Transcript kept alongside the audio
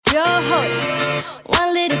you're holding.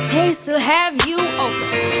 One little taste will have you open.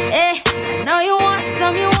 I know you want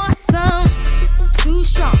some. Too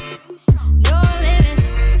strong, no limits.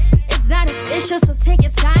 It's artificial, so take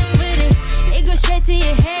your time with it. It goes straight to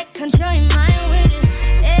your head, control your mind with it.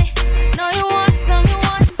 I know you want some. You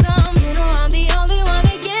know I'm the only one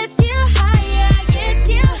that gets you higher,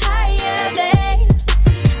 babe.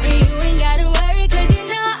 And you ain't gotta worry, cause you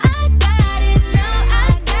know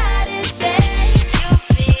I got it, babe. You'll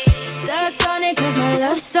be stuck on it, cause my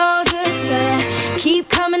love's so good, so I keep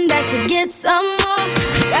coming back to get some more.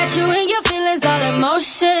 Got you in your feelings, all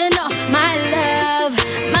emotional. My love.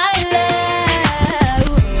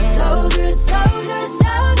 So good, so good,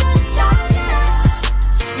 so good, so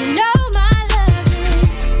good. You know my love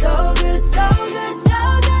is so good, so good, so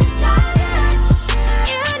good, so good.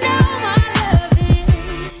 You know my love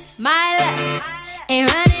is my love.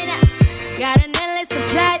 Ain't running out. Got an endless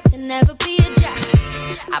supply, there'll never be a drop.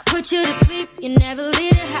 I put you to sleep, you never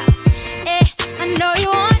leave the house. I know you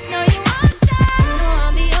want some. You know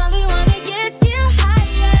I'm the only one that gets you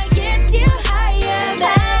higher,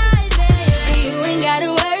 baby. You ain't gotta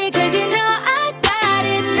worry, cause you know I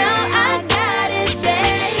got it,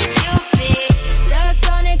 babe. You'll be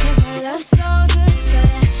stuck on it, cause my love's so good, so I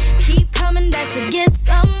keep coming back to get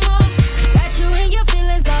some more. Got you in your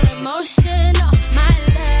feelings, all emotional. My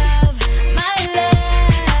love.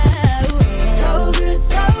 So good,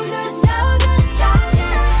 so good, so good, so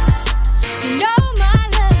good. You know my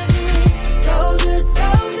love is so good, so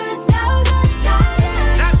good, so good, so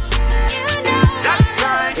good. You know my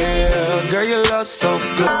love is. Yeah, girl, your love's so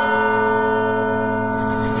good.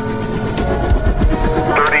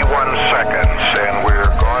 31 seconds, and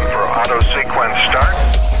we're going for auto sequence start.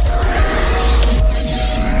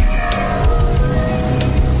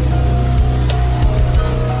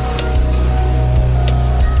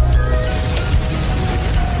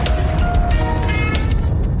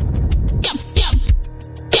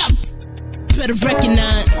 Better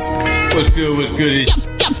recognize. What's good is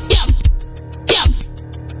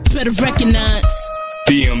Better recognize.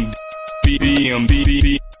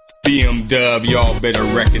 BM Dub, y'all better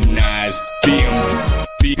recognize. BM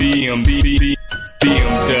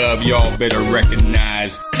Dub, y'all better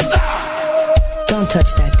recognize. Don't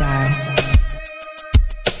touch that dial.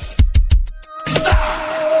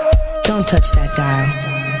 Don't touch that dial.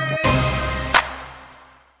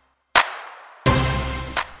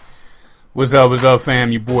 What's up,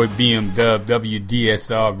 fam? Your boy BM Dub,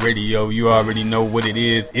 WDSR Radio. You already know what it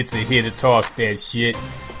is. It's a hit to toss that shit.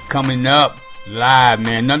 Coming up live,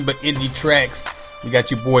 man. Nothing but indie tracks. We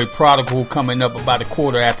got your boy Prodigal coming up about a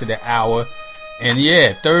quarter after the hour. And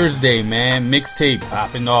yeah, Thursday, man. Mixtape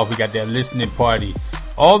popping off. We got that listening party.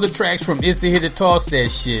 All the tracks from It's a Hit to Toss That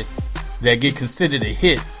Shit that get considered a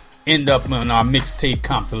hit end up on our mixtape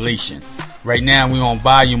compilation. Right now, we on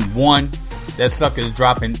volume 1. That sucker's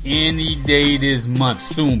dropping any day this month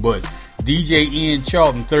soon, but DJ Ian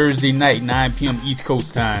Charlton Thursday night, 9 p.m. East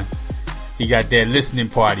Coast time. He got that listening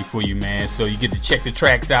party for you, man. So you get to check the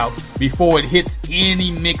tracks out before it hits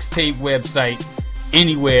any mixtape website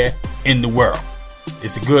anywhere in the world.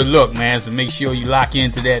 It's a good look, man. So make sure you lock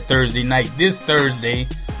into that Thursday night. This Thursday,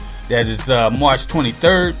 that is March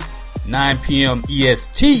 23rd, 9 p.m.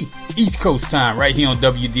 EST, East Coast time, right here on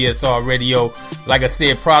WDSR Radio. Like I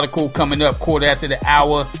said, Prodigal coming up quarter after the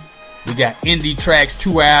hour. We got indie tracks,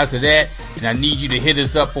 2 hours of that. And I need you to hit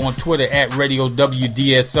us up on Twitter at Radio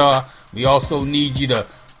WDSR. We also need you to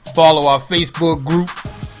follow our Facebook group.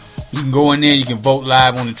 You can go in there, you can vote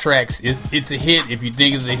live on the tracks. It's a hit if you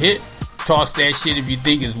think it's a hit. Toss that shit if you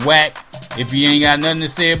think it's whack. If you ain't got nothing to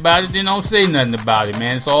say about it, then don't say nothing about it,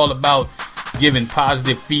 man. It's all about giving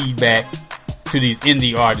positive feedback to these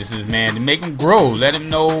indie artists, man, to make them grow. Let them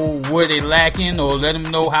know where they lacking, or let them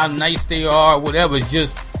know how nice they are, or whatever. It's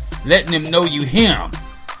just letting them know you hear them,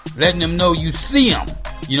 letting them know you see them.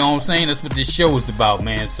 You know what I'm saying? That's what this show is about,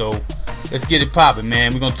 man. So let's get it popping,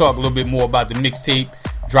 man. We're gonna talk a little bit more about the mixtape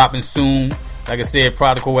dropping soon. Like I said,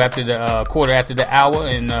 Prodigal after the quarter after the hour,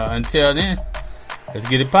 and until then, let's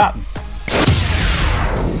get it popping. 5,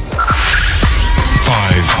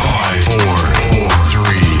 4, 3,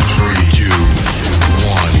 2, 1.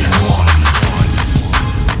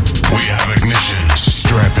 We have ignition.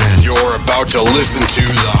 Strap in. You're about to listen to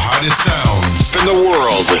the hottest sounds in the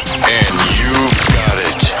world, and you've got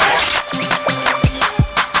it.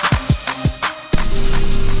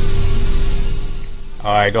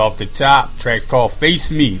 Alright, off the top, track's called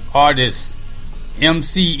Face Me. Artists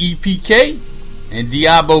MC EPK and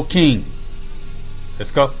Diabo King.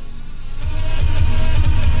 Let's go.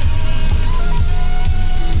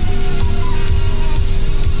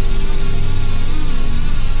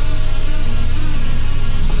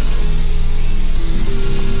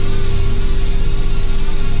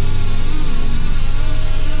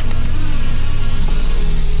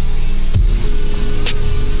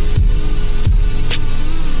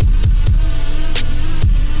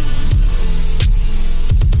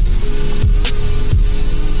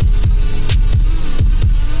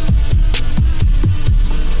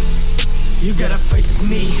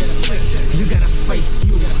 me. You gotta face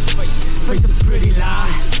you. Face a pretty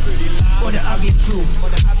lie or the ugly truth.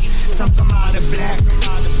 Some come out of black,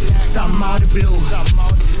 some out of blue.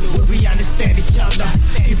 Will we understand each other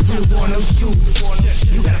if we wore no shoes?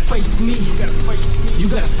 You gotta face me. You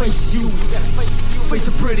gotta face you. Face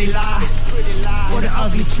a pretty lie or the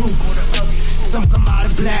ugly truth. Some come out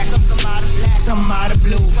of black, some out of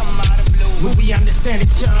blue. Will we understand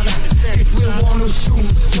each other if we wore no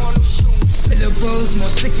shoes? Syllables more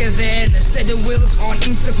sicker than a set of wheels on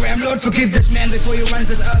Instagram. Lord, forgive this man before he runs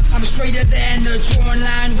this earth. I'm straighter than a drawn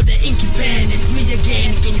line with the inky pen. It's me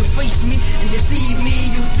again. Can you face me and deceive me?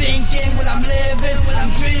 You thinking while I'm living, while I'm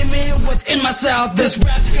dreaming within myself. This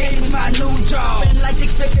rap game's my new job. And like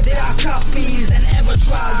expected, there are copies and ever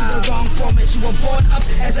trial. You the wrong format. You were born up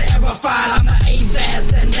as an error file. I'm an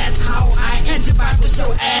A-bass, and that's how I enter by with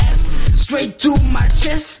your ass. Straight to my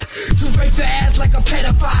chest to rape your ass like a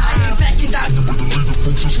pedophile. I ain't backing down.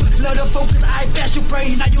 Let the focus, I bash your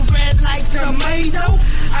brain. Now you red like tomato.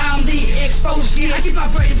 I'm the exposed skin. I keep my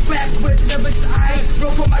brain back with lyrics I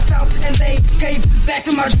wrote for myself, and they gave back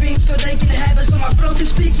to my dreams so they can have it. So my flow can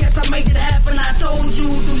speak. Yes, I made it happen. I told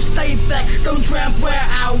you to stay back. Don't tramp where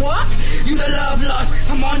I walk. You the love lost.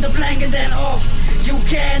 I'm on the blanket then off. You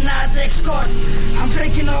cannot escort. I'm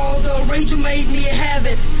taking all the rage you made me have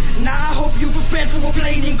it. Now I hope you prepared for a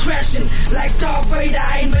plane and crashing. Like Darth Vader,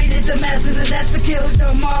 I invaded the masses, and that's to kill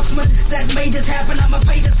the marksman that made this happen. I'm a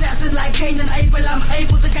paid assassin like Cain and Abel. I'm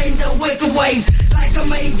able to gain the wicked ways like a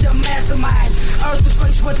major mastermind. Earth to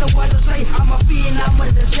space, what the world say. I'm a fiend, I'm a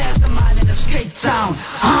disaster mind in Escape Town.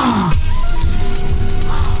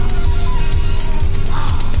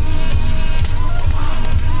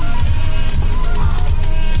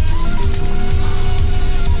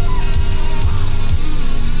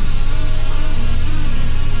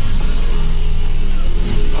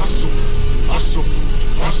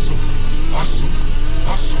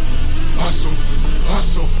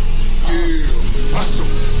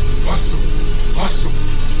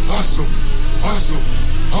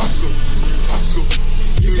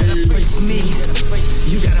 You gotta face me.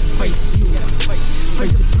 You gotta face you.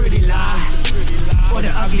 Face the pretty lie or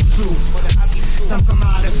the ugly truth. Some come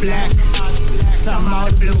out of black, some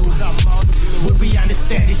out of blue. Will we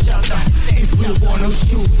understand each other if we wore no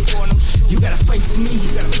shoes? You gotta face me.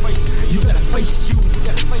 You gotta face you.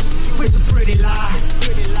 Face the pretty lie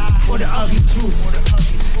or the ugly truth.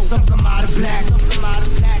 Some come out of black,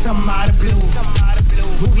 some out of blue.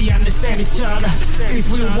 Will we understand each other if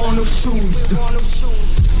we wore no shoes?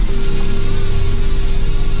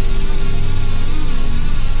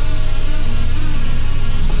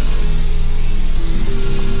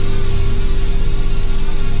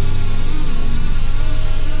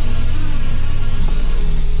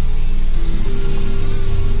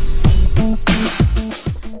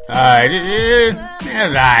 Alright,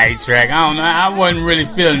 that's an alright track. I don't know. I wasn't really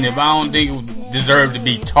feeling it, but I don't think it deserved to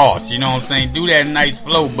be tossed. You know what I'm saying? Do that nice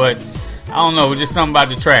flow, but I don't know. Just something about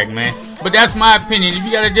the track, man. But that's my opinion. If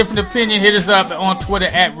you got a different opinion, hit us up on Twitter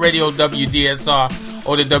at Radio WDSR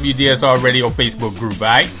or the WDSR Radio Facebook group,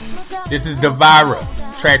 alright? This is Devira.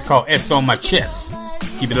 Track's called S on My Chest.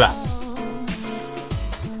 Keep it locked.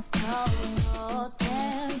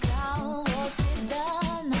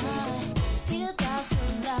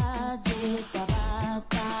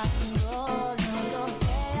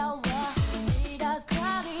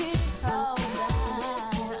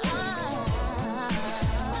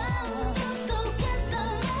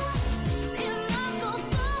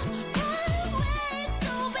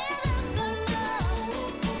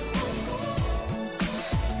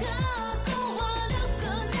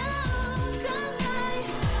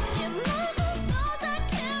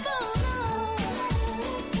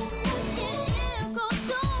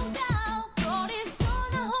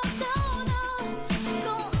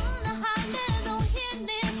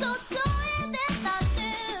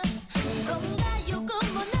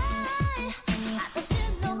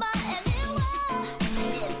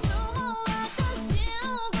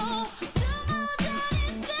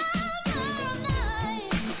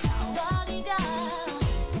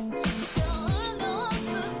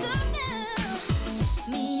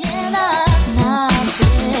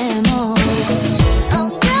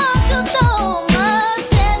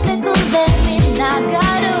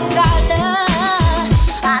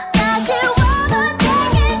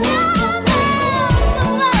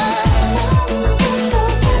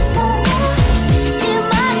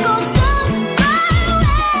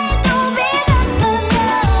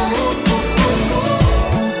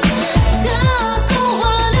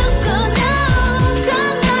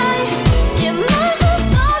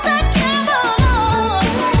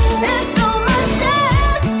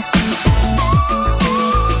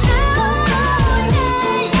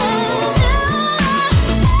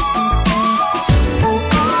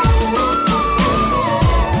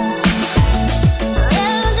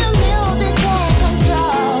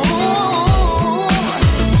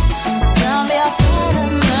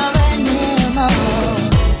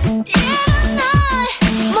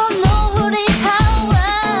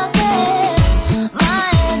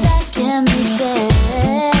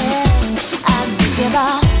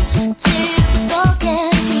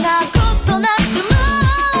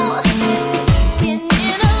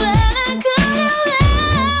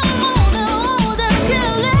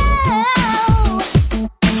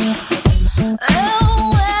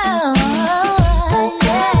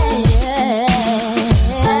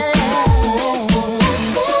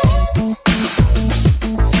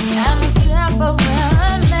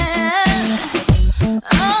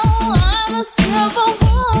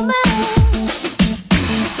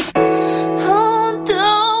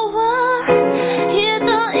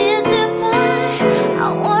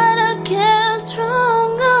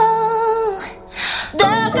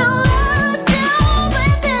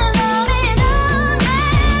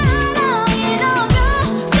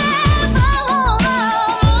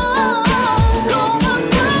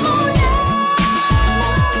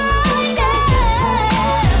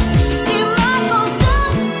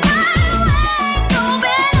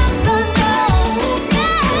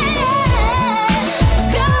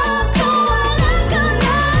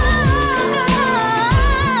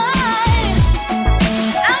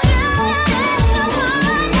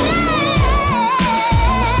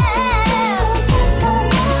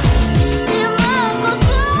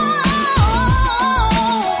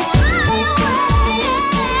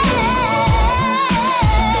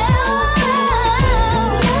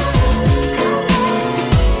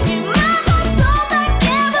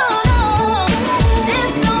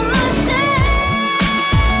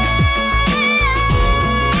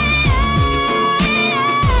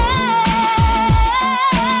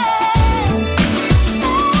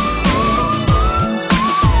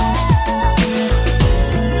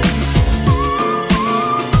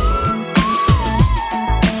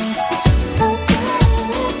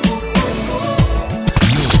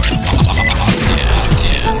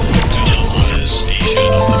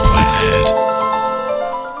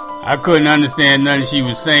 couldn't understand nothing she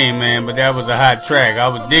was saying, man, but that was a hot track. I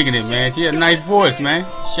was digging it, man. She had a nice voice, man.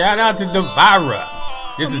 Shout out to Devira.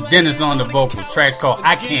 This is Dennis on the vocals. Track's called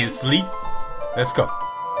I Can't Sleep. Let's go.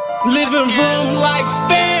 Living room like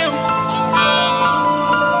spam.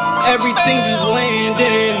 Everything just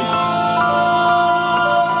landing.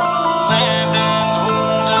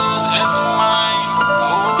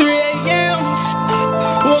 3 a.m.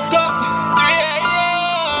 Woke up.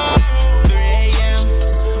 3 a.m.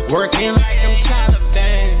 Working like I'm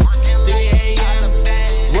Taliban. 3 a.m.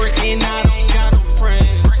 Working, I don't got no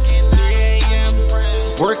friends. 3 a.m.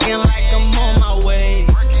 Working like I'm on my way.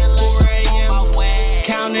 4 a.m.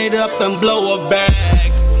 Count it up and blow a bag.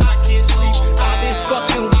 I can't sleep. I've been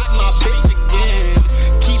fucking with my bitch again.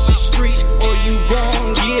 Keep it street or you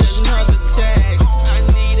gon' get another text. I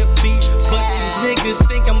need a beat, but these niggas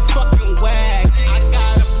think I'm fucking whack. I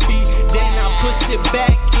got a beat, then I push it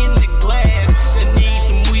back in the glass. I need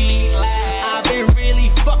some weed. I've been really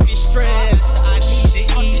fucking stressed. I need to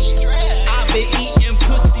eat. I've been eating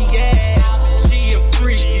pussy ass. She a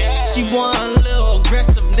freak. She want a little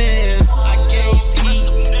aggressiveness. I gave heat.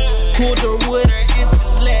 Pulled her with her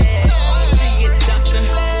intellect. She a doctor.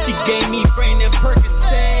 She gave me brain and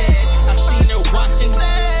Percocet. I seen her watching,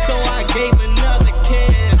 so I gave another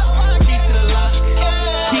kiss. Keys to the lock,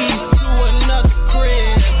 keys to another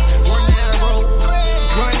crib. Run that road,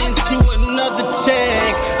 run into another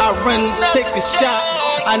check. I run, take a shot.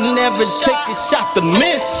 I never take a shot to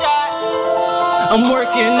miss. I'm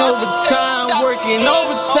working overtime, working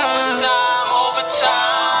overtime.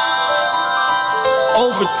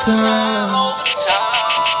 Overtime.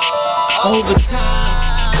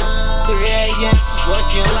 3 a.m.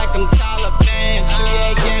 Working like I'm Taliban. 3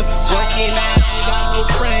 a.m. Working, I ain't got no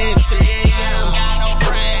friends. 3 a.m.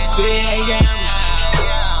 3 a.m.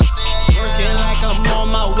 Working like I'm on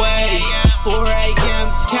my way. 4 a.m.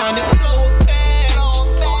 Counting blow a bag.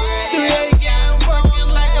 3 a.m. Working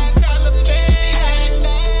like I'm Taliban.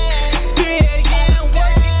 3 a.m.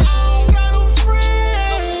 Working, I don't got no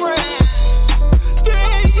friends. 3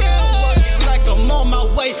 a.m. Working like I'm on my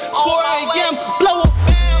way. 4 a.m. Blow a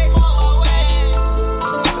bag.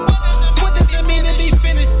 What does it mean to be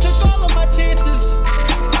finished? Took all of my chances.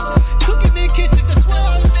 Cooking in kitchens. I swear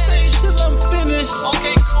I'll say till I'm finished.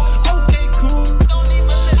 Okay, cool.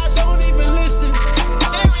 I don't even listen. I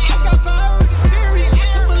got priorities, period. I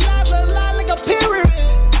come alive like a pyramid.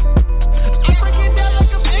 I break it down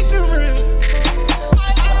like I'm ignorant.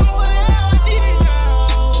 I don't want it now, I need it now.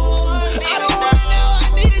 I don't want it now, I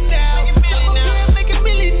need it now. Drop a pen, make a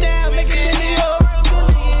million now. Make a million or a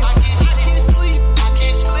million. I can't sleep.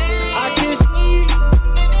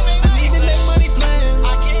 I need to make money plans.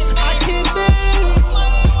 I can't think.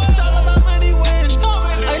 It's all about money when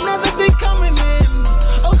another thing coming in.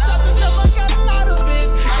 Oh, stop the number, got a lot of it.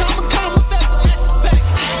 Comma, fast, ass back.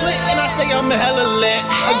 Split, and I say I'm hella lit.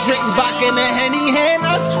 I drink vodka in a Henny hand.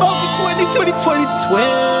 I smoke a 20.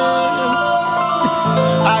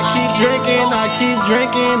 I keep drinking, I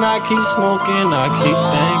keep smoking, I keep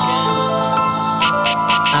thinking.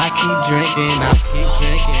 I keep drinking,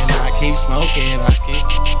 I keep smoking, I keep.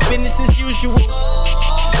 Business as usual.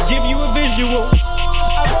 Give you a visual.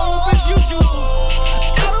 I roll up as usual.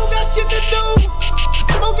 I don't got shit to do.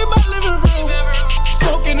 Smoke in my living room.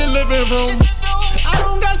 Smoke in the living room. I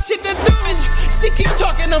don't got shit to do. She keep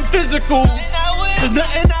talking, I'm physical. There's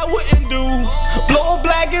nothing I wouldn't do. Blow a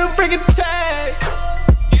black and bring a tag.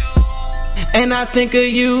 And I think of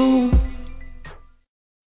you.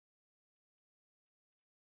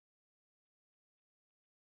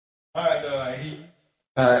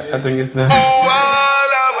 I think it's done.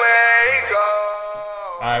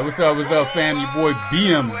 Alright, what's up, fam? Your boy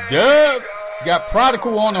BM Dub. Got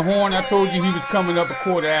Prodigal on the horn. I told you he was coming up a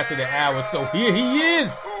quarter after the hour, so here he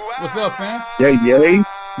is. What's up, fam?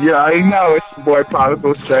 Yeah, I know. It's your boy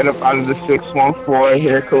Prodigal, straight up out of the 614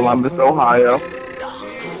 here, Columbus, Ohio.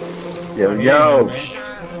 Yo. I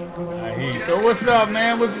hear you. So what's up,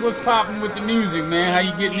 man? What's popping with the music, man? How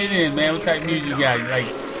you getting it in, man? What type of music you got? You like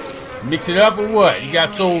mix it up or what? You got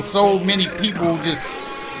so many people just,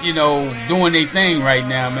 doing their thing right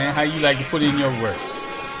now, man. How you like to put in your work?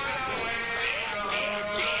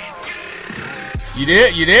 You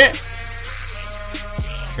there?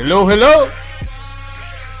 Hello?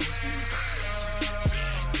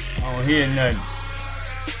 I don't hear nothing.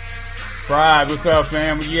 Pride, what's up,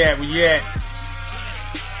 fam? Where you at?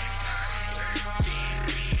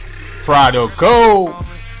 Prodigal.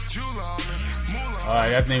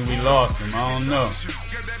 Alright, I think we lost him. I don't know.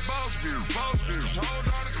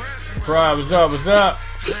 Pride, what's up?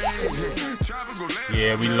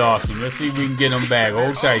 Yeah, we lost him. Let's see if we can get him back.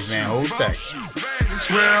 Hold tight, man. Hold tight.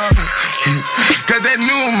 swear. Cause that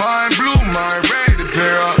new mind, blue mind, ready to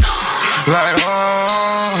pair up. Like,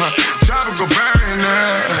 chopper go burn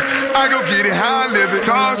there. I go get it how I live it.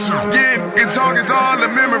 Talk shit, yeah, nigga talk is all the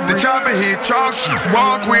memory. The chopper hit, talk shit.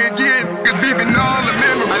 Walk with, yeah, nigga beefing all the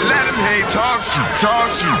memory. I let him hate, talk shit,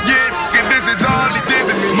 yeah, nigga, this is all he did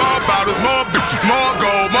to me. More bottles, more bitches, more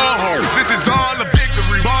gold, more hoes. This is all a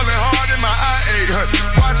victory. Ballin' hard in my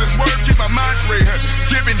I-8, watch the swerve, keep my mind straight,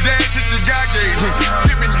 giving dance shit you got gay,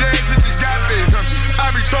 giving dance shit you got this, I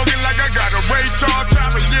be talking like I got a Ray Charles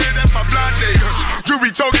chopper, yeah, that's my blind day, you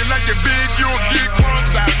be talking like you're big, you'll get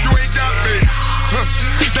crossed out, you ain't got me,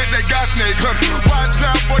 that got snake, watch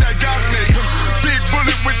out for that got snake, big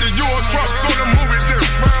bullet with the your truck, so the movie zero,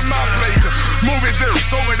 round my place, movie zero,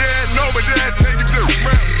 over there and over there, take it zero,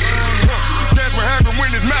 that's what happened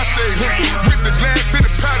when it's my stage, rip the glass to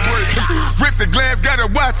the pathway, rip the glass, gotta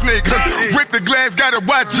watch snake, rip the glass, gotta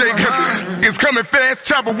watch Jake, it's coming fast,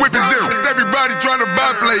 chopper whipping zero, everybody trying to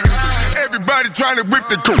buy plate, everybody trying to whip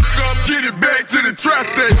the coke up, get it back to the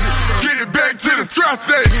tri-state, get it back to the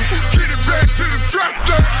tri-state, get it back to the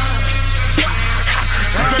tri-state.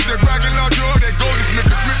 Take that rocket launcher or that golden Smith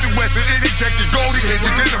the weapon, it inject your golden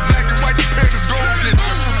hitches, then the black and white, the panthers golden.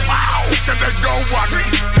 Wow, got that gold walker,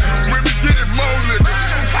 when we get it more liquor.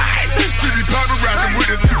 She be paparazzi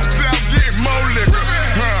with a tooth out, getting more liquor.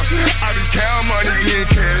 I be counting money,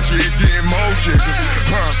 getting cash, yeah, getting more jiggers.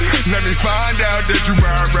 Let me find out that you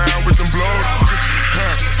ride around with them blows.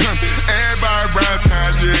 Everybody around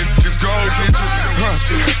town, yeah, just go get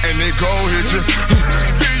you, and they go hit you.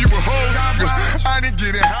 Fill you with hoes, I didn't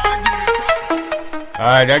get it, how I get it.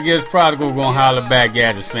 Alright, I guess Prodigal gonna holler back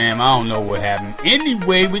at us, fam. I don't know what happened.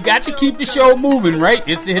 Anyway, we got to keep the show moving, right?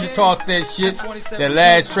 It's the Hit to Toss That Shit. That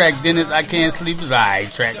last track, Dennis, I Can't Sleep, is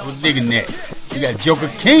alright track. I was digging that. We got Joker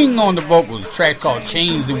King on the vocals. The track's called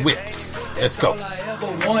Chains and Whips. Let's go.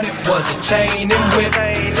 Wanted was a chain and whip.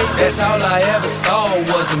 That's all I ever saw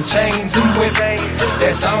was them chains and whip.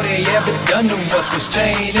 That's all they ever done to us was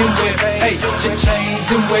chain and whip. Hey, chains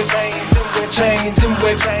and whips, chains and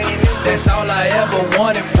whips. That's all I ever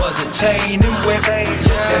wanted was a chain and whip.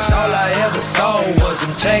 That's all I ever saw was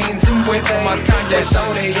them chains and whip. That's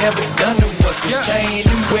all they ever done to us was chain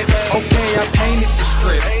and whip. Okay, I painted the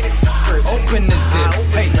strip. Open the zip,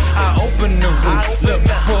 hey, I open the roof. Look,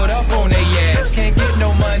 put up on they ass. Can't get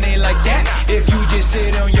no money like that if you just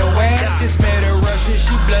sit on your ass. Just met her Russian,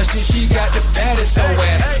 she blushing, she got the fattest so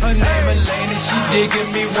ass. Her name Elena, she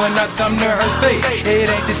digging me when I come to her state.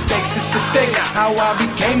 It ain't the stakes, it's the stakes. How I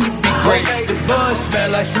became to be great. The buzz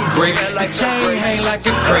smell like some grapes. The chain hang like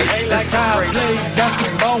a crate. That's how I play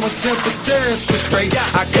basketball until the terrorists was straight.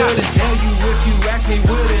 I couldn't tell you if you asked me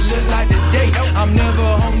would it look like today. I'm never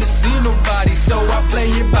home to see nobody, so I play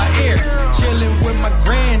it by ear. Chillin' with my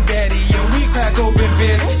granddaddy, and we crack open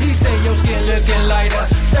beers. He say your skin looking lighter,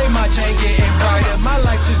 say my chain getting brighter. My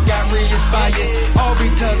life just got re-inspired, all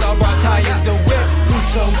because I brought tires. The whip grew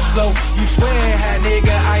so slow, you swear it had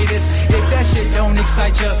nigga-itis. If that shit don't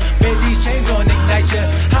excite ya, bet these chains gon' ignite ya.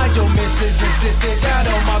 Hide your missus and sister, got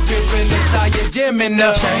on my pip in the tire, jamming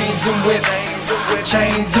up. Chains and whips,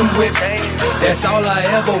 chains and whips. That's all I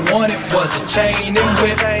ever wanted was a chain and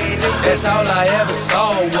whip. That's all I ever saw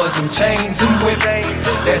was them chains and whips.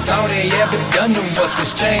 That's all they ever done to us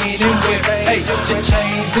was chain and whip. Hey,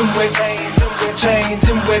 chains and whips, chains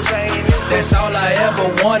and whips. That's all I ever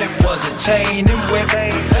wanted was a chain and whip.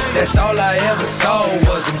 That's all I ever saw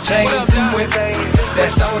was them chains and whips.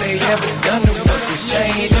 That's all they ever done to us was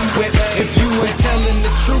chain and whip. If you ain't telling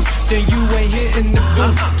the truth, then you ain't hitting the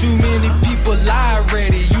booth. Too many people lie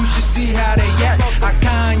already, you should see how they act. I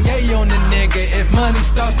Kanye on the nigga, if money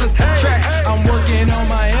starts to subtract. I'm working on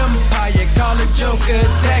my empire, call it Joker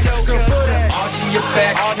attack. Girl, put an arch in your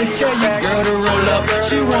back and tell your girl to roll up.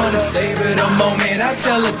 She wanna savor the moment, I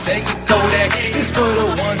tell her take a Kodak. This for the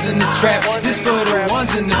ones in the trap, this for the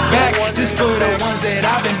ones in the back, this for the ones that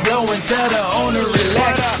I've been blowing. Tell the owner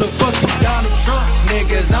relax. So fuck you Donald Trump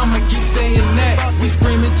niggas, I'ma keep saying that. We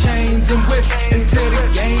screaming chains and whips until the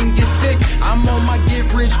game gets sick. I'm on my get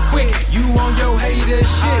rich quick, you on your hater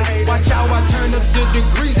shit. Watch how I turn up the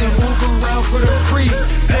degrees and move around for the free.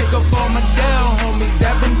 Pick up all my down homies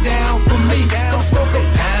that been down for me. Don't smoke a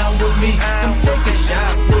pound with me, don't take a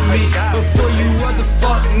shot with me. Before you other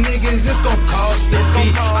fuck niggas, it's gon' cost the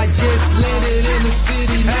fee. I just landed in the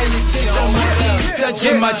city, now your chick on my feet. Tell much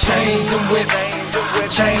in my chains and whips,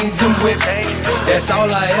 chains and whips. That's all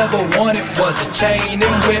I ever wanted was a chain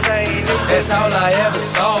and whip. That's all I ever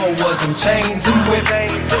saw was them chains and whips.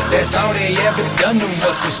 That's all they ever done to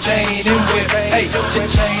us was chain and whip. Hey,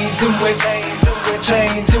 chains and whips,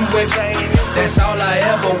 chains and whips. That's all I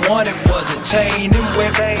ever wanted was a chain and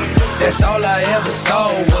whip. That's all I ever saw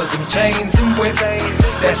was them chains and whip.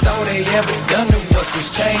 That's all they ever done to us was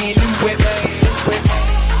chain and whip.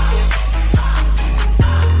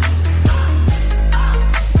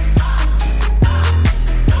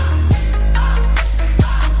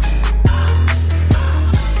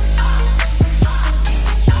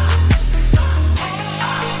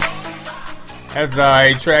 That's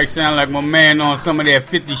alright. Track sound like my man on some of that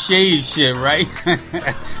 50 Shades shit, right?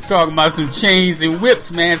 Talking about some chains and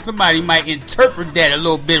whips, man. Somebody might interpret that a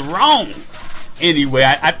little bit wrong. Anyway,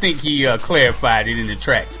 I think he clarified it in the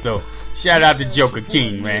track. So, shout out to Joker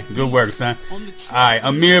King, man. Good work, son. Alright,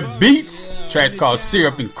 Amir Beats. Track's called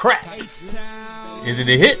Syrup and Crack. Is it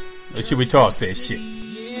a hit? Or should we toss that shit?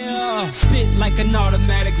 Spit like an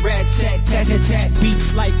automatic rat tat, tat tat tat.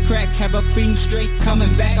 Beats like crack, have a fiend straight coming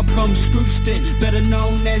back. I'm from Screwston, better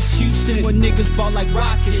known as Houston. When niggas ball like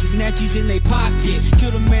rockets, snatchies in they pocket.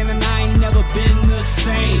 Kill a man and I ain't never been the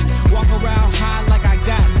same. Walk around high like I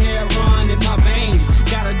got hair on in my veins.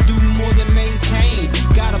 Gotta do more than maintain.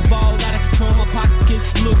 Got a ball out of control, my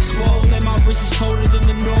pockets look swole, and my wrist is colder than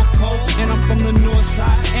the North Pole. And I'm from the north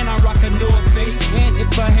side, and I rock a North Face. And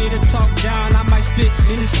if a hater talk down, I might spit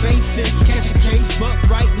in his face and catch a case. But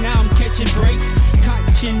right now I'm catching breaks,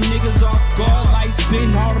 catching niggas off guard. Life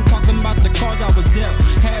been hard, I'm talking about the cards I was dealt.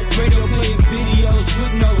 Had radio playing videos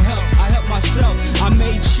with no help. I helped myself, I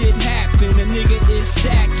made shit happen. A nigga is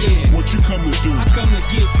stacking. What you come to do? I come to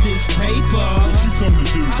get this paper. What you come to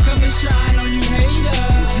do? I come to shine on you haters.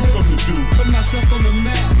 What you come to do? Put myself on the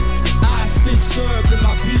map. I spit syrup and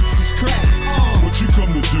my beats is crack. What you come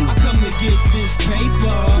to do? I come to get this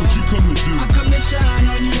paper. What you come to do? I come to shine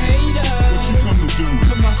on you haters. What you come to do?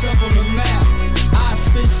 Put myself on the map. I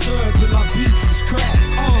spit syrup and my beats is crack.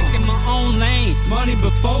 Making my own lane, money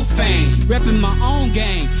before fame. Repping my own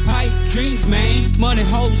game, pipe dreams, man. Money,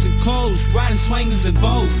 hoes and clothes, riding swingers and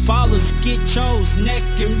bows. Followers get chose, neck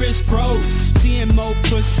and wrist froze. Seeing more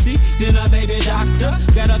pussy than a baby doctor.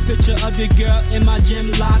 Got a picture of the girl in my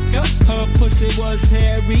gym locker. Her pussy was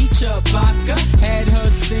hairy, Chewbacca. Had her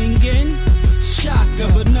singing. Shocker,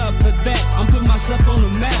 but enough of that. I'm putting myself on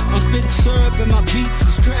the map. I'm spitting syrup and my beats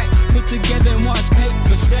is crack. Put together and watch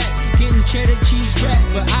paper stack. Getting cheddar cheese rap,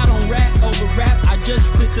 but I don't rap over rap. I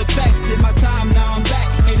just spit the facts. Did my time, now I'm back.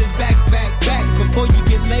 Haters back, back, back. Before you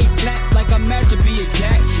get laid flat, like I'm mad to be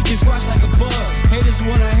exact. Get squashed like a bug. Haters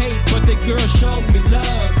wanna hate, but the girl showed me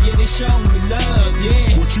love. Yeah, they show me love,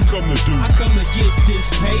 yeah. What you come to do? I come to get this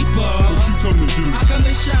paper. What you come to do? I come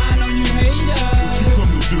to shine on you haters. What you come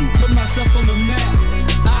to do? Put myself on the map.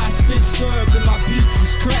 I spit syrup and my beats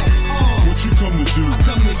is crack. What you come to do? I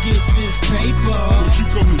come to get this paper. What you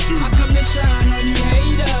come to do? I come to shine on you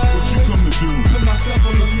haters. What you come to do? Put myself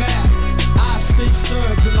on the map. I spit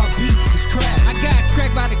syrup and my beats is crack. I got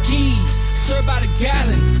crack by the keys, syrup by the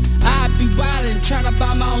gallon. I be wildin', tryna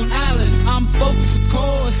buy my own island. I'm focused, of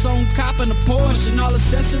course, on copping a Porsche and all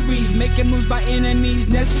accessories. Making moves by enemies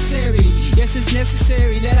necessary. Yes, it's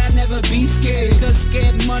necessary that I never be scared. Cause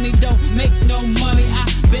scared money don't make no money. I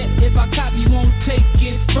bet if I cop, you won't take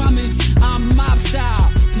it from me. I'm mob style,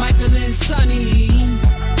 Michael and Sonny.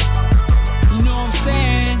 You know what I'm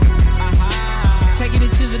saying? Taking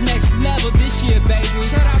it to the next level this year, baby.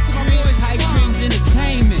 Shout out to my boys, Hype Dreams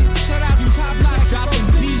Entertainment. Shout out to Top Notch, dropping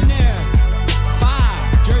beat there. Fire,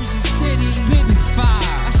 Jersey City, spitting fire.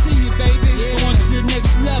 I see you, baby. Yeah. Going to the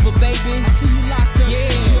next level, baby. I see you locked up.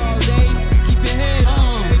 Yeah, all day. Keep your head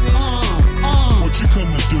on, baby. What you come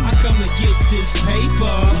to do? I come to get this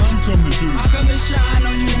paper. What you come to do? I come to shine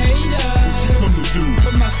on you haters. What you come to do?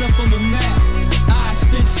 Put myself on the map. I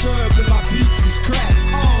spit syrup and my beats is crack.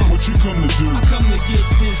 What you come to do? I come to get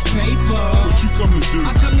this paper. What you come to do?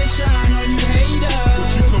 I come to shine on you haters.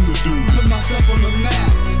 What you come to do? Put myself on the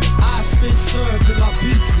map. I spit syrup and my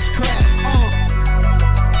beats is crack.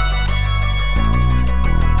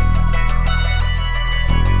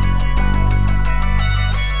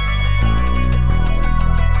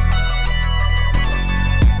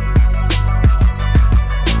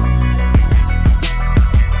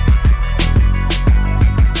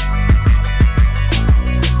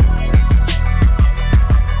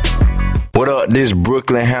 What up, this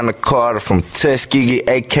Brooklyn Hannah Carter from Tuskegee,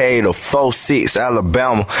 aka the 46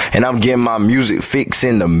 Alabama, and I'm getting my music fix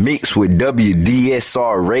in the mix with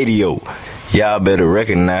WDSR Radio. Y'all better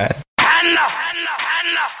recognize. Hannah.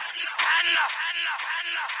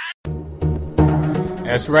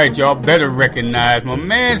 That's right, y'all better recognize. My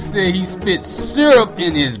man said he spits syrup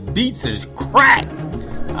in his beats as crack.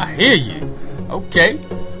 I hear you. Okay.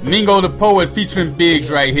 Mingo the Poet featuring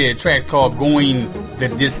Biggs right here. Track's called Going the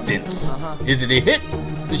Distance. Is it a hit?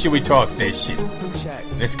 Or should we toss that shit?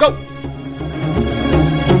 Let's go.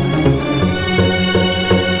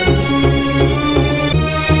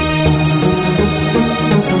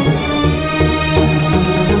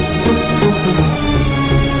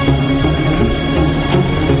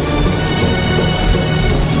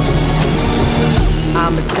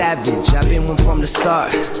 I'm a savage, I've been one from the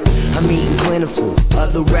start. I'm eating plentiful,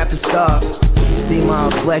 other rappers starve. See my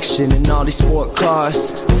reflection in all these sport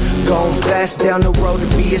cars. Going fast down the road to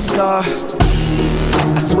be a star.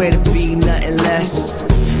 I swear to be nothing less.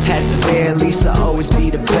 At the very least, I always be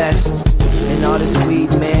the best. And all this weed,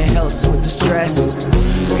 man, helps with the stress.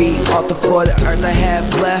 Feet off the floor, the earth I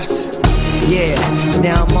have left. Yeah,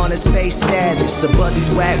 now I'm on a space status. Above these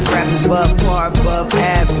whack rappers, but far above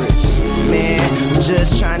average. Man, I'm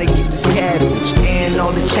just trying to get this cabbage. And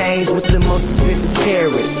all the chains with the most expensive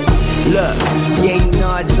carrots. Look, yeah, you know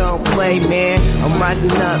I don't play, man. I'm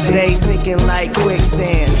rising up, they sinking like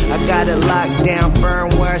quicksand. I got it locked down, firm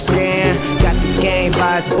where I stand. Got the game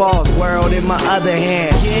by its balls, world in my other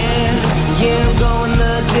hand. Yeah, I'm going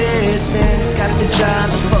the distance. Got the drive,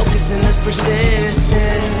 the focus, and this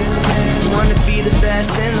persistence. Wanna be the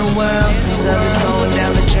best in the world. These others going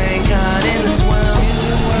down the drain, caught in the swell.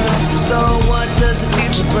 So what does the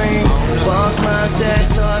future bring? Boss mindset,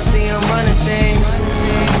 so I see I'm running things.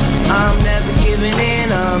 I'm never giving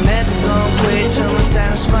in, I'm never gonna quit till I'm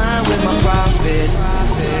satisfied with my profits.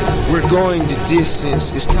 We're going the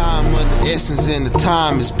distance, it's time of the essence and the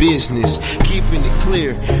time is business. Keeping it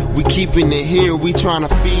clear, we keeping it here. We trying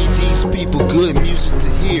to feed these people good music to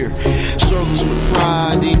hear. Struggles with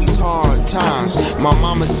pride in these hard times. My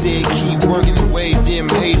mama said keep working and wave them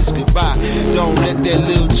haters goodbye. Don't let that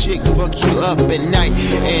little chick fuck you up at night.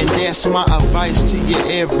 And that's my advice to you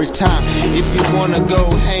every time. If you wanna go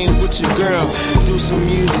hang with your girl, do some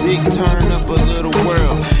music, turn up a little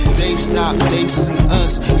world. They stop, they see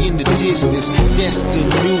us in the distance. That's the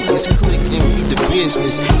newest click and we the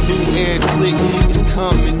business. New air click is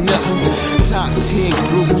coming up. Top 10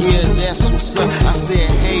 group, yeah, that's what's up. I said,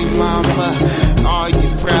 hey mama, are you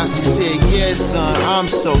proud? She said, yes son, I'm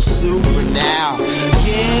so super now.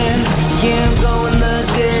 Yeah, I'm going the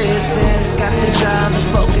distance. Got the drive, the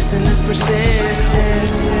focus, and this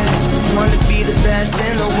persistence. Wanna be the best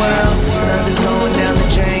in the world. Sun is going down the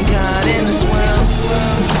drain, caught in the swell.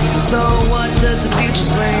 So what does the future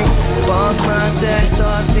bring? Boss mindset, so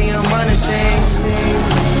I see I'm running things.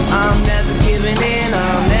 I'm never giving in,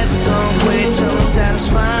 I'm never gonna quit till I'm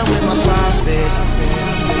satisfied with my profits.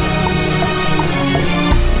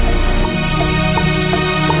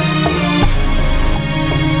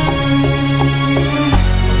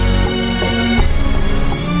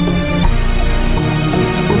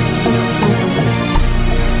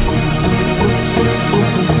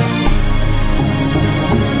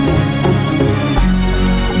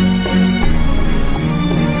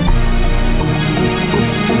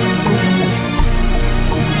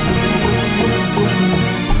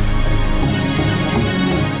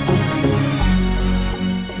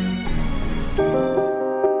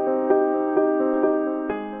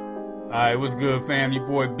 What's good, fam? Your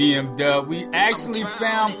boy BM Dub. We actually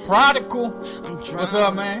found Prodigal. What's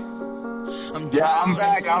up, man? Yeah,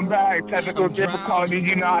 I'm back. Technical difficulties,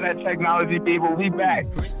 you know how that technology be, but we back.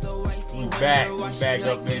 We back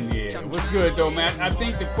up in there. What's good, though, man? I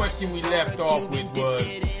think the question we left off with was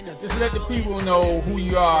just let the people know who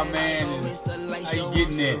you are, man, and how you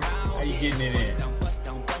getting in. How you getting it in?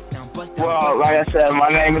 Well, like I said, my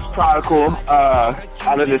name is Prodigal,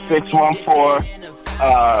 out of the 614.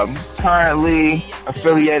 Currently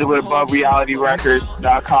affiliated with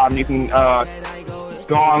AboveRealityRecords.com. You can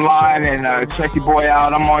go online and check your boy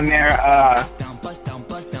out. I'm on there.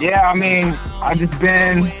 Yeah, I mean, I just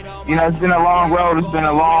been, it's been a long road. It's been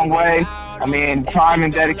a long way. I mean, time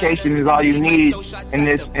and dedication is all you need in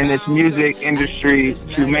this music industry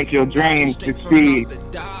to make your dreams succeed.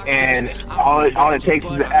 And all it takes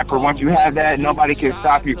is the effort. Once you have that, nobody can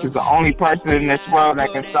stop you, because the only person in this world that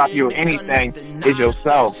can stop you with anything is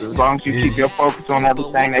yourself. As long as you keep your focus on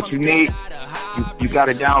everything that you need, you got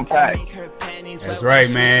it down pat. That's right,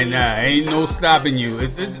 man. Ain't no stopping you.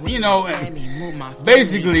 It's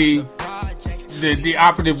basically the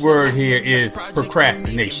operative word here is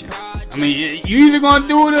procrastination. I mean, you either gonna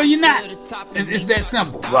do it or you're not. It's that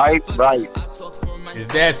simple. Right. It's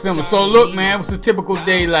that simple. So look, man, what's a typical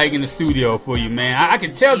day like in the studio for you, man? I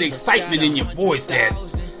can tell the excitement in your voice that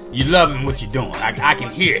you're loving what you're doing. I can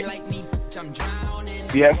hear it.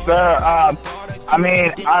 Yes, sir. I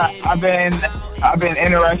mean, I've been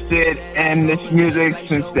interested in this music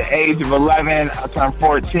since the age of 11. I turned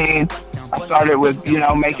 14. I started with,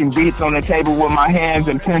 making beats on the table with my hands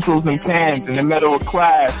and pencils and pens in the middle of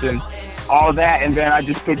class and all that. And then I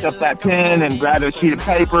just picked up that pen and grabbed a sheet of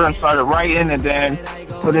paper and started writing and then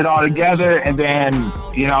put it all together. And then,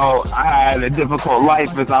 I had a difficult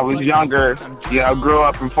life as I was younger. Grew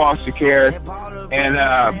up in foster care. And,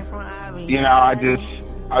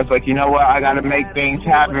 I was like, you know what, I got to make things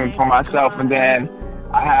happen for myself. And then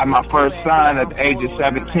I had my first son at the age of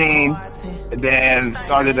 17. And then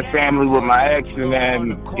started a family with my ex. And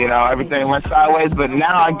then, everything went sideways. But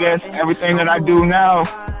now I guess everything that I do now,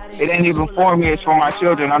 it ain't even for me, it's for my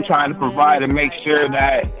children. I'm trying to provide and make sure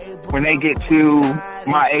that when they get to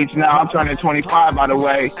my age now, I'm turning 25, by the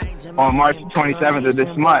way, on March 27th of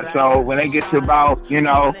this month. So when they get to about,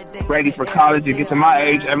 ready for college and get to my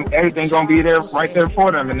age, everything's going to be there, right there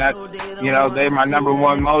for them. And that's, they're my number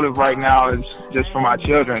one motive right now is just for my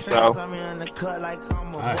children. So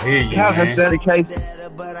I hear you, yeah, man. Dedication.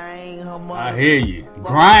 I hear you.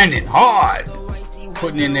 Grinding hard.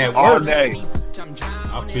 Putting in that work. All day.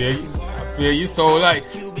 I feel you. So,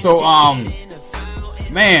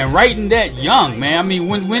 man, writing that young, man. I mean,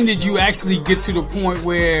 when did you actually get to the point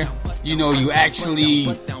where, you actually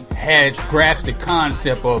had grasped the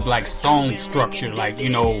concept of like song structure? Like,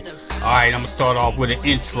 all right, I'm gonna start off with an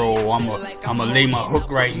intro. I'm gonna lay my hook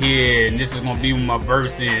right here, and this is gonna be my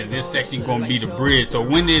verses. This section gonna be the bridge. So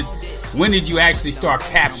when did you actually start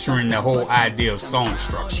capturing the whole idea of song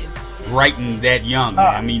structure? Writing that young,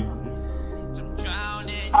 man.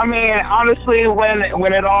 I mean, honestly,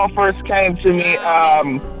 when it all first came to me, I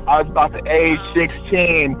was about the age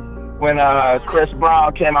 16 when Chris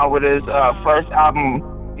Brown came out with his first album,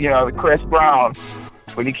 Chris Brown.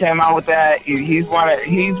 When he came out with that, he's one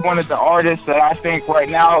of the artists that I think right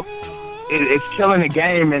now is killing the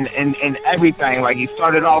game and everything. Like, he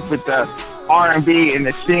started off with the R&B and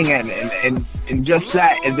the singing and just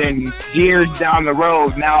that, and then years down the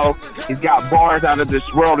road, now he's got bars out of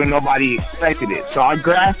this world and nobody expected it. So I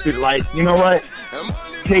grasped it, like, you know what?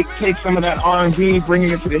 Take some of that R&B, bring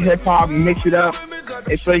it into the hip hop, and mix it up.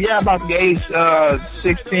 And so yeah, about the age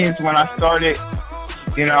 16 when I started,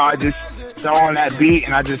 I just throw on that beat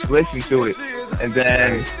and I just listen to it, and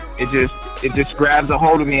then it just grabs a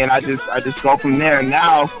hold of me, and I just go from there. And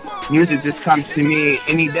now music just comes to me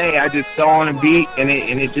any day. I just throw on a beat and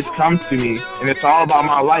it just comes to me, and it's all about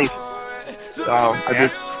my life. So I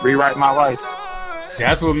just rewrite my life.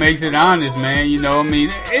 That's what makes it honest, man. I mean,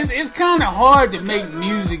 it's kind of hard to make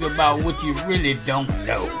music about what you really don't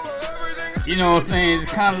know. You know what I'm saying? It's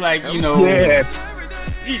kind of like, Yeah.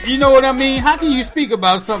 You know what I mean? How can you speak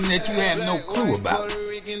about something that you have no clue about?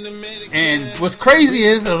 And what's crazy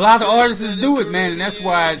is a lot of artists do it, man, and that's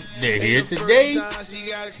why they're here today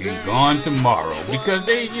and gone tomorrow. Because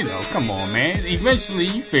they, come on, man. Eventually,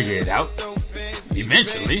 you figure it out.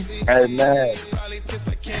 Eventually. Hey, man.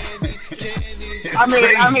 I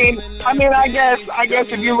guess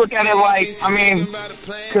if you look at it like,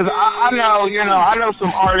 because I know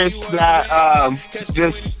some artists that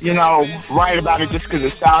just, write about it just because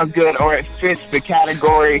it sounds good or it fits the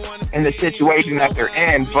category and the situation that they're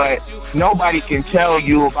in, but nobody can tell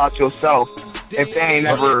you about yourself if they ain't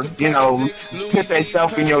ever, put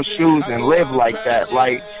themselves in your shoes and live like that.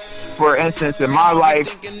 Like, for instance, in my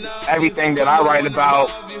life, everything that I write about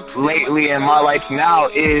lately in my life now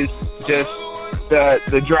is just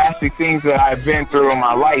the drastic things that I've been through in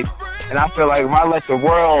my life. And I feel like if I let the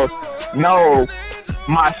world know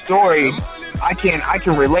my story, I can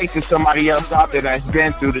relate to somebody else out there that's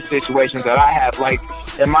been through the situations that I have. Like,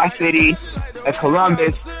 in my city, at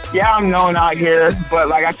Columbus, yeah, I'm known out here, but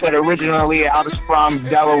like I said, originally I was from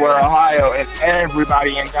Delaware, Ohio, and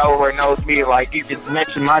everybody in Delaware knows me. Like, you just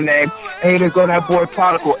mention my name, hey, there go that boy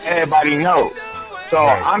Prodigal, everybody knows. So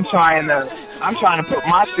I'm trying to put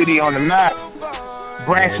my city on the map,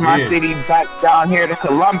 branch my city back down here to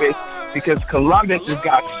Columbus, because Columbus has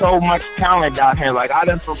got so much talent down here. Like, I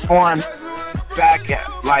done performed back at,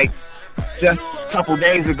 like, just a couple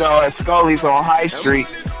days ago at Scully's on High Street,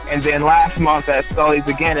 and then last month at Scully's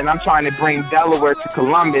again, and I'm trying to bring Delaware to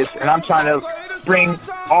Columbus, and I'm trying to bring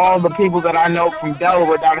all the people that I know from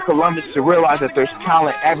Delaware down to Columbus to realize that there's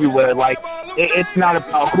talent everywhere. Like, it's not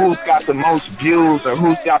about who's got the most views or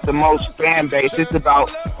who's got the most fan base. It's about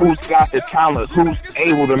who's got the talent, who's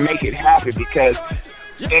able to make it happen, because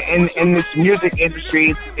in this music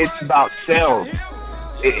industry, it's about sales.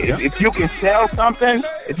 If you can sell something,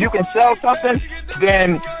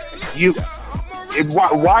 then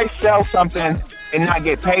why sell something and not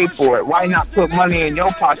get paid for it? Why not put money in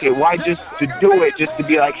your pocket? Why just to do it, just to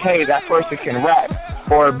be like, hey, that person can rap,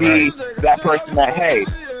 or be that person that, hey,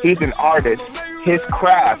 he's an artist. His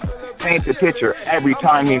craft paints a picture every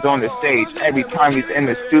time he's on the stage, every time he's in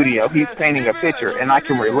the studio. He's painting a picture, and I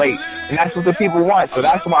can relate. And that's what the people want. So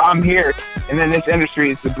that's why I'm here. And in this industry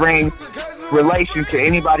is to bring relation to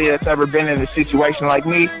anybody that's ever been in a situation like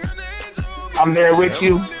me. I'm there with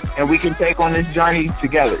you, and we can take on this journey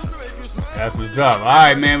together. That's what's up. All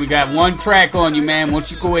right, man. We got one track on you, man. Why don't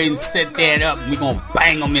you go ahead and set that up? We're going to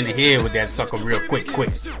bang them in the head with that sucker real quick.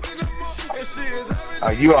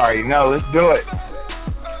 You already know. Let's do it.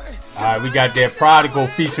 All right, we got that Prodigal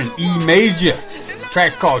featuring E Major. The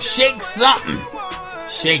track's called Shake Something.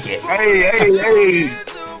 Shake it. Hey.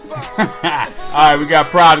 All right, we got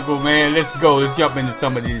Prodigal, man. Let's go. Let's jump into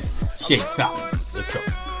some of this Shake Something. Let's go.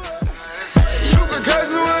 You can catch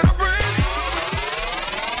me when I bring.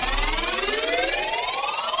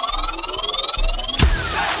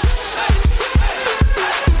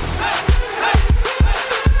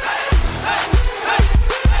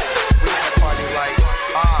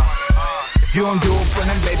 If you gon' do it for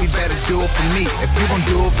him, baby, better do it for me. If you gon'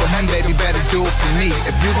 do it for him, baby, better do it for me.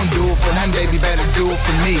 If you gon' do it for him, baby, better do it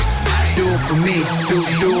for me. Do it for me,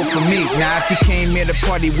 do it for me. Now if you came here to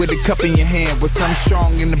party with a cup in your hand, with something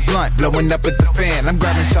strong in the blunt, blowing up at the fan, I'm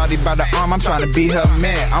grabbing Shawty by the arm, I'm trying to be her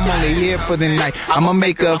man. I'm only here for the night, I'ma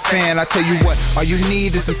make her a fan. I tell you what, all you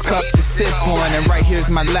need is this cup to sip on, and right here's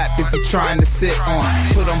my lap if you're trying to sit on.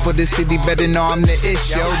 Put on for the city, better know I'm the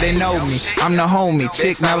ish, yo. They know me, I'm the homie,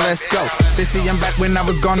 chick, now let's go. They see I'm back when I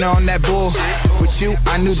was gone on that bull. With you,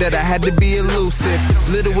 I knew that I had to be elusive.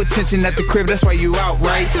 Little attention at the crib, that's why you out,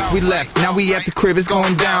 right? We left, now we at the crib, it's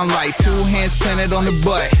going down like 2 hands planted on the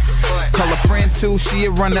butt. Call a friend too, she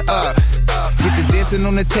a runner up. Get the dancing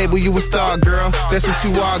on the table, you a star, girl. That's what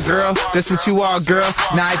you are, girl. That's what you are, girl.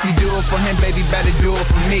 Now if you do it for him, baby, better do it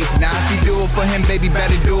for me. Now if you do it for him, baby,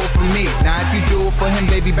 better do it for me. Now if you do it for him,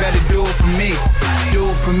 baby, better do it for me. Do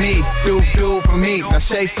it for me, do it for me. Now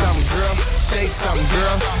shake something, girl. Shake something,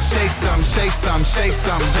 girl. Shake something, shake something, shake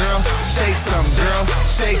something, girl. Shake something, girl.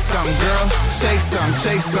 Shake something, girl. Shake something,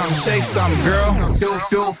 shake something, shake something, girl. Do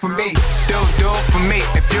it for me. Do it for me.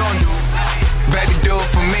 If you don't do it, baby, do it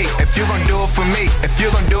for me. If you gon' do it for me, if you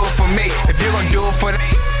gon' do it for me, if you gon' do it for the,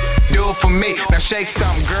 do it for me. Now shake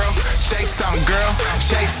something, girl. Shake something, girl.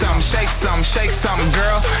 Shake something, shake something, shake something,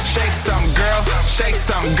 girl. Shake something, girl. Shake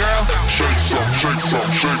something, girl. Shake something, shake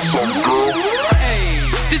something, shake something, girl. Hey,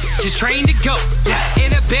 this bitch is trained to go.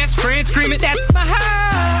 And her best friend screaming, that's my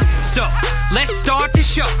house. So, let's start the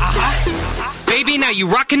show. Baby, now you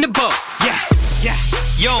rockin' the boat. Yeah.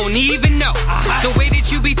 You don't even know. The way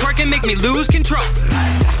that you be twerking make me lose control.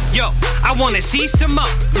 Yo, I wanna see some more.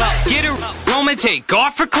 Get her home and take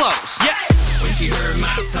off her clothes. Yeah. When she heard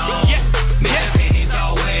my song, made her panties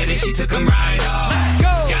all wet and she took them right off.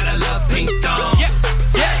 Gotta love pink thongs.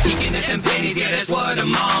 Peeking at them panties, yeah, that's what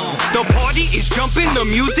I'm on. The party is jumping, the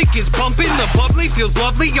music is bumping, the bubbly feels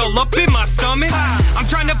lovely all up in my stomach. I'm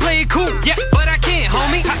trying to play it cool, but I can't,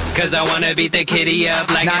 homie. Cause I wanna beat the kitty up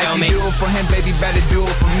like now it on me. Now if you do it for him, baby, better do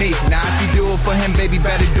it for me. Now if you do it for him, baby,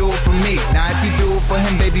 better do it for me. Now if you do it for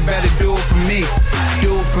him, baby, better do it for me.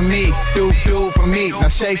 Do it for me, do it for me. Now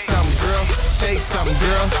shake something, girl. Shake something,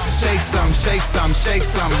 girl. Shake something, shake something, shake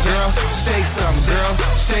something, girl. Shake something, girl.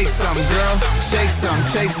 Shake something, girl. Shake something,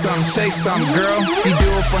 shake something, shake something, girl. If you do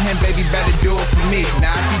it for him, baby, better do it for me.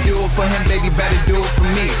 Now if you do it for him, baby, better do it for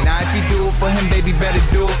me. Now if you do it for him, baby, better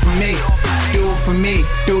do it for me. Do it for me,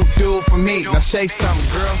 do it for me. Now shake something,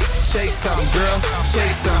 girl. Shake something, girl.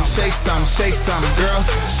 Shake something, shake something, shake something, girl.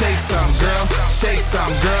 Shake something, girl. Shake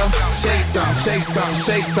something, girl. Shake something, shake something,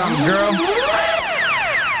 shake something, girl.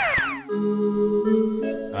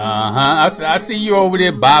 I see you over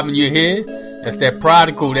there bobbing your head. That's that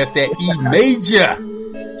Prodigal. That's that E Major.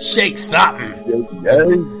 Shake something.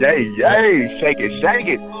 Yay. Shake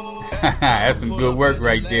it. That's some good work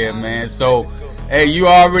right there, man. So, hey, you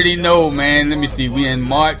already know, man. Let me see. We in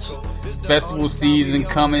March. Festival season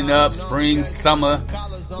coming up. Spring, summer.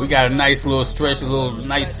 We got a nice little stretch. A little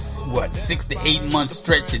nice, 6 to 8 month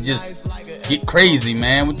stretch to just get crazy,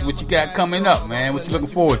 man. What you got coming up, man? What you looking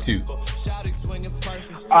forward to?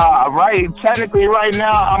 Right. Technically, right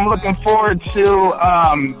now, I'm looking forward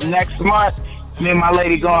to next month. Me and my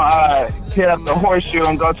lady gonna hit up the Horseshoe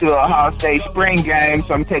and go to the Ohio State spring game.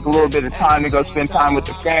 So I'm gonna take a little bit of time to go spend time with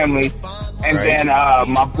the family. And then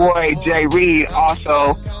my boy Jay Reed,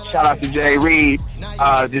 also shout out to Jay Reed,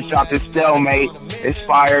 just dropped his Stalemate. It's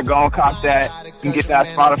fire. Go and cop that. You can get that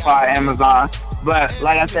Spotify, Amazon. But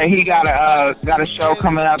like I said, he got a show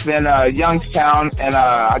coming up in Youngstown, and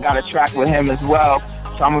I got a track with him as well.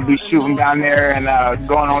 So I'm gonna be shooting down there and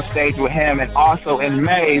going on stage with him. And also in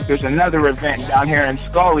May, there's another event down here in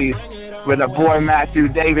Scully's with a boy Matthew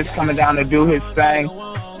Davis coming down to do his thing.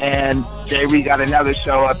 And Jay Reed got another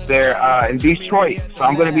show up there in Detroit. So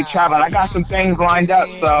I'm gonna be traveling. I got some things lined up,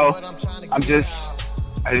 so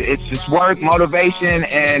it's just work, motivation,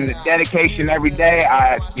 and dedication every day.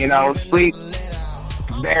 Sleep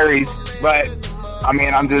varies, but I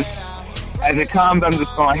mean, as it comes, I'm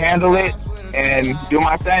just gonna handle it and do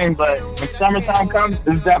my thing. But when summertime comes,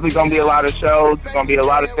 there's definitely gonna be a lot of shows. There's gonna be a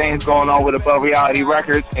lot of things going on with Above Reality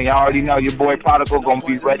Records, and y'all already know your boy Prodigal gonna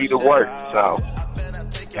be ready to work. So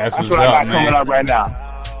that's what up, I got man. coming up right now.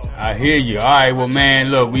 I hear you. All right, well,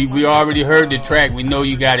 man, look, we already heard the track. We know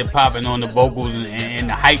you got it popping on the vocals and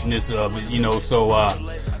the hypeness of it, so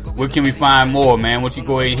where can we find more, man? Why don't you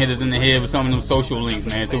go ahead and hit us in the head with some of them social links,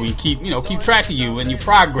 man, so we can keep track of you and your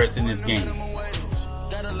progress in this game.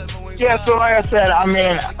 Yeah, so like I said, I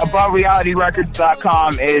mean,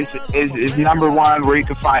 AboveRealityRecords.com is number one where you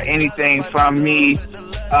can find anything from me.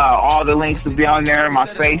 All the links will be on there. My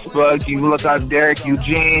Facebook, you can look up Derek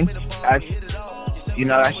Eugene. That's your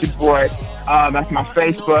boy. That's my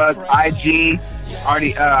Facebook, IG,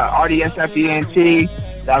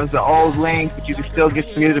 RDSFENT. That was the old link, but you can still get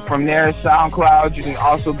some music from there. SoundCloud, you can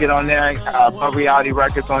also get on there. Above Reality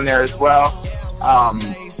Records on there as well.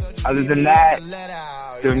 Other than that,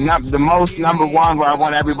 the most number one where I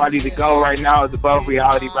want everybody to go right now is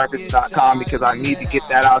AboveRealityRecords.com, because I need to get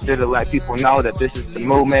that out there to let people know that this is the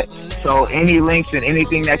movement. So any links and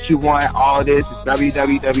anything that you want, all this is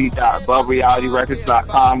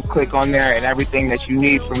www.AboveRealityRecords.com. Click on there, and everything that you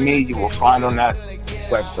need from me, you will find on that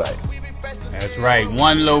website. That's right.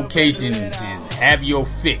 One location and have your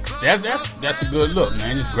fix. That's a good look,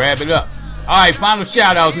 man. Just grab it up. All right, final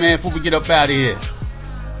shout outs, man, before we get up out of here.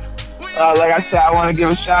 Like I said, I want to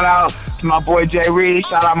give a shout out to my boy Jay Reed.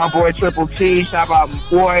 Shout out my boy Triple T. Shout out my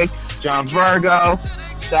boy John Virgo.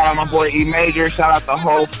 Shout out my boy E Major. Shout out the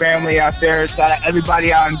whole family out there. Shout out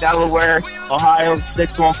everybody out in Delaware, Ohio,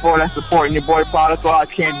 614 that's supporting your boy Prodigal. I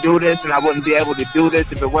can't do this, and I wouldn't be able to do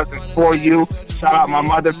this if it wasn't for you. Shout out my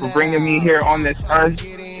mother for bringing me here on this earth,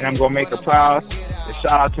 and I'm going to make her proud. And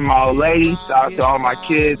shout out to my old lady. Shout out to all my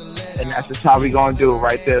kids, and that's just how we going to do it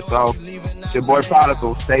right there. So, it's your boy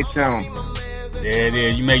Prodigal. Stay tuned. There it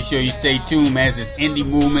is. You make sure you stay tuned, man. It's indie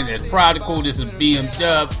movement. That's Prodigal. This is BM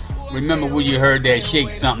Dub. Remember when you heard that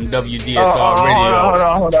Shake Something WDSR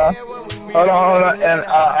Radio. Hold on. And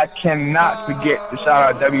I cannot forget to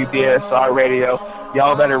shout out WDSR Radio.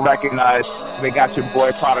 Y'all better recognize they got your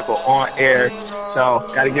boy Prodigal on air. So,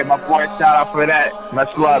 got to give my boy a shout out for that.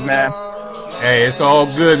 Much love, man. Hey, it's all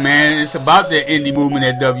good, man. It's about the indie movement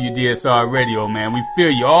at WDSR Radio, man. We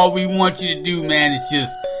feel you. All we want you to do, man, is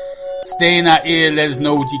just stay in our ear, let us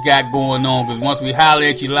know what you got going on, because once we holler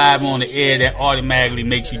at you live on the air, that automatically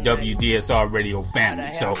makes you WDSR Radio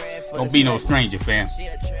family. So don't be no stranger, fam.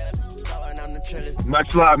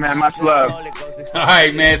 Much love, man. Much love. All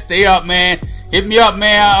right, man. Stay up, man. Hit me up,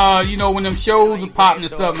 man. When them shows are popping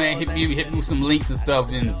and stuff, man, hit me with some links and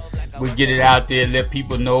stuff, and we'll get it out there, let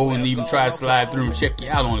people know, and even try to slide through and check you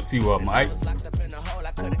out on a few of them, all right?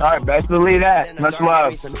 All right, best believe that. Much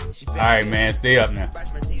love. All right, man. Stay up now.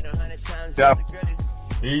 Yeah.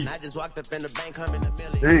 Peace. Peace.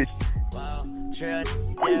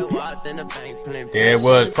 There it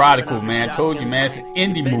was, Prodigal, man. I told you, man, it's an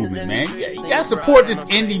indie movement, man. You gotta support this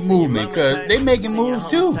indie movement, because they making moves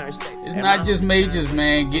too. It's not just majors,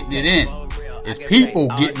 man, getting it in. It's people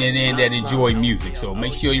getting it in that enjoy music. So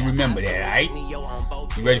make sure you remember that, alright?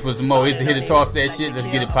 You ready for some more? It's a hit to toss that shit. Let's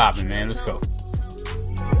get it popping, man. Let's go.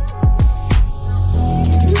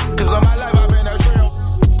 Cause all my life I've been a drill.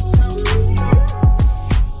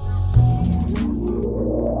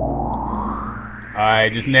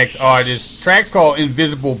 Alright, this next artist, track's called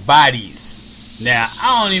Invisible Bodies. Now,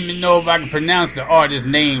 I don't even know if I can pronounce the artist's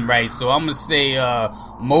name right, so I'm gonna say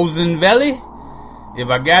Mozenvelli. If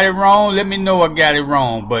I got it wrong, let me know I got it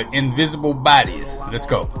wrong. But Invisible Bodies. Let's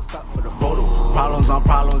go. Problems on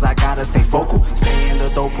problems, I gotta stay focal. Stay in the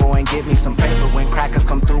dopo and get me some paper. When crackers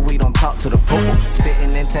come through, we don't talk to the popo.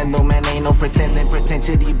 Spitting Nintendo, man, ain't no pretending.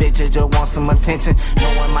 Pretentious, these bitches just want some attention.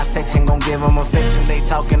 Knowing my section gon' give them affection. They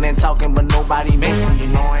talking and talking, but nobody mention. You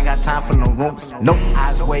know I ain't got time for no rooms. No,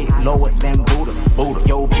 eyes way lower than Buddha.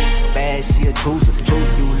 Yo, bitch, bad, she a chooser.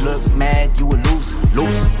 Choose, you look mad, you a loser.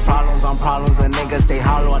 Lose. Problems on problems, a nigga stay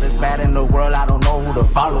hollow. All this bad in the world, I don't know who to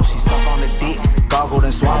follow. She suck on the dick, gargled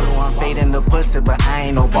and swallow. I'm fading the pussy, but I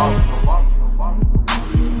ain't no baller.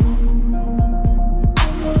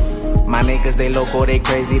 My niggas, they loco, they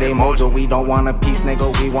crazy, they mojo. We don't want a piece,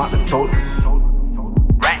 nigga, we want the total.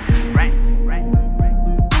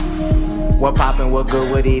 What poppin', what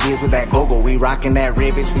good, what it is with that go-go. We rockin' that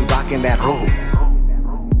red, bitch, we rockin' that roll.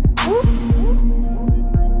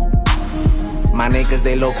 My niggas,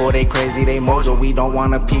 they loco, they crazy, they mojo. We don't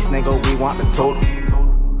want a piece, nigga, we want the total.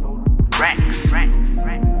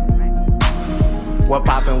 What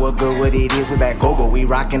poppin', what good, what it is with that go-go. We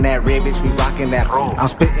rockin' that red, bitch, we rockin' that roll. I'm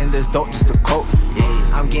spittin' this dope just to cope.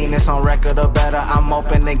 Yeah, I'm getting this on record or better. I'm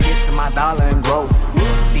open to get to my dollar and grow.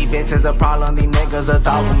 These bitches a problem, these niggas a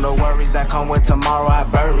problem. The worries that come with tomorrow I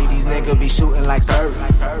bury. These niggas be shooting like Curry.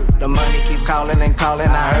 The money keep calling and calling,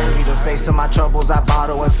 I hurry. The face of my troubles I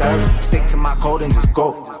bottle and scurry. Stick to my code and just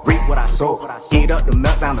go. Reap what I sow. Heat up the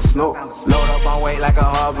milk down the snow. Load up on weight like a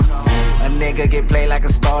harbor. A nigga get played like a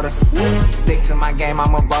starter. Stick to my game,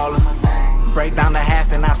 I'm a baller. Break down the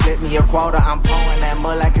half and I flip me a quarter. I'm pouring that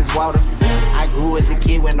mud like it's water. I grew as a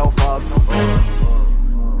kid with no father.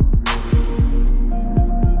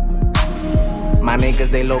 My niggas,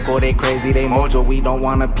 they loco, they crazy, they mojo. We don't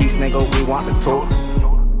want a piece, nigga, we want the total.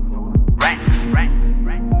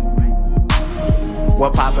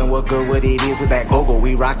 What poppin', what good, what it is with that go-go.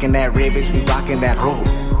 We rockin' that red, bitch, we rockin' that roll.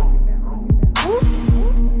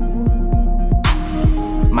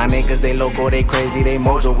 My niggas, they loco, they crazy, they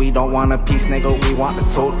mojo. We don't want a piece, nigga, we want the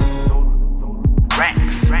total.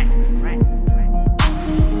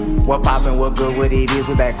 What poppin', what good, what it is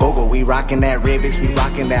with that go-go. We rockin' that red, bitch, we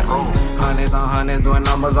rockin' that roll. Hundreds on hundreds, doing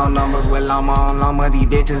numbers on numbers. With llama on llama, these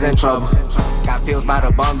bitches in trouble. Got pills by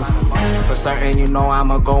the bundle. For certain, you know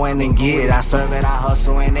I'ma go in and get it. I serve it, I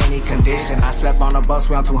hustle in any condition. I slept on the bus,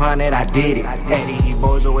 we on 200, I did it. Eddie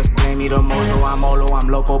Bojo is playing me the mojo. I'm Olo, I'm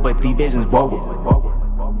loco, but these bitches bobo.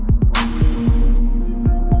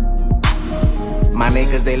 My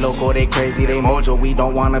niggas, they loco, they crazy, they mojo. We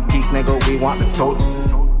don't want a piece, nigga, we want the total.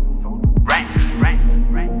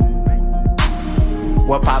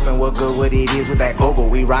 What poppin', what good, what it is with that go-go.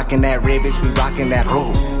 We rockin' that red, bitch, we rockin' that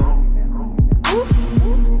roll.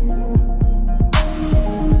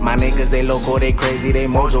 My niggas, they loco, they crazy, they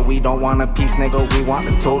mojo. We don't want a piece, nigga, we want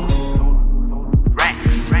the total.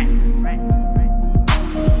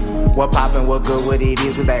 What poppin', what good, what it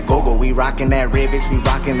is with that go-go. We rockin' that red, bitch, we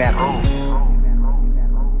rockin' that roll.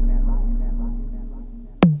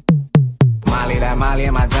 Molly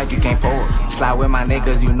in my drink, you can't pour it. Slide with my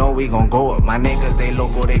niggas, you know we gon' go up. My niggas, they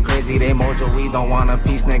loco, they crazy, they mojo. We don't want a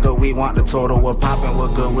piece, nigga, we want the total. What poppin',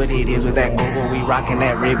 what good, what it is with that go-go. We rockin'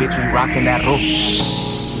 that red, bitch, we rockin' that rope.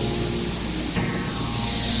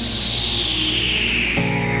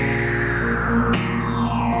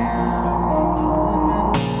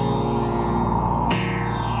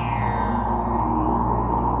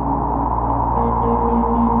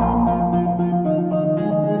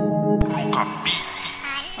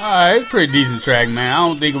 It's a pretty decent track, man. I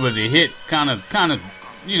don't think it was a hit. Kind of,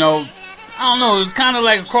 you know, I don't know. It was kind of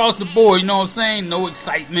like across the board, you know what I'm saying? No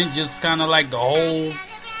excitement, just kind of like the whole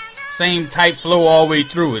same type flow all the way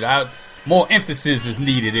through it. More emphasis is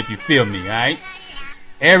needed, if you feel me, all right?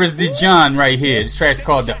 Aris DeJohn right here. This track's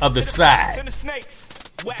called The Other Side.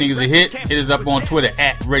 Think it's a hit? Hit us up on Twitter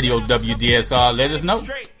at Radio WDSR. Let us know.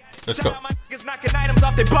 Let's go. Knocking items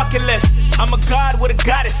off their bucket list. I'm a god with a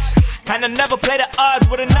goddess, and I never play the odds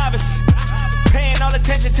with a novice. Paying all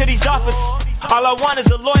attention to these offers. All I want is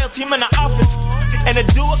a loyal team in the office, and to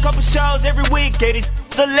do a couple shows every week. Get these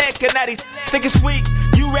a lick, and now these think it's sweet.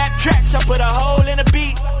 You rap tracks, I put a hole in a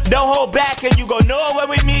beat. Don't hold back, and you gon' know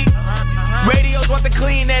when we meet. Radios want the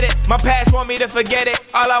clean edit. My past want me to forget it.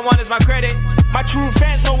 All I want is my credit. My true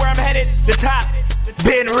fans know where I'm headed. The top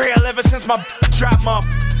been real ever since my drop off.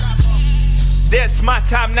 This my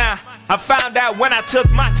time now. I found out when I took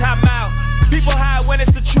my time out. People hide when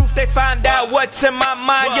it's the truth, they find out what's in my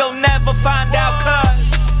mind. You'll never find out,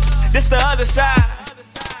 cause this the other side.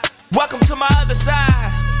 Welcome to my other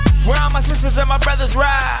side, where all my sisters and my brothers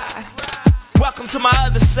ride. Welcome to my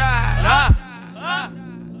other side,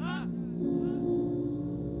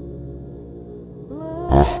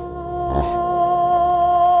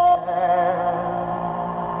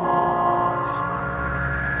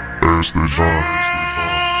 It's the genre.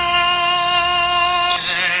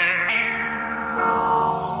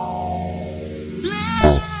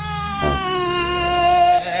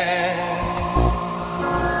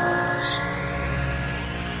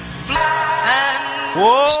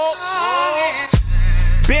 Whoa.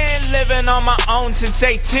 Been living on my own since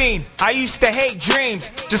 18. I used to hate dreams.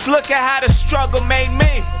 Just look at how the struggle made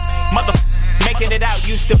me. Make working it out.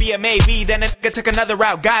 Used to be a maybe, then a nigga took another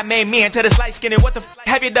route. God made me into this light skin. What the f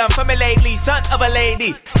have you done for me lately? Son of a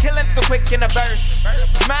lady, killing the quick in the verse.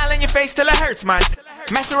 Smile in your face till it hurts, man.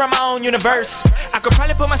 Master of my own universe. I could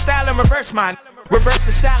probably put my style in reverse, man. Reverse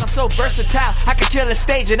the style, I'm so versatile. I could kill a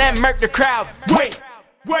stage and then murk the crowd. Wait.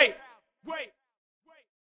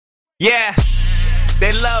 Yeah,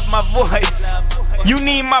 they love my voice. You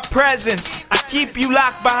need my presence. I keep you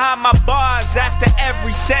locked behind my bars after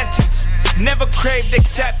every sentence. Never craved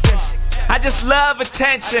acceptance. I just love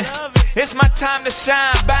attention. It's my time to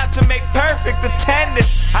shine. About to make perfect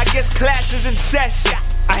attendance. I guess class is in session.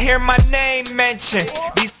 I hear my name mentioned.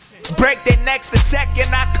 These break their necks the second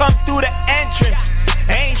I come through the entrance.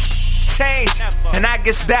 Ain't changed, and I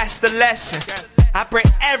guess that's the lesson. I pray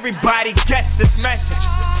everybody gets this message.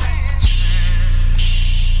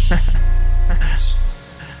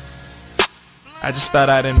 I just thought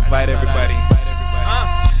I'd invite everybody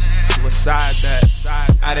to a side that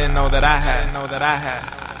I didn't know that I had.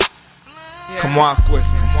 Come walk with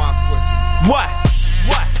me. What?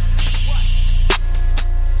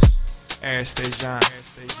 Aristajon.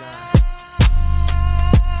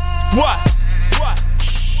 What?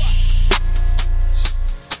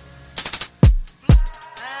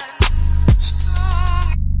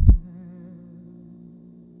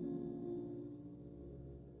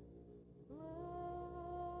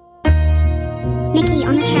 Mickey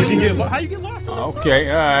on the track. How you get lost?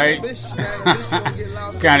 Okay, alright.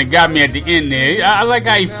 Kinda got me at the end there. I like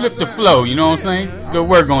how he flipped the flow, you know what I'm saying? Good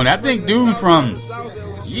work on that. I think dude from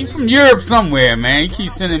Europe somewhere, man. He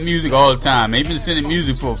keeps sending music all the time. He's been sending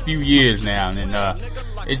music for a few years now, and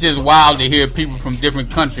it's just wild to hear people from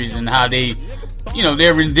different countries and how they,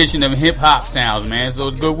 their rendition of hip hop sounds, man. So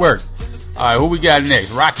it's good work. Alright, who we got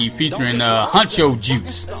next? Rocky featuring Huncho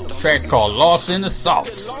Juice. The track's called Lost in the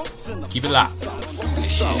Sauce. Keep it locked.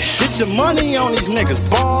 Get your money on these niggas,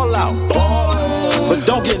 ball out. But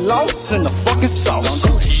don't get lost in the fucking sauce.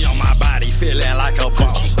 Gucci on my body, feeling like a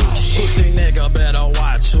boss. Pussy nigga, better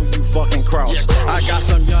watch who you fucking cross. I got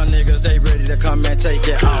some young niggas, they ready to come and take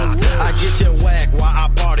it off. I get you whack while I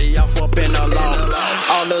party off up in the loft.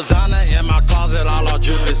 All lasagna in my closet, all our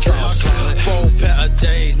drippin' sauce. 4 pair of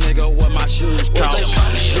J's, nigga, what my shoes cost.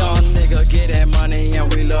 Young nigga, get that money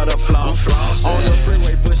and we love the floss. On the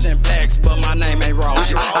freeway pushing packs, but my name ain't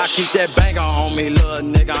Ross. I keep that banger on me, little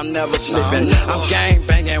nigga, I'm never slipping. I'm gang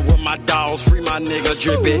banging with my dogs, free my nigga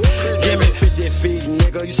drippin'. Give me 50 feet,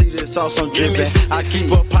 nigga, you see this sauce I'm drippin'. I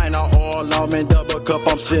keep a pint of oil on me, double cup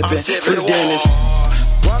I'm sippin'. Free Dennis.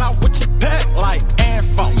 Run out with your pack like Air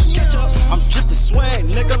Force. I'm drippin' swag,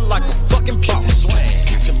 nigga, like a fucking boss.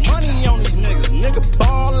 Get your money on these niggas, nigga,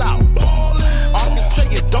 ball out. I can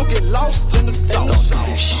take it, don't get lost in the sauce.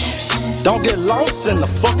 Don't get lost in the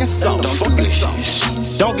fucking sauce.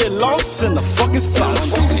 Don't get lost in the fucking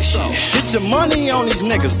sauce. Get your money on these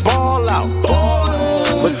niggas, ball out.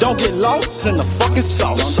 But don't get lost in the fucking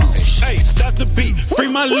sauce. Hey, stop the beat, free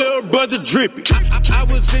my little brother Drippy. I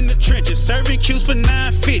was in the trenches, serving cues for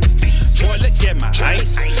 $9.50. Boy, look at my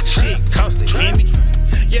ice, shit cost a Hemi.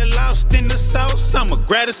 Yeah, lost in the sauce, I'ma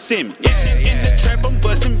grab a semi. In the trap, I'm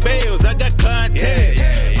busting bells, I got contacts.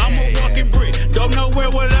 I'm a walking brick, go nowhere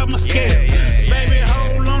without my scale. Baby,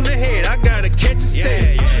 hold on the head, I gotta catch a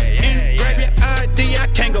sale. And grab your ID, I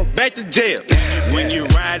can't go back to jail. When you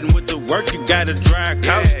riding with the work, you gotta drive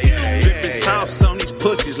cautious. Dripping sauce on these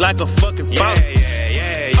pussies like a fucking faucet.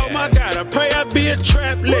 Oh my God, I pray I be a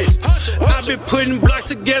trap legend. I've been putting blocks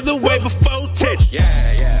together way before Tetris.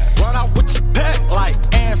 Run out with your pack like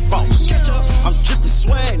Air Force. I'm drippin'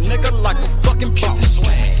 swag, nigga, like a fucking boss.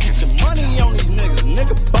 Get your money on these niggas,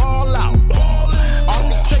 nigga, ball out. I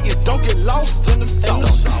can take it, don't get lost in the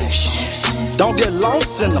sauce. Don't get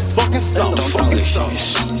lost in the fucking sauce.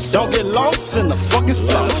 Don't get lost in the fucking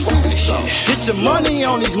sauce. Get your money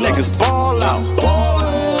on these niggas, ball out.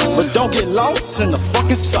 But don't get lost in the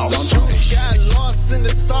fucking sauce. Got lost in the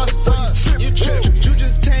sauce, so you trip. You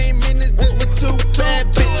just came in this bitch with 2 bad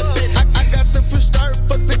bitches. I got the push start,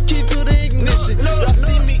 fuck the key to the ignition. Y'all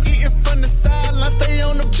see me eating from the sideline, stay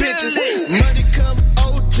on the bitches. Money come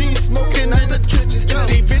OG, smoking in the trenches.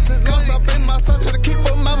 These bitches lost up in my soul, try to keep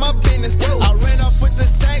up my business. I ran off with the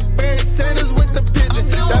sack, Barry Sanders with the pigeon.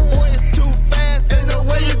 That boy is too fast, ain't no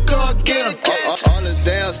way you gon' get him. All this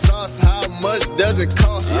damn sauce, how much does it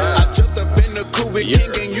cost? I jumped up in the coupe with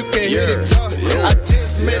King and you can hear the talk. I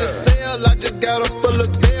just made a sale, I just got them full of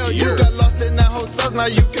bail. You got lost in that whole sauce, now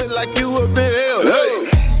you feel like you a big hell. Hey.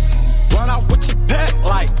 Run out with your pack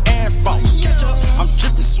like Air Force. I'm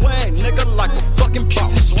drippin' swag, nigga, like a fucking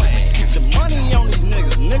boss. Get your money on these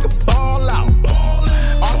niggas, nigga, ball out.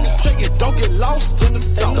 I can take it, don't get lost in the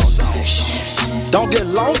sauce. Don't get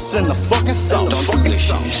lost in the fucking sauce.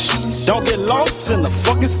 Don't get lost in the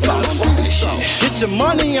fucking sauce. Get your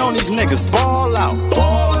money on these niggas, ball out.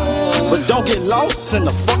 But don't get lost in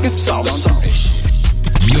the fucking sauce.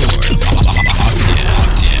 You're locked in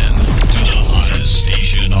to the hottest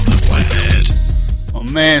station on the planet.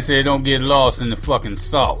 My man said don't get lost in the fucking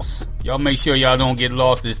sauce. Y'all make sure y'all don't get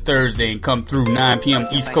lost this Thursday and come through 9 p.m.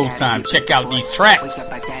 East Coast time. Check out these tracks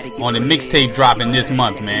on the mixtape dropping this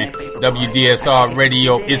month, man. WDSR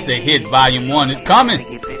Radio, It's a Hit, Volume 1 is coming.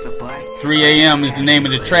 3 a.m. is the name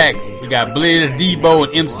of the track. We got Blizz, Debo,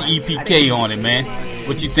 and MCEPK on it, man.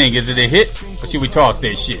 What you think? Is it a hit? Or should we toss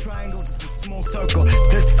that shit? Circle.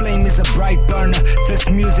 This flame is a bright burner. This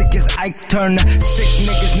music is Ike Turner. Sick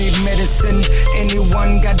niggas need medicine.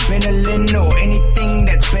 Anyone got Benylin or anything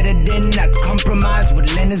that's better than not compromise with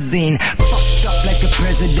Linazine. Fucked up like a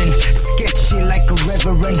president, sketchy like a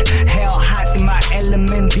reverend. Hell hot in my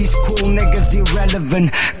element. These cool niggas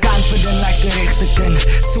irrelevant. Confident like a Richterkin.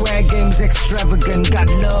 Swag games extravagant. Got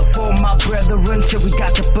love for my brethren. Shit, we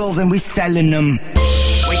got the pills and we selling them.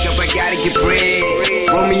 Wake up, I gotta get bread.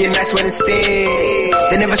 Roll me a nice one instead.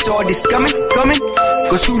 They never saw this coming.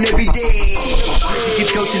 Go soon every day. Listen,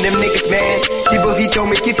 keep coaching them niggas, man. Keep what he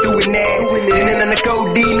told me, keep doing that. Leaning on the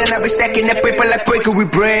codeine, and I been stacking that paper like breakaway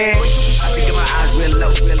bread. I think of my eyes real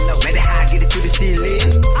low. Matter how I get it to the ceiling.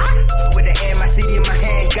 With the air, my CD in my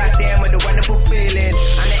hand. Goddamn, what a wonderful feeling.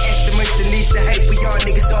 Underestimates the least the hate. We all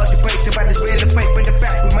niggas all debate about this real or fake. But the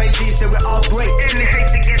fact we made these, that we're all great. Any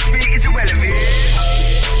hate against me is irrelevant.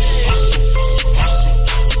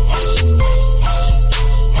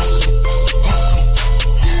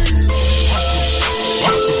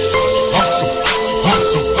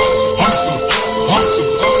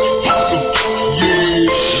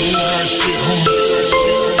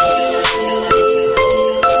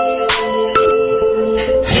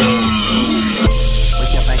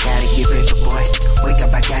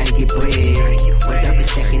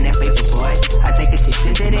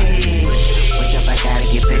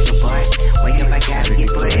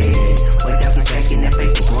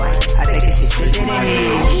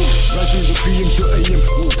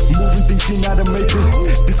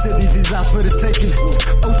 For the taking.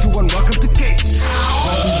 021, welcome to Cape.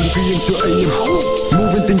 PM to AM.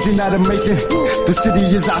 Moving things in out of making. The city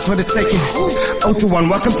is ours for the taking. 021,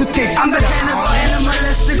 welcome to Cape. I'm the cannibal,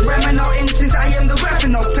 animalistic, ramming no instincts. I am the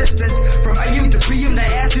rapping, no pistons. From AM to PM, the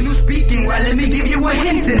ass you speaking. Well, let me give you a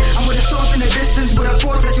hint. I'm with a source in the distance, with a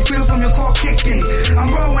force that you feel from your core kicking. I'm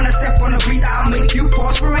raw when I step on the beat, I'll make you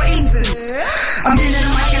pause for an instance. I'm getting the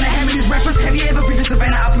mic and I have these rappers. Have you ever been to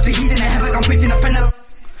Savannah? I put the heat in the havoc, I'm pitching a penalty.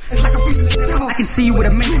 It's like a breathing the devil. I can see you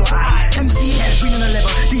with a mental eye. MC has been on a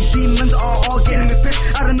level. These demons are all getting me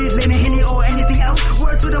pissed. I don't need Lenny, Henny, or anything else.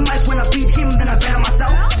 Word to the mic when I beat him, then I bet on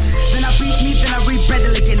myself. Then I beat me, then I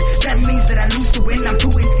re-battle again. That means that I lose to win. I'm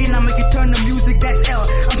too in skin, I make you turn the music, that's L.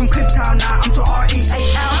 I'm from Cape Town now, I'm so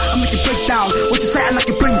R-E-A-L. I make you break down, what you say I knock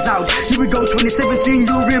your brains out. Here we go,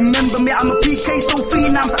 2017, you remember me. I'm a PK, so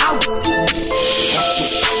phenoms out.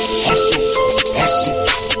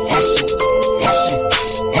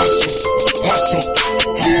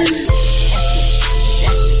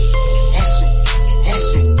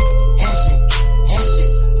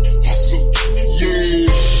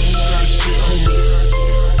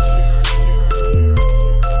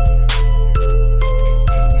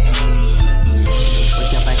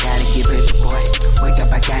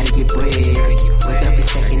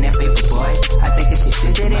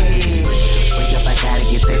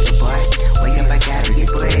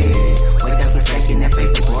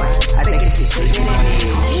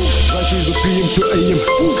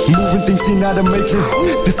 Out of making.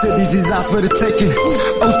 The cities is ours for the taking.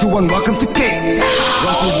 021, welcome to Cape.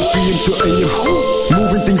 Run through the PM to AM.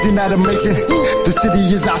 Moving things in out of making. The city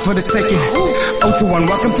is ours for the taking. 021,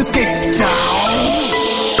 welcome to Cape Town.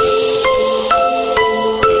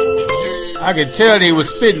 I could tell they was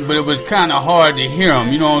spitting, but it was kind of hard to hear them.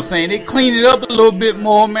 You know what I'm saying? They cleaned it up a little bit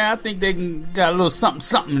more, man. I think they got a little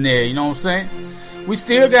something there. You know what I'm saying? We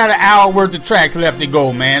still got an hour worth of tracks left to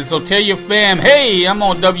go, man. So tell your fam, hey, I'm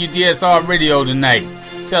on WDSR Radio tonight.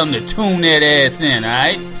 Tell them to tune that ass in,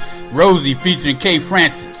 alright? Rosie featuring K.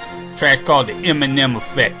 Francis. Track's called The Eminem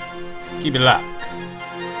Effect. Keep it locked.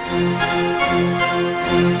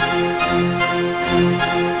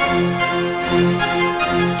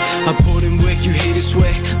 I put in work, you hate it,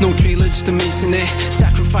 sweat. No trailer, just a masonette.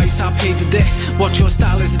 sacrifice, I paid the debt. Watch your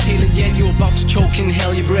style as a tailor, yet you're about to choke,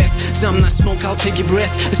 inhale your breath. Some not smoke, I'll take your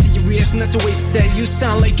breath. I see your ears, and that's a waste of set. You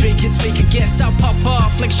sound like Drake, kids fake a guess. I'll pop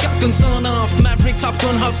off like shotgun son off. Maverick, Top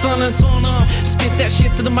Gun, hot sun and son off. Spit that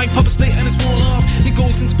shit to the mic, pop a split and it's worn off. It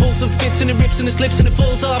goes into pulse and fits and it rips and it slips and it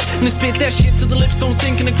falls off. And it spit that shit to the lips, don't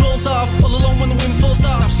sink and it crawls off. All alone when the wind falls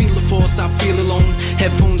off. I feel the force, I feel alone.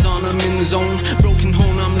 Headphones on, I'm in the zone. Broken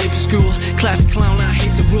home, I'm late for school. Classic clown, I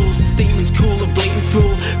hate the rules. The statement's cool, a blatant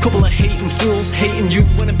fool. Couple of hating fools, hating you.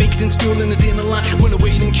 When I baked in school in the dinner line, when I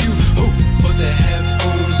wait in queue. Put the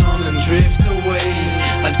headphones on and drift away.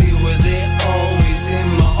 I deal with it always in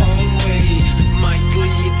my own way. Might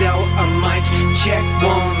bleed out, I might check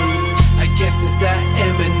one. I guess it's that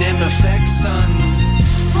Eminem effect, son.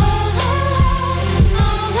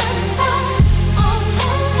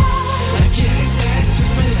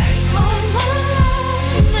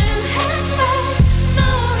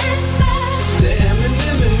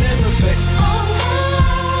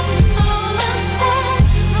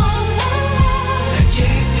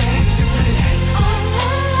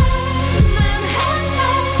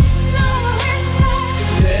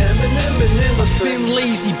 Been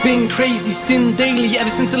lazy, been crazy, sin daily. Ever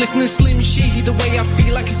since I listened to Slim Shady, the way I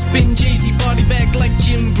feel like a spin Jay-Z. Body back like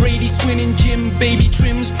Jim Brady, swinging Jim, baby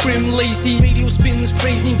trims, prim, lazy. Radio spins,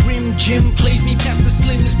 praise me, grim, Jim plays me past the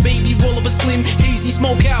slims, baby. Roll up a slim, hazy,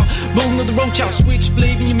 smoke out, rolling the roach out,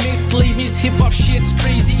 switchblade me, mislead me. This hip-hop shit's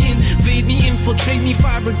crazy, invade me, infiltrate me,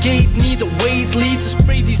 fire brigade. Need a weight lead to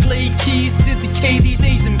spray these late keys, to decay these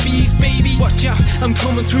A's and B's, baby. Watch out, I'm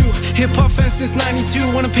coming through. Hip-hop fan since 92,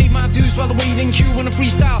 wanna pay my dues while I wait in queue. Wanna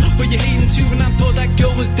freestyle, but you're hating too. And I thought that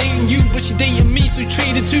girl was dating you, but she dating me, so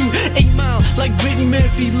traded too. 8 Mile, like Brittany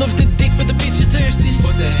Murphy, loves the dick, but the bitch is thirsty.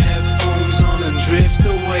 Put the headphones on and drift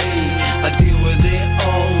away. I deal with it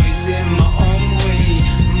always in my own way.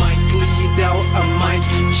 Might bleed out, I might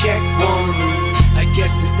check one. I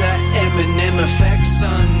guess it's that Eminem effect,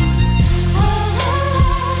 son.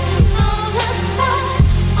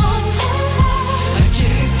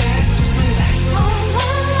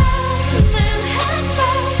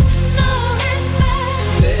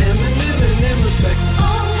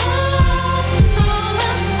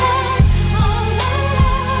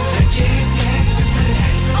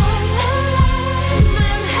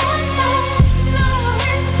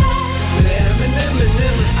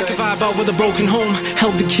 Out with a broken home,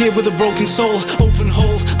 help the kid with a broken soul. Open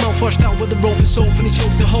hole, mouth washed out with a rope and soap, and he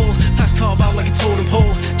choked the hole. Past carved out like a totem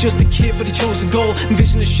pole. Just a kid, but he chose a goal.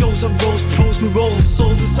 Envision the shows of rose, pros me rolls.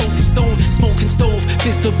 Sold to soak stone, smoking stove.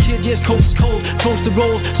 Fist up kid, yes, coast cold. Pros to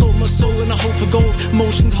roll, sold my soul in a hope for gold.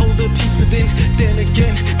 Emotions hold a peace within. Then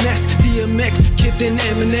again, Nas, DMX, Kid then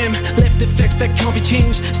Eminem. Left effects that can't be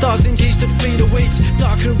changed. Stars engaged to fade away.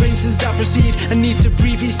 Darker rains as I proceed. I need to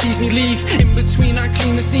breathe, he sees me leave. In between, I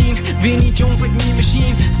clean the scene. Vinnie Jones like me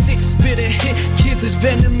machine. 6-spitter hit. Kid is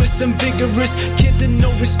venomous and vigorous. Kid to no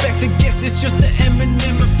respect. I guess it's just the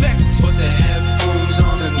Eminem effect. Put the headphones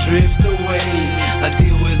on and drift away. I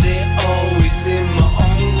deal with it always in my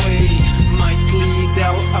own way. Might bleed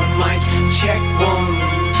out, I might check one.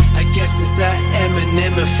 I guess it's that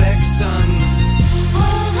Eminem effect, son.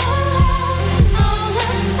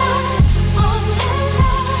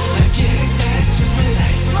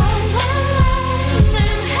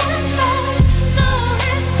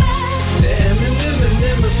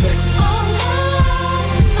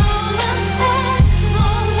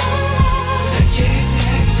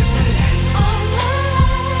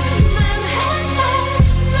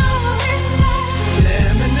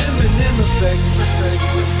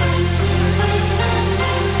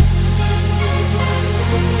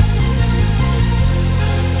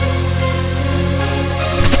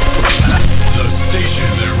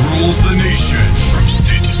 The nation from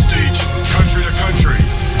state to state, country to country.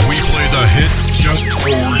 We play the hits just for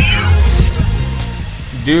you.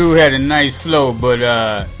 Dude had a nice flow, but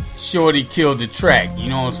Shorty killed the track. You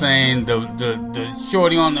know what I'm saying? The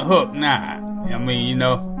Shorty on the hook, nah. I mean, you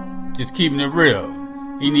know, just keeping it real.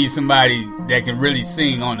 He needs somebody that can really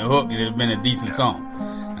sing on the hook, and it'd have been a decent song.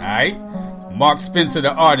 All right, Mark Spencer,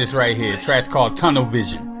 the artist, right here. Track's called Tunnel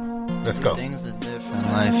Vision. Let's go.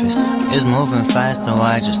 Life is moving fast, so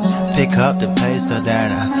I just pick up the pace so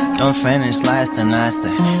that I don't finish last. And I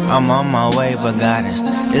say I'm on my way, but guidance,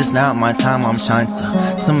 it's not my time. I'm trying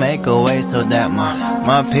to make a way so that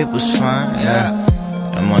my people's fine. Yeah,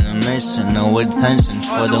 I'm on a mission, no attention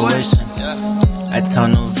for the wishing. I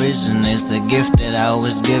tunnel vision, it's a gift that I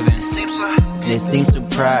was given. They seem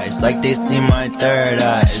surprised, like they see my third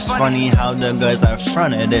eye. It's funny how the girls are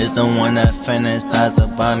fronted is the one that fantasize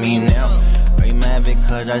about me now. Are you mad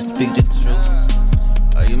because I speak the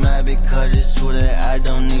truth? Are you mad because it's true that I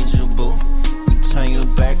don't need you, boo. You turn your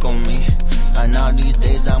back on me. And now these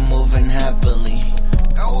days I'm moving happily.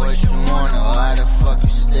 Got what you want, or why the fuck you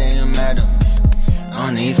staying mad at me? No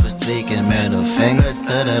need for speaking, middle finger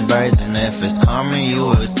to the birds. And if it's karma you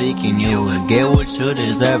were seeking, you will get what you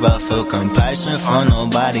deserve. I feel compassion for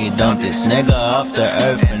nobody. Dump this nigga off the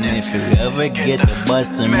earth. And if you ever get the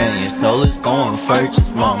bustin', man, your soul is going first.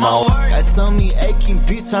 Just want my work. Got so many aching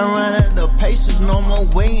beats, I run out of patience. No more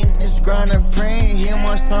waiting, this grind of praying. Hear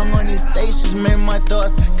my song on these stations, make my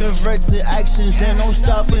thoughts convert to actions. And no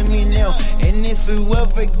stopping me now. And if you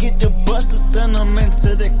ever get the bus, send them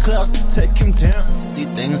into the clouds to take him down. See,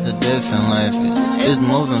 things are different, life is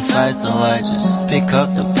moving fast, so I just pick up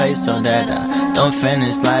the pace so that I don't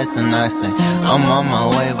finish slicing. I say I'm on my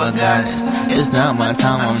way, but God, it's not my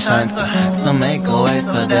time. I'm trying to make a way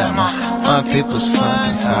so that my people's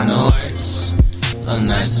fucking find the words. Look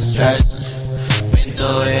nice and stressing, been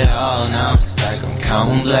through it all, now it's like I'm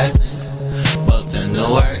counting blessings. Both in the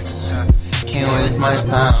works, can't waste my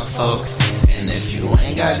time, folk. And if you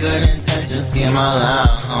ain't got good intentions, get my line,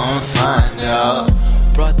 I'ma find out.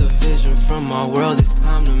 Brought the vision from my world, it's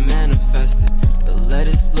time to manifest it. The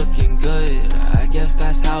lettuce looking good, I guess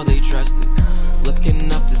that's how they dressed it.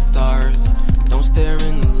 Looking up the stars, don't stare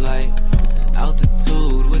in the light.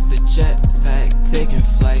 Altitude with the jetpack, taking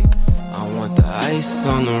flight. I want the ice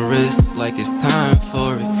on the wrist like it's time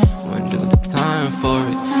for it. Wanna do the time for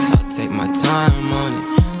it, I'll take my time on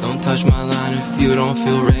it. Don't touch my line if you don't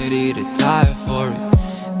feel ready to die for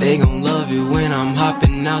it. They gon' love it when I'm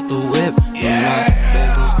hopping out the whip. Yeah. My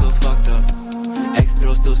bedroom still fucked up,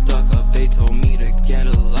 ex-girl still stuck up. They told me to get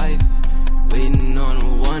a life, waiting on a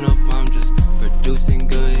one-up. I'm just producing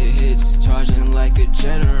good hits, charging like a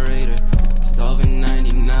generator. Solving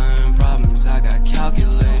 99 problems, I got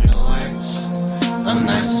calculators. I'm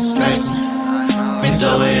nice and stressing, been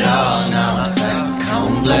through it all, now it's like I'm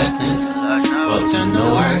counting blessings. Both in the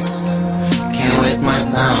works, can't waste my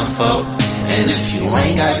time, folk. And if you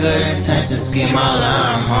ain't got good intentions, get my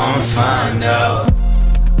line, I'ma find out.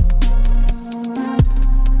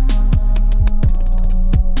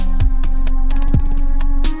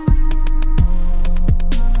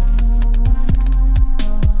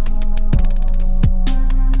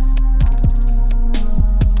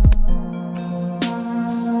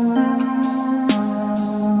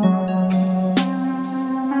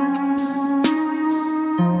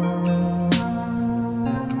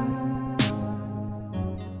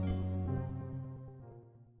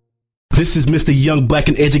 This is Mr. Young Black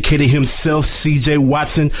and Educated himself, CJ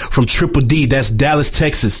Watson from Triple D, that's Dallas,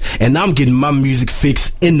 Texas. And I'm getting my music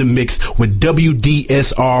fix in the mix with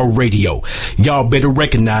WDSR Radio. Y'all better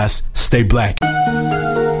recognize, stay black.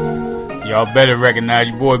 Y'all better recognize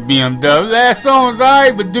your boy BMW. Last song was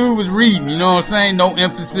alright, but dude was reading, you know what I'm saying? No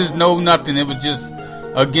emphasis, no nothing. It was just,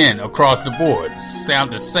 again, across the board.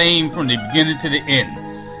 Sound the same from the beginning to the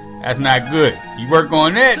end. That's not good. You work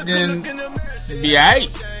on that, then it'll be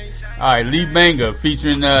alright. Alright, Lee Banger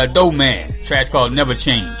featuring Doe Man. Track's called Never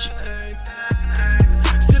Change.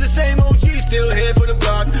 Still the same OG, still here for the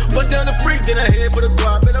block. Bust down the freak, then I head for the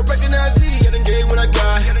guap. And I recognize Lee, I done gave what I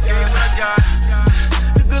got.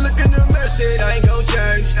 If you look in the mirror, said I ain't gon'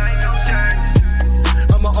 change.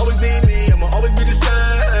 I'ma always be me, I'ma always be the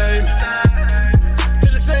same. Still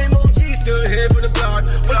the same OG, still here for the block.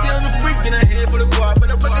 Bust down the freak, then I head for the guap. And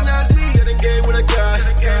I recognize Lee, I done gave what I got.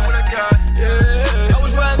 Yeah, I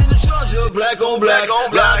was riding in the Charger, black on black,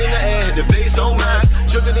 loud in the air, had the bass on max.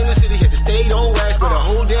 Driven in the city, had to stay on wax, but the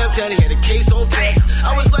whole damn town had a case on facts.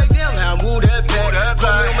 I was like, damn, how I move that pack. Call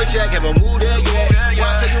me on my jack, have a move that yeah.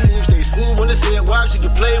 Watch how you move, stay smooth on the set. Watch you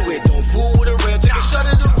can play with, don't fool with a red. Take a shot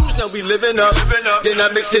of the goose, now we living up. Then I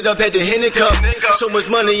mix it up, had the Henny cup. So much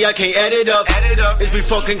money, I can't add it up. If we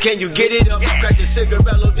fucking, can you get it up? Crack the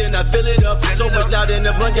cigarello, then I fill it up. So much loud in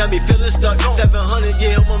the blunt, got me feeling stuck. 700,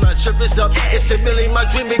 yeah, I'm on my strip, it's up. It's $1 million, my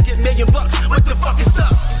dream, it get $1,000,000. What the fuck is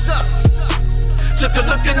up? What's up? Took a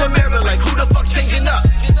look in the mirror like who the fuck changing up?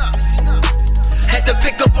 Had to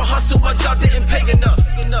pick up a hustle, my job didn't pay enough.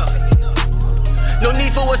 No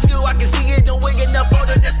need for a skill, I can see it, don't weigh enough. All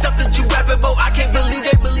of that stuff that you rapping about, I can't believe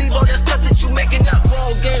they believe all that stuff that you making up.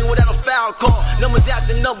 Wrong game without a foul call. Numbers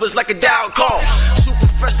after numbers like a dial call. Super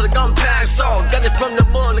fresh like I'm past all. Got it from the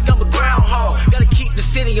mud like I'm a groundhog. Gotta keep the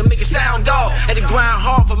city and make it sound dog. Had to grind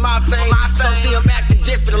hard for my fame. Some say I'm acting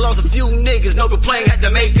different, I lost a few niggas, no complaint, had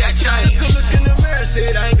to make that change. Took a look in the mirror,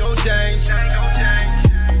 said I ain't gon' change.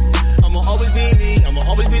 I'ma always be me, I'ma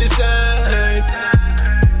always be the same.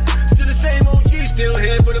 Still the same OG, still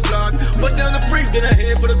here for the block. Bust down the freak, then I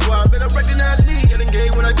head for the guap. And I recognize me, I done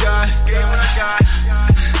gave what I got.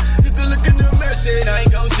 You can look in the mirror, said I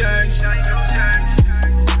ain't gon'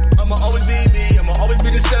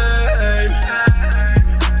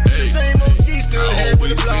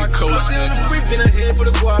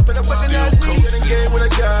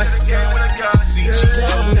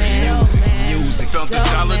 Music. Felt the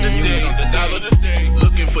dollar today.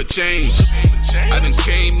 Looking for change. I done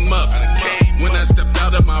came up when I stepped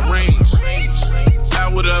out of my range.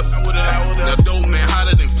 Powered up. Now dope man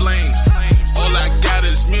hotter than flames. All I got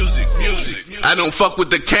is music. I don't fuck with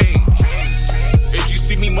the cane. If you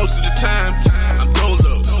see me most of the time, I'm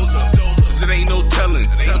dolo. Cause it ain't no telling.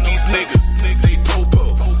 These niggas, they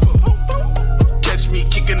popo. Catch me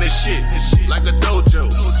kicking the shit like a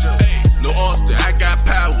dojo. No Austin, I got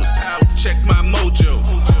powers. Check my mojo.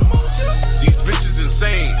 These bitches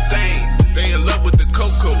insane. They in love with the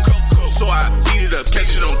cocoa. So I eat it up,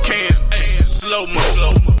 catch it on cam. Slow mo.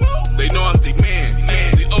 They know I'm the man,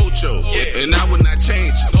 the Ocho. And I will not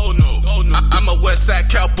change. Oh no. I'm a West Side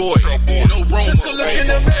cowboy. No Romo. Took a look in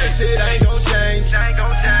the mirror, shit ain't gon' change.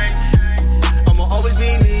 I'ma always be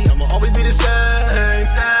me. I'ma always be the same.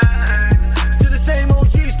 Still the same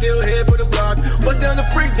OG, still here for the block. Bust down the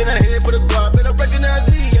freak, then I head for the block. Better recognize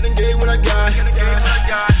me and engage what I got.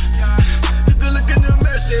 Took a look in the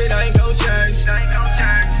mirror, shit ain't gon' change.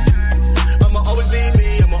 I'ma always be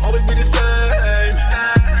me. I'ma always be the same.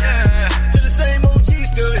 Still the same OG,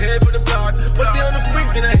 still here for the block. Bust down the freak,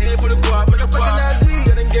 then I head for the block. Better recognize me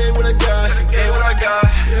and engage what I got.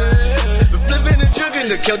 Been flipping and jugging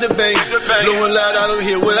to kill the bank. Blowing loud, I don't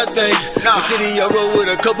hear what I think. The city I roll with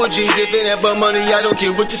a couple G's. If it ain't about money, I don't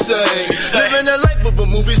care what you say. Living the life of a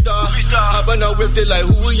movie star. Hopping out with it like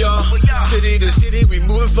who we are. City to city, we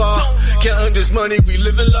moving far. Counting this money, we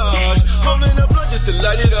living large. Rolling a blunt just to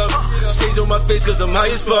light it up. Shades on my face cause I'm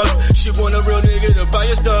high as fuck. She want a real nigga to buy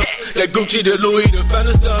your stuff. That Gucci, the Louis, the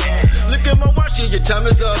final stuff. Look at my watch, yeah, your time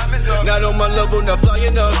is up. Not on my level, not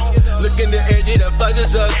flying up. Look in the air, yeah, that fight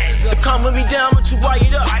is us. The calming me down, I'm too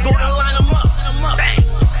wired up. Go to line them up.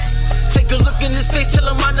 Take a look in his face, tell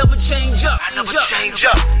him I never change up.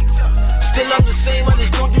 Still I'm the same, I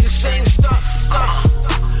just don't do the same stuff.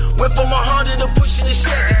 Went from my Honda to pushing the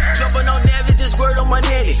Chevy. Jumping on Navis, this word on my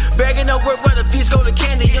nanny. Bagging up work while the piece go to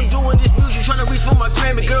candy. I'm doing this music, trying to reach for my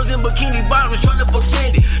Grammy. Girls in bikini bottoms, trying to fuck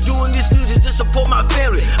Sandy. Doing this music to support my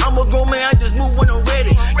family. I'm a grown man, I just move when I'm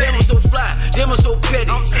ready. Damn, I'm so fly, damn, I'm so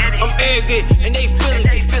petty. I'm arrogant, and they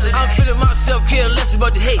feeling it. I'm feeling myself, care less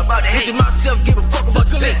about the hate. Hitting myself, give a fuck about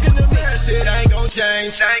the fate. In the mirror, shit ain't gon'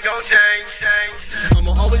 change.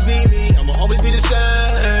 I'ma always be me, I'ma always be the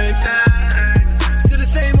same. Still the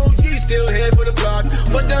same OG, still here for the block.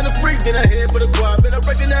 Bust down the freak, then I head for the guap. Better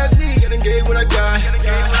recognize me and engage what I got.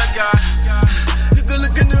 You can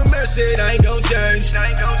look in the mirror, shit ain't gon' change.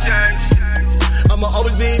 I'ma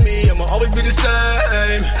always be me, I'ma always be the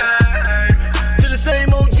same. Still the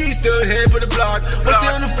same OG, still here for the block. Bust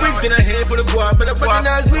down the freak, then I head for the guap. Better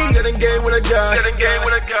recognize me and engage what I got.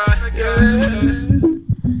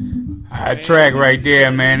 That track right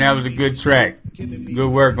there, man, that was a good track.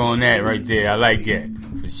 Good work on that right there. I like that.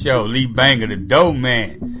 For sure. Lee Banger, the dope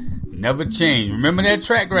man. Never change. Remember that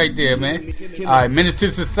track right there, man? Alright, Menace to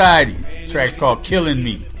Society. Track's called Killing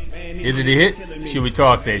Me. Is it a hit? Should we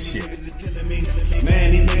toss that shit?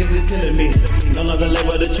 Man, these niggas is killing me. No longer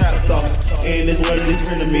label the trap star. And this what it is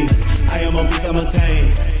friend of me. I am a beast, I'm a tame.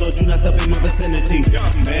 So do not step in my vicinity.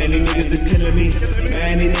 Man, these niggas is killing me.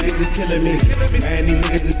 Man, these niggas is killing me. Man, these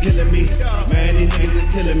niggas is killing me. Man, these niggas is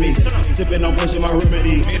killing me. Sipping on pushing my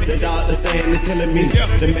remedy. The doctor saying it's killing me.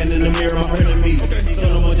 The man in the mirror, my enemy. So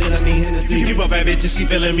no more till I need Hennessy. Keep up that bitch and she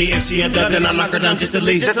feeling me. If she a dub, then I knock her down just to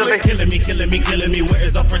leave. Killing me. Where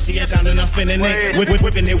is our friend? She head down and I'm spinning it.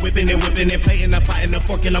 Whipping it, playing the pot in the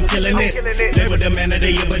fork and I'm killing it. Label the man of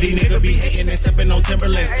the year, but these niggas be hating and stepping on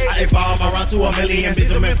Timberland. I evolve around to $1 million,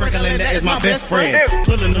 Benjamin Franklin, that is my best friend.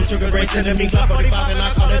 Pulling them trigger race sending me Glock 45 and I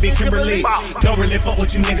call it Big Kimberly. Don't really fuck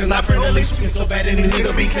with you niggas, not friendly. Shooting so bad and these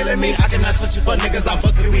niggas be killing me. I cannot touch you for niggas, I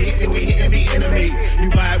fuck it, we hitting, be enemy. You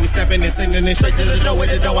buy it, we stepping and sending it straight to the door. With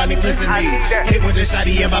the door, I need prison me. Hit with the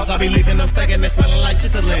shotty and bounce, I be leaving them stacking and smelling like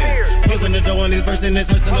chitlins. Closing the door on this verse and this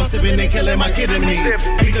verse and I'm sipping and killing my kidding me.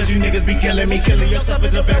 Because you niggas be killing me, killing yourself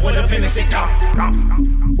is a bet with a finish it.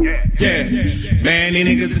 Yeah, man, these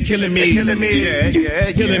niggas is killing me. Killing me.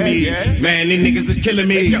 Man, these niggas is killing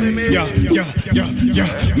me. Yeah.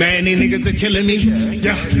 Man, these niggas is killing me.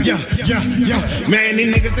 Yeah. Man, these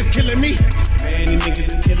niggas is killing me. Man, these niggas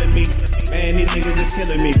is killing me. Man, these niggas is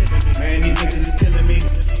killing me. Man, these niggas is killing me.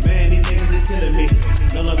 Man, these niggas is killing me.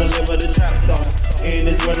 No longer live with a trap star. And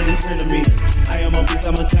it's what it is friend of me. I am a beast,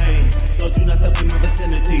 I'm a tame. So do not step in my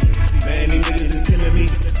vicinity. Man, these niggas is killing me.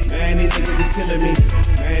 Man, these niggas is killing me.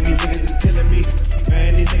 Man, these niggas is killing me.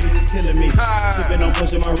 Man, these niggas is killing me. Sipping on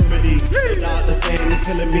pushing my remedy. The doctor saying it's is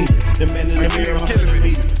killing me. The man in the mirror, I'm killing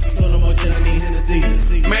me. Told him I'm telling me Hennessy.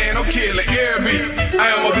 Man, I'm killing every beat. I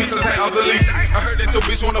am a beast, I take off the leash. I heard that your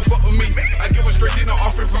bitch wanna fuck with me. I give her straight, they don't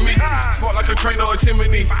offer for me. Smart like a train or a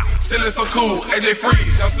chimney. Chillin' so cool, AJ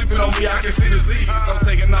Freeze. Y'all sleeping on me, I can see the Z's. I'm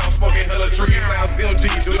taking off, smoking hella trees. Sound CMG,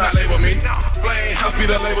 do not label me. Flame, house be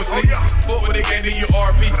the label C. Fuck with the game, then you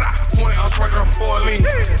RP. 20 ounce sparkler up for a lean.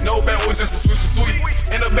 No bad with just a switch of sweet.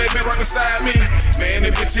 And the baby right beside me. Man,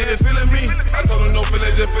 they bitch here feeling me. I told them no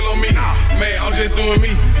feeling, just feel on me. Man, I'm just doing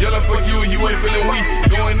me. Yellow for you, you ain't feeling weak.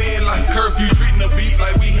 Going in like curfew, treating the beat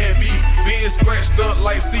like we had beef. Being scratched up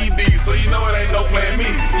like CD, so you know it ain't no playing me.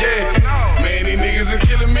 Yeah, man, these niggas are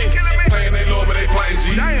killing me. Playing they low, but they plotting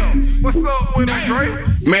G. What's up with them, Dre?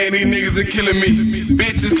 Man, these niggas are killing me.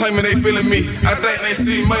 Bitches claiming they feeling me. I think they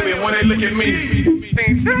see money when they look at me.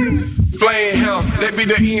 Flame house, that be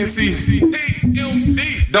the ENT.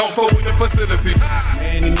 Don't fuck with the facility.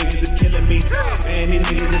 Man, these niggas is killing me. Man, these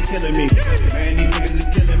niggas is killing me. Man, these niggas is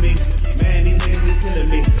killing me. Man, these niggas is killing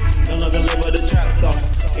me. No longer live with the trap star.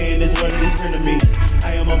 And this word is frenemies.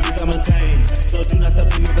 I am a beast, I'm a tame. So do not stop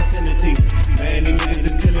in my vicinity. Man, these niggas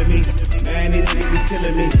is killing me. Man, these niggas is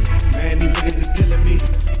killing me. Man, these niggas is killing me.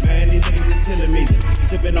 Man, these niggas is killing me.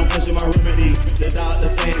 Sipping on pushing my remedy. The doctor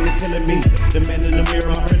saying it's killing me. The man in the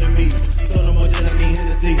mirror, I'm hurting me. So no more than I need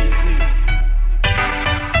Hennessy.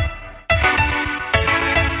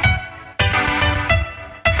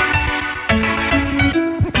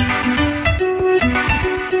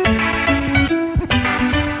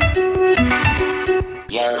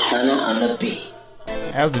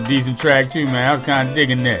 That was a decent track too, man. I was kind of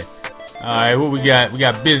digging that. All right, what we got? We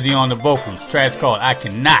got Busy on the vocals. Track's called I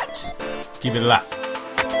Cannot. Keep it locked.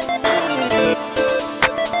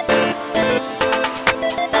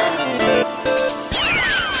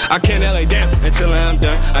 I cannot lay down until I'm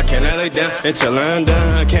done. I cannot lay down until I'm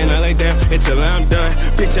done. I cannot lay down until I'm done.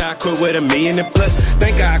 Bitch, I quit with $1 million and plus.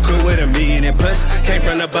 Think I quit with $1 million and plus. Came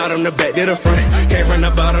from the bottom to back to the front. Came from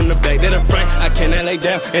the bottom to back to the front. I cannot lay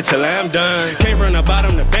down until I'm done. Came from the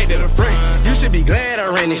bottom to back to the front. You should be glad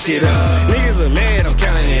I ran this shit up. Niggas look mad, I'm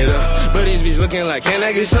counting it up. But these bitch looking like, can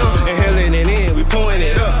I get some? Inhaling it in, we pouring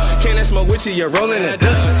it up. Can I smoke with you? You're rolling the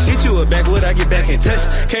Dutch. Hit you a backwood, I get back in touch.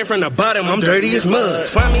 Came from the bottom, I'm dirty as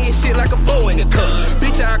mud. Slimy and shit like a 4 in the cup.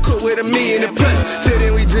 Bitch, I quit with $1 million and plus. Till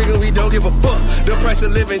then we jiggin', we don't give a fuck. The price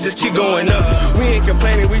of living just keep going up. We ain't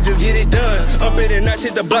complaining, we just get it done. Up in the night,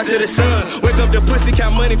 hit the block to the sun. Wake up the pussy,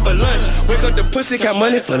 count money for lunch. Wake up the pussy, count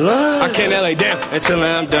money for lunch. I cannot lay down until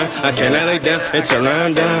I'm done. I cannot lay down until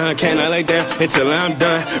I'm done. I cannot lay down until I'm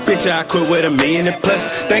done. Bitch, I quit with $1 million and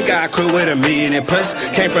plus. Think I quit with $1 million and plus.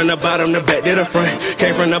 Came from the bottom to back to the front.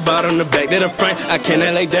 Came from the bottom to back to the front. I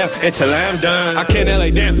cannot lay down until I'm done. I cannot lay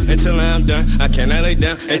down until I'm done. I cannot lay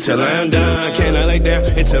down until I'm done. I cannot lay down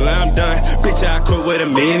until I'm done. Bitch, I quit with $1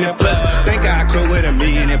 million and plus. Think I quit with $1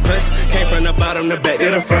 million and plus. Came from the bottom to back to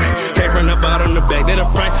the front. Came from the bottom to back to the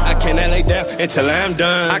front. I cannot lay down until I'm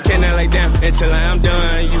done. I cannot lay down until I'm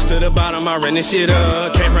done. Used to the bottom, I ran this shit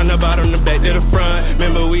up. Came from the bottom to back to the front.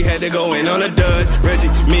 Remember we had to go in on the duds.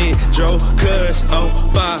 Reggie, me, Dro, Cuz,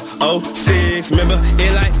 05, 06. Remember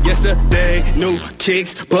it like yesterday. New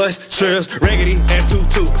kicks, bust, trills, raggedy ass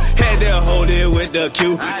tutu. Had to hold it with the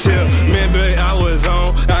Q-tip. Remember I was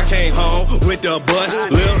on, I came home with the bus.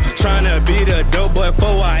 Lil, tryna be the dope boy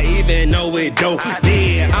before I even know it dope.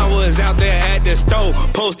 Yeah, I was out there at the store,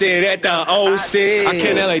 posted at the OC. I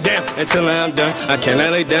cannot lay down until I'm done. I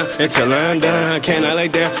cannot lay down until I'm done. I cannot lay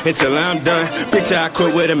down until I'm done. Bitch, I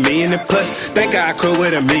quit with $1 million and plus. Think I quit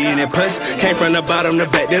with $1 million and plus. Came from the bottom to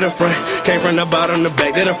back to the front. Came from the bottom to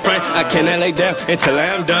back to the front. I cannot lay down until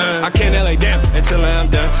I'm done. I cannot lay down until I'm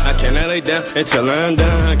done. I cannot lay down until I'm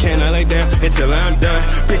done. I cannot lay down until I'm done.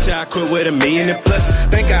 Bitch, I quit with $1 million and plus.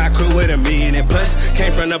 Think I quit with $1 million and plus.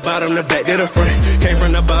 Came from the bottom to back to the front. Came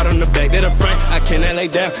from the bottom to back to the front. I cannot lay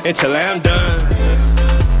down until I'm done.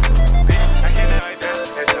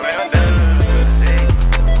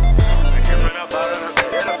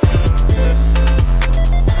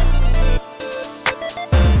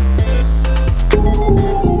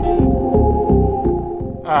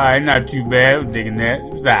 Alright, not too bad. I was digging that.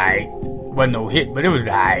 It was alright. Wasn't no hit, but it was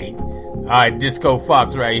alright. Alright, Disco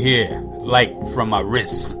Fox right here. Light from my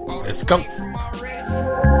wrist. Let's go. Light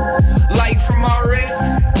from my wrist.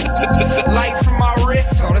 Light from my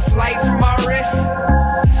wrist. Oh, that's light from my wrist.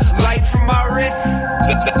 Light from my wrist.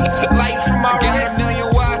 Light from my wrist. Got 1 million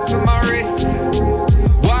watts on my wrist.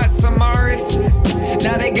 Watts on my wrist.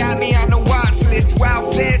 Now they got me on the watch list.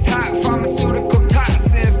 Wild fizz, hot pharmaceutical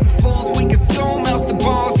toxins. The fools we consume, else the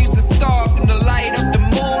balls used to starve in the light of the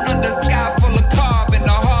moon under sky full of carbon. The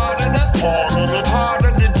heart of the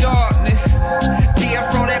darkness.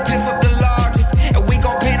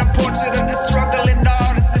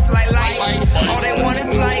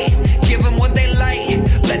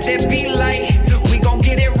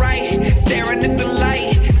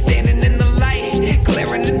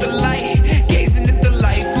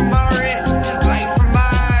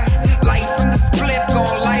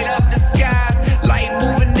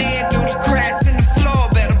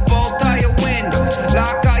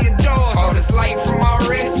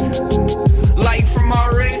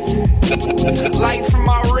 Light from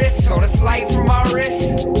my wrist, oh, that's light from my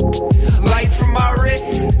wrist. Light from my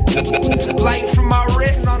wrist. Light from my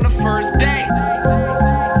wrist on the first day.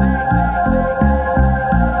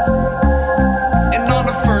 And on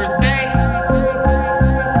the first day.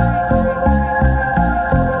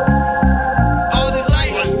 All this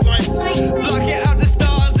light, blocking out the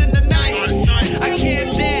stars in the night. I can't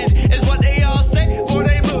stand, is what they all say before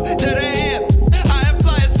they move to the heavens. I am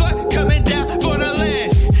fly as fuck, coming down for the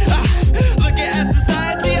land. Looking at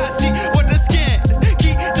society, I see what the scan is.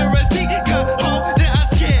 Keep the receipt, come home, then I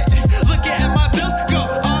scared. Looking at my bills, go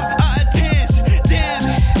on attention. Damn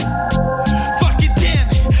it, fucking damn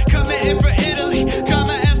it. Coming in from Italy,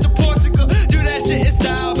 coming as to Portugal. Do that shit in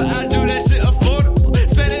style, but I do that shit affordable.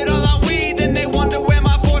 Spend it all on weed, then they wonder where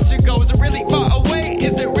my fortune goes. Is it really far away?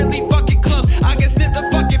 Is it really fucking close? I can sniff the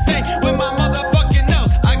fucking fame with my motherfucking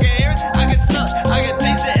nose. I can hear it, I can smell it, I can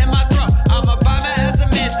taste it in my throat. I'ma buy my ass a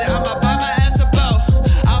mansion, I'ma buy my ass a boat.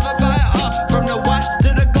 I'ma buy it all from the watch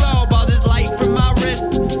to the globe. All this light from my wrist,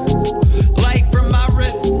 light from my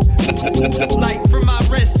wrist, light from my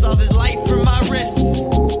wrist. All this light from my wrist,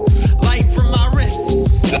 light from my wrist,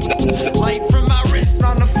 light from my wrist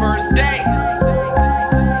on the first day.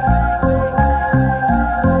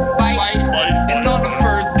 Light, and on the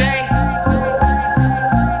first day.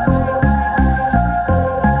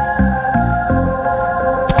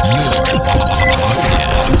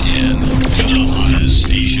 The hottest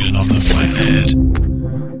station on the planet.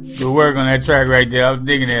 Good work on that track right there. I was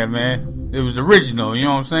digging that, man. It was original, you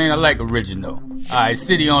know what I'm saying? I like original. Alright,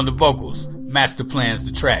 City on the vocals. Master Plan's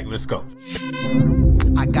the track. Let's go.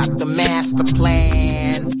 I got the master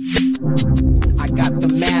plan. I got the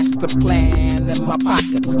master plan in my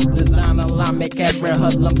pockets. Designer line, make every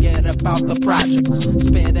hoodlum get about the projects.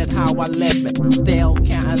 Spit it how I live it. Still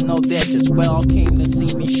counting no digits. Well, came to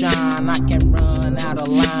see me shine. I can run out of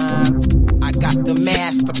line. I got the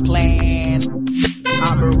master plan.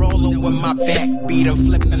 I've been rolling with my back beat and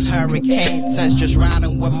flipping hurricane sense, just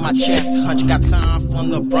riding with my chest hunch. Got time from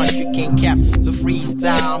the brunch, you can't cap the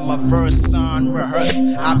freestyle. My verse unrehearsed.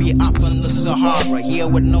 I be up in the Sahara, here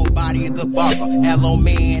with nobody to bother. Hello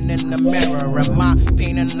man in the mirror, am I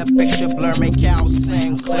painting the picture? Blurring Cal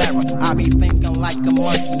Sinclair. I be thinking like a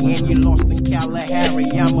monkey and you lost in Kalahari.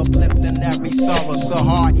 I'm uplifting every sorrow, so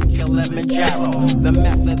hard, Kilimanjaro. The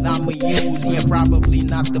method I'ma use, yeah, probably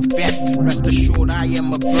not the best. Rest assured I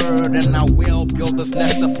am a bird and I will build this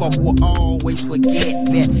nest. A folk will always forget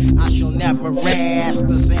that I shall never rest.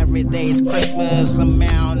 This every day's Christmas, and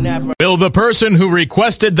I'll never. Will the person who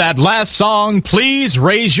requested that last song please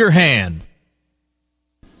raise your hand?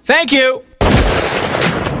 Thank you.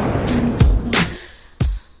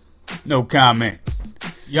 No comment.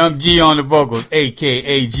 Young G on the vocals,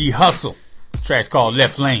 aka G Hustle. Track's called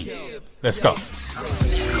Left Lane. Let's go.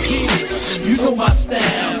 You know my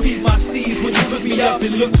style, beat my steeds when you look me up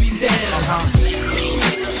and look me down.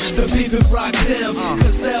 The beef and rock Timbs,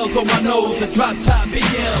 Cassell's on my nose, the drop top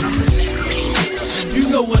BM. You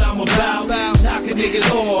know what I'm about, knocking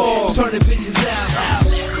niggas off, turning bitches out.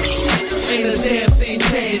 Ain't a damn thing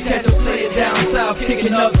changed, catch a player down south,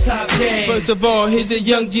 kicking up top game. First of all, here's a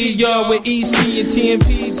young G-Yard with EC and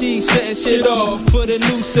TMPG, setting shit off for the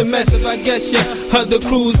new semester. I guess ya heard the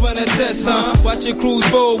crews when I test, huh? Watch your cruise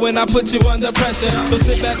forward when I put you under pressure. So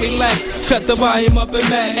sit back, relax, cut the volume up and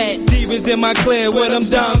mad. Divas in my clear, where them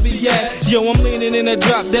down be at. Yo, I'm leaning in a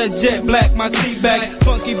drop that's jet black, my seat back.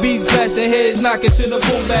 Funky beats blasting heads, knocking to the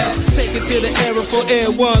boom back. Take it to the era for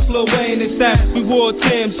Air One, Slow Wayne this time. We wore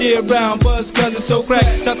Tim's year round, buzz guns and so crack.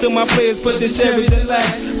 Talk to my players, pushing Chevys and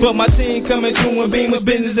lax. But my team coming through and beam with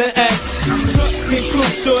business and act. Trucks and crew,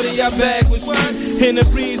 shorty, I bag with swag. In the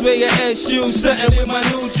breeze where your ass shoes, stunting with my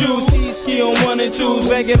new shoes. E-ski on 1 and 2s,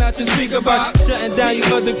 banging out your speaker box. Shutting down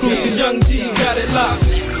your other crews, cause Young G got it locked.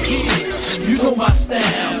 You know my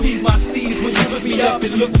style, beat my steeds when you look me up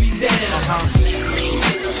and look me down.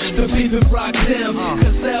 The beef and rock Timbs,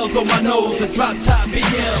 Cassell's on my nose, the drop top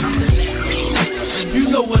BM. You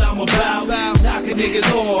know what I'm about, knocking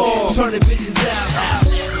niggas off, turning bitches out.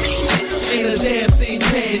 Ain't a damn thing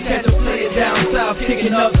changed, catch a player down south,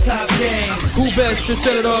 kicking up top game. Who best to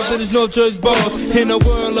set it off, then there's no church balls. In a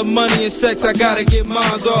world of money and sex, I gotta get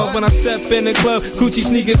mines off. When I step in the club, Gucci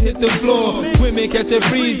sneakers hit the floor. Women catch a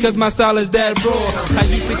freeze, cause my style is that raw. I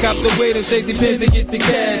used to cop the weight and safety pins to get the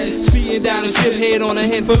cash. Speeding down the strip, head on a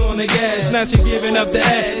head, foot on the gas. Now she giving up the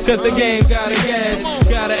ass, cause the game got a gas.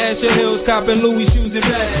 Gotta Asher Hills, copping Louis shoes and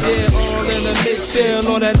bags. Yeah, all in the mix, still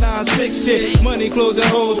on that 9-6 shit. Money, clothes and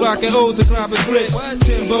hoes, rocking O's and crop and grip.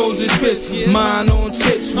 Timbos and strips, mine on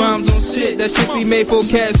chips, rhymes on shit. That shit be made for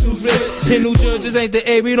cats who's rich. Here New Judges ain't the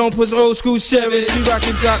A, we don't put old school sheriffs. We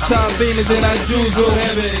rockin' drop top beamers and our jewels go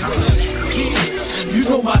heavy. You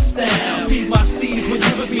know my style, beat my steeds when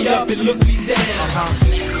you look me up and look me down.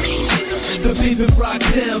 The beef and rock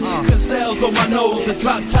Timbs, Gazelles on my nose, the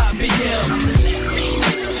drop top BM.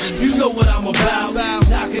 You know what I'm about,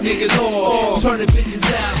 knocking niggas off, turning bitches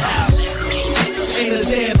out. Ain't a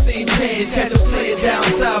damn thing changed, catch a player down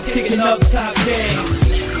south, kicking up top game.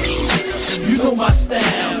 You know my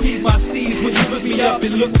style, beat my steeds when you look me up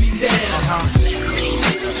and look me down.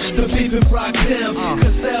 The beef and rock Timbs,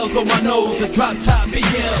 Gazelles on my nose, the drop top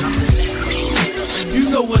BM. You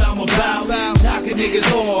know what I'm about, knocking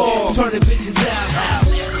niggas off, turning bitches out.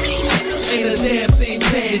 Ain't a damn thing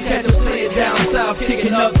changed, catch a player down south,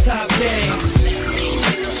 kicking up top game.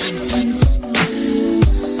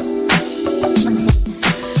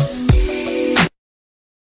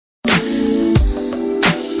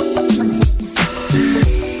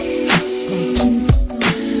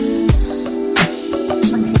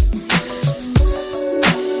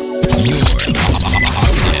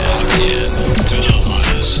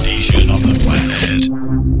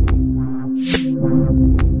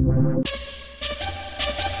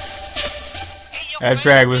 That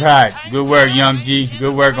track was hot. Good work, Young G.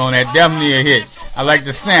 Good work on that. Definitely a hit. I like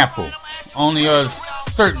the sample. Only us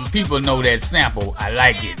certain people know that sample. I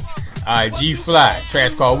like it. Alright, G-Fly.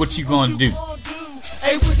 Track's called What You Gonna Do?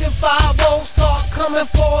 Hey, with them 5-0 start coming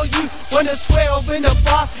for you. When the 12 in the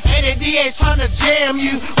box and the DA trying to jam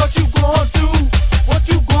you. What you gonna do? What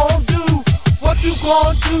you gonna do? What you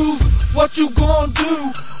gonna do? What you gonna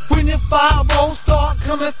do? When the 5-0 start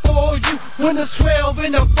coming for you. When the 12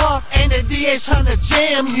 in the box and the DA trying to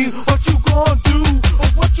jam you. What you gonna do? Or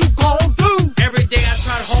what you gonna do? Every day I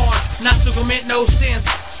tried hard not to commit no sins.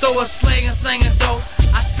 So a slangin', slangin' dope.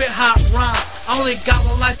 I spit hot rhymes. I only got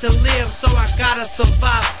one life to live, so I gotta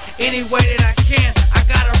survive any way that I can. I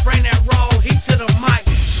gotta bring that raw heat to the mic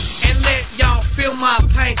and let y'all feel my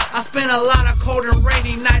pain. I spent a lot of cold and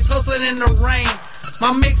rainy nights hustling in the rain. My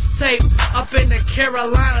mixtape up in the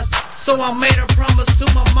Carolinas, so I made a promise to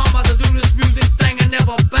my mama to do this music thing and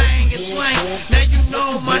never bang and swing. Now you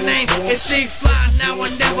know my name is G-Fly. Now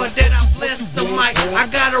and never did I bless the mic. I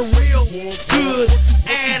got a real good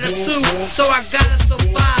attitude, so I gotta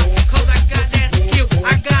survive, cause I got that skill.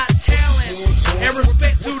 I got talent and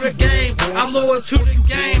respect to the game. I'm loyal to the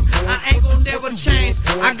game. I ain't gonna never change.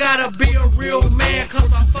 I gotta be a real man, cause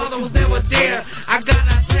my father was never there. I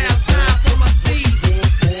gotta have time for my seed.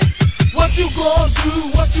 What you gonna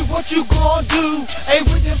do? What you gonna do? Hey,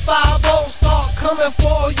 with them 5-0 start coming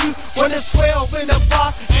for you. When it's 12 in the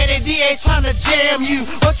box and the DA trying to jam you.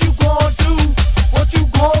 What you gonna do? What you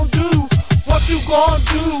gonna do? What you gonna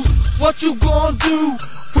do? What you gonna do?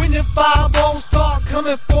 When the 5-0 start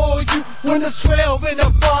coming for you. When it's 12 in the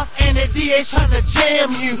box and the DA trying to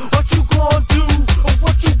jam you. What you gonna do? Or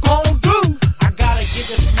what you gonna do? I gotta get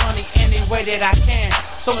this money any way that I can.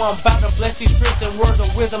 So I'm about to bless these streets and words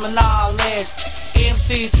of wisdom and knowledge.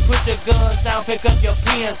 MCs, put your guns down, pick up your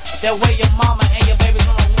pens. That way your mama and your babies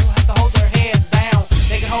don't have to hold their heads down.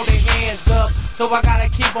 They can hold their hands up. So I gotta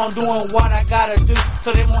keep on doing what I gotta do,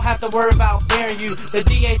 so they won't have to worry about burying you. The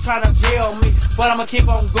DA trying to jail me, but I'ma keep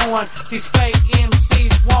on going. These fake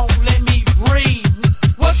MCs won't let me breathe.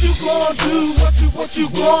 What you gonna do? What you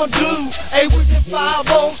gonna do? Hey, with the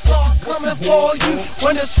 5-0 start coming for you.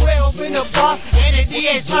 When the 12 in the box and the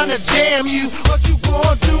DA trying to jam you. What you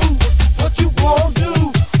gonna do? What you gonna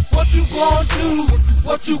do? What you gonna do?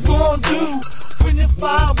 What you gonna do? When the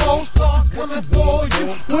 5-0 start coming for you.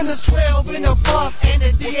 When the 12 in the box and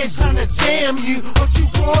the DA trying to jam you. What you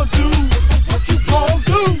gonna do? What you gonna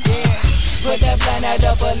do? Yeah. Put the blunt of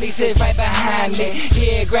the police is right behind me.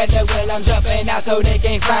 Yeah, grab the wheel, I'm jumping out so they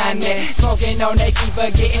can't find me. Smoking on they keep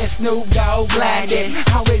getting Snoop Dogg blinded.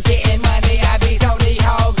 Always getting money, I be Tony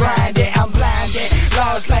Hawk grinding. I'm blinded,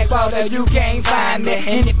 lost like water, you can't find me.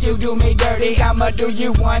 And if you do me dirty, I'ma do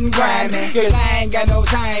you one grind, man. Cause I ain't got no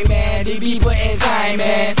time, man. They be putting time,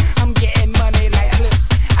 man. I'm getting money like clips,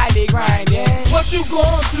 I be grinding. What you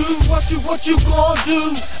gonna do? What you gonna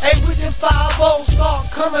do? Hey, with them 5-0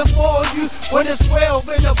 start coming for you. When it's 12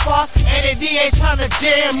 in the box and the DA trying to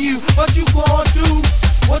jam you. What you gonna do?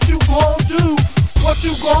 What you gonna do? What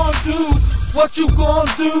you gonna do? What you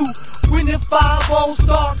gonna do? When the 5-0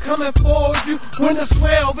 start coming for you. When it's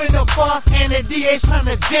 12 in the box and the DA trying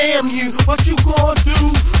to jam you. What you gonna do?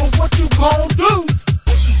 Or what you gonna do?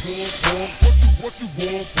 What you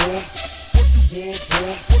want?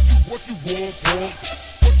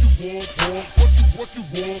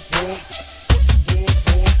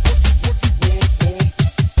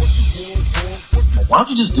 Why don't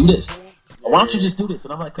you just do this? Why don't you just do this?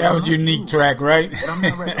 And I'm like, that was a unique track, right?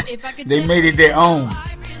 If I They made it their own.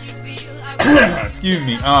 Excuse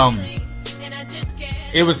me.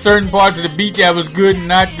 It was certain parts of the beat that was good and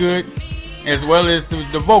not good, as well as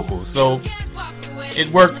the vocals. So it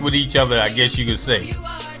worked with each other, I guess you could say.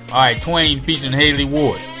 All right, Twain featuring Haley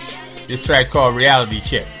Wards. This track's called Reality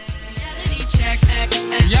Check.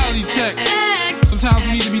 Reality check. Sometimes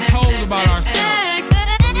we need to be told about ourselves,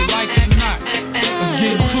 whether we like it or not. Let's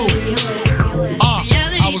get into it.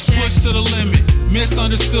 I was pushed to the limit,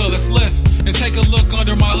 misunderstood. Let's lift and take a look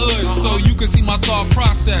under my hood so you can see my thought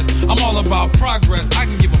process. I'm all about progress. I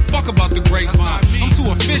can give a fuck about the grapevine. I'm too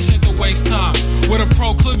efficient to waste time with a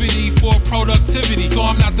proclivity for productivity. So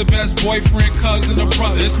I'm not the best boyfriend, cousin, or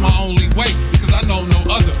brother. It's my only way because I know no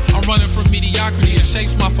other. I'm running from mediocrity. It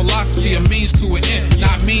shapes my philosophy. A means to an end.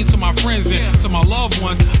 Not mean to my friends and to my loved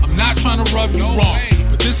ones. I'm not trying to rub you wrong,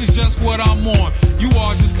 but this is just what I'm on. You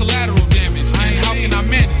are just collateral damage. And how can I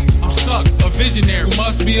manage? I'm stuck, a visionary who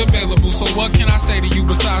must be available. So what can I say to you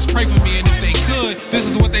besides pray for me? And if they could, this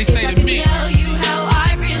is what they say to me. If I could tell you how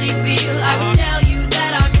I really feel, I would tell you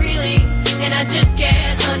that I'm reeling, and I just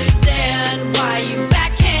can't understand why you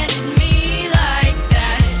backhanded me like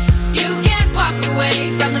that. You can't walk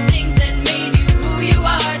away from the things that made you who you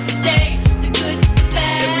are today. The good, the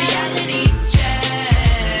bad, the reality check.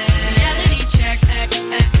 Reality check.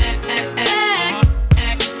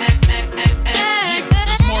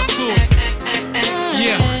 There's more to it.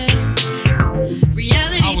 Yeah.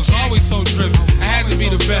 I was always so driven. I had to be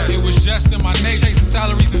the best. It was just in my nature. Chasing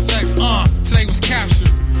salaries and sex. Today was captured.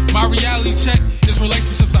 My reality check is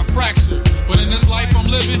relationships I fractured. But in this life I'm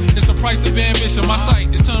living, it's the price of ambition. My sight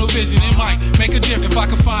is tunnel vision. It might make a difference if I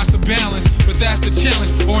can find some balance. But that's the challenge.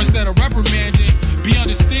 Or instead of reprimanding, be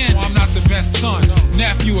understanding. I'm not the best son,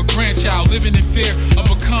 nephew, or grandchild. Living in fear of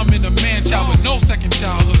becoming a man-child with no second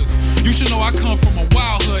childhoods. You should know I come from a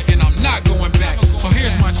wild hood and I'm not going back. So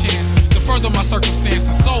here's my chance to further my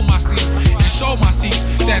circumstances, sow my seeds, and show my seeds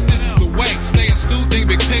that this is the way. Stay astute, think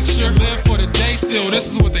big picture, live for the day still. This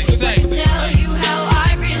is what they say. If I could tell you how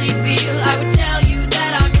I really feel, I would tell you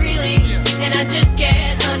that I'm reeling, and I just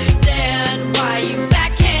can't understand why you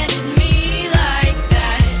backhanded me like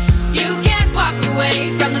that. You can't walk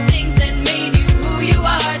away from the things that made you who you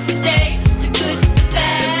are today. The good, the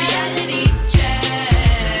bad, the reality check.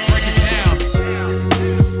 Break it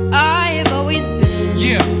down. I have always been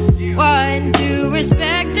one to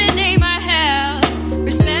respect the name I have,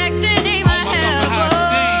 respect the name I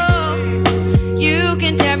have. Oh, you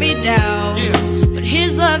can tear me down, but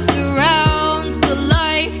his love surrounds the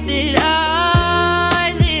life that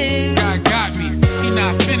I live. God got me, he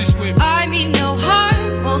not finished with me. I mean no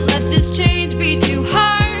harm, won't let this change be too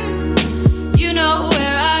hard. You know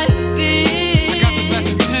where I've been. I got the best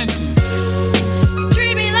intentions.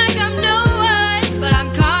 Treat me like I'm no one, but I'm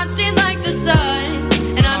constant like the sun,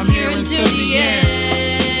 and I'm here until the end.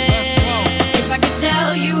 If I could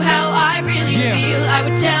tell you how I really feel, I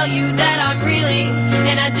would tell you that I'm reeling,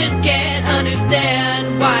 and I just can't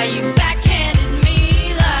understand why you backhanded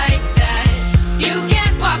me like that. You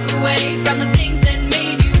can't walk away from the things that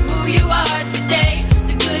made you who you are today.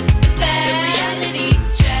 The good, the bad, the reality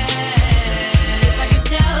check. If I could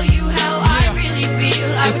tell you how I really feel,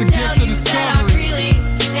 I would tell you that I'm reeling,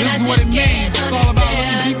 and I just can't understand. It's all about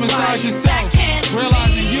looking deep inside yourself,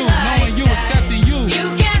 realizing you, knowing you, accepting you,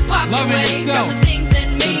 loving yourself, from the things that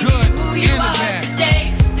made the good you who you and the are bad.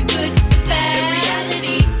 today. The good, the bad, the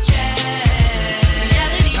reality check.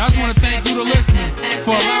 Reality I just want to thank you, the listener,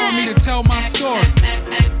 for allowing me to tell my story.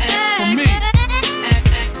 For me,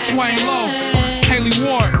 Twain Lowe, Haley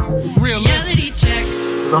Ward, realistic.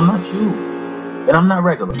 But I'm not you, and I'm not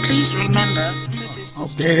regular. Please remember.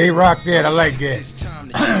 Okay, they rock that. I like that.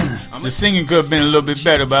 The singing could have been a little bit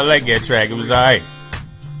better, but I like that track. It was alright.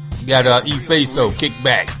 Got E-Faso, Kick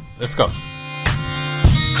Back. Let's go.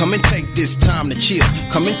 Come and take this time to chill.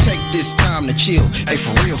 Come and take this time to chill. Hey,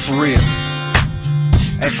 for real, for real.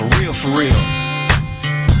 Hey, for real, for real.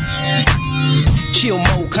 Chill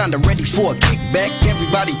mode, kinda ready for a kickback.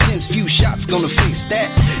 Everybody tense, few shots, gonna fix that.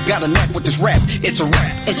 Got a knack with this rap, it's a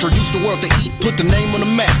rap. Introduce the world to eat, put the name on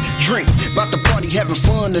the map. Drink, bout the party, having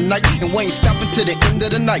fun tonight. And we ain't stopping till the end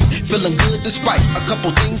of the night. Feeling good despite a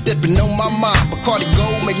couple things that been on my mind. Bacardi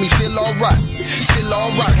Gold make me feel alright. Feel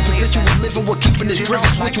alright, position was living what keep in this drift,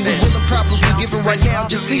 switching with willing problems we giving right now.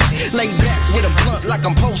 Just see, lay back with a blunt like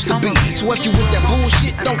I'm supposed to be. So if you with that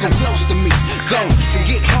bullshit, don't come close to me. Don't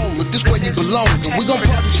forget home, look this way you belong. And we gon'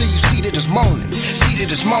 party till you see that it's morning. See that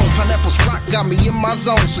it's morning. Pineapples rock got me in my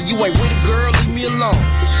zone. So you ain't with it, girl, leave me alone.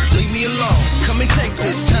 Leave me alone. Come and take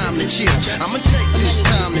this time to chill. I'ma take this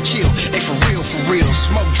time to chill. Hey, for real, for real.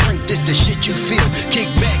 Smoke, drink, this the shit you feel. Kick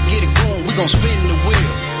back, get it going, we gon' spin the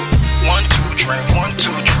wheel. 1, 2, drink, 1, 2,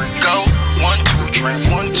 drink, go. 1, 2, drink,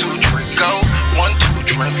 1, 2, drink, go. 1, 2,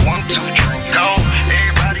 drink, 1, 2, drink, go.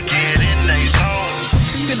 Everybody get in they zone.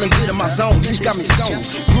 Feeling good in my zone, drinks got me stoned.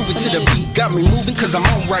 Grooving to the beat, got me moving cause I'm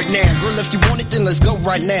on right now. Girl, if you want it, then let's go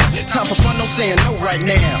right now. Time for fun, no saying no right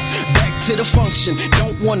now. Back to the function,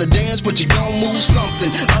 don't wanna dance, but you gon' move something.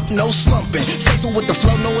 Up, no slumping, facing with the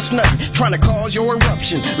flow, no it's nothing. Trying to cause your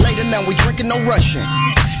eruption, later now we drinking, no rushing.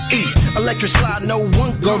 Electric slide, no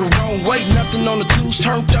one go the wrong way. Nothing on the twos,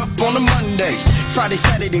 turned up on a Monday. Friday,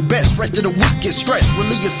 Saturday, best. Rest of the week is stressed.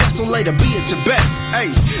 Relieve yourself so later, be at your best.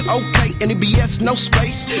 Hey, okay, NEBS, no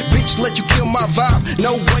space. Bitch, let you kill my vibe.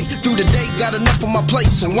 No way, through the day, got enough on my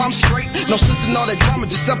plate. So I'm straight, no sense in all that drama,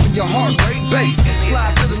 just up in your heart rate, bass.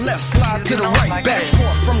 Slide to the left, slide to the right. Back,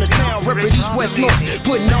 forth from the town, rep it east, west, north.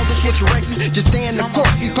 Putting on this with your exes, just stay in the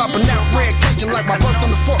court. Feet popping out, red Cajun like my birth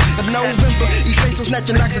on the 4th of November. You face so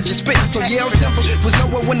snatching oxygen, spitting so yell temper. Was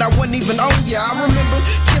nowhere when I wasn't even on, yeah, I remember.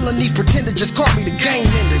 Killing these pretenders, just call me the game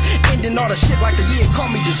ender. Ending all the shit like the year, call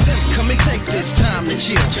me December. Come and take this time to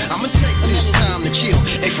chill. I'ma take this time to chill.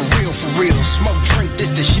 Hey, for real, for real. Smoke, drink,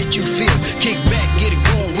 this the shit you feel. Kick back, get it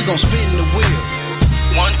going, we gon' spin the wheel.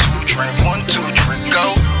 1, 2, drink, 1, 2, drink,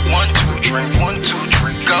 go. 1, 2, drink, 1, 2,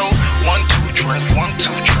 drink, go. 1, 2, drink, 1, 2,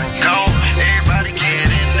 drink, go. Everybody get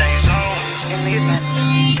in they zone. In the event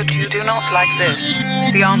that you do not like this,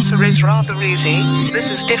 the answer is rather easy. This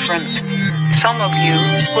is different. Some of you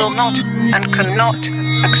will not and cannot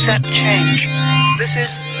accept change. This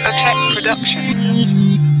is a tech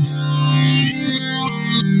production.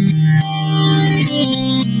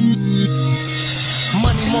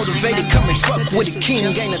 Motivated, come and fuck with a king,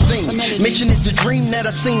 ain't a thing. Mission is the dream that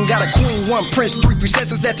I sing. Got a queen, 1 prince, 3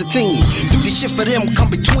 princesses, that's the team. Do this shit for them, come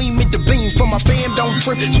between me, the beam. For my fam, don't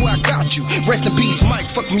trip, swear I got you. Rest in peace, Mike,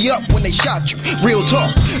 fuck me up when they shot you. Real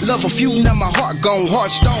talk, love a few, now my heart gone, heart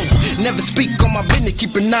stone. Never speak on my business,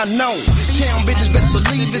 keep it not known. Town bitches, best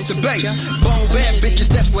believe it's the bait. Bone bad bitches,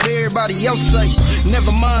 that's what everybody else say.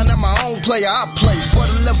 Never mind, I'm my own player, I play. For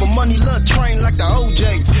the love of money, love train like the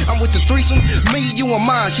OJs. I'm with the threesome, me, you and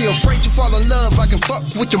mine. She afraid you fall in love, I can fuck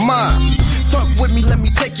with your mind. Fuck with me, let me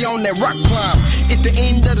take you on that rock climb. It's the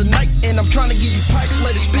end of the night and I'm trying to give you pipe.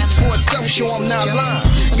 Let it speak for itself, show I'm not lying.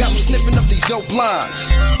 Got them sniffing up these dope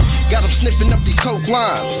lines. Got them sniffing up these coke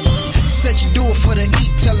lines. Said you do it for the E,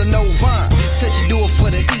 tell her no vine. Said you do it for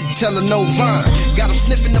the E, tell her no vine. Got them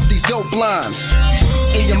sniffing up these dope lines.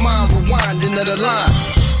 In your mind, rewind into the line.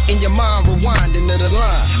 In your mind, rewind into the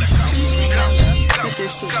line.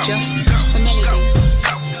 This is just a melody.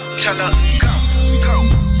 Tell her, go, go,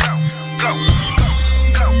 go, go, go,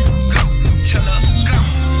 go, go. Tell her, go,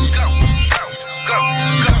 go, go, go,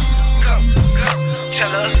 go, go, go.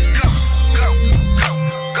 Tell her, go, go, go,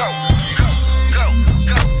 go, go, go,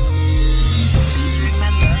 go. Please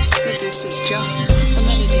remember that this is just a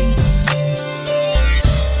melody.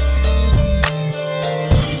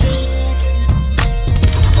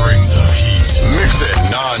 Bring the heat. Mix it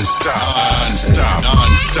non-stop. Non-stop.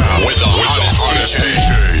 Non-stop. With the hottest DJ.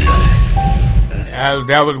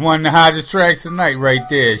 That was one of the hottest tracks tonight right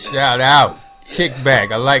there. Shout out.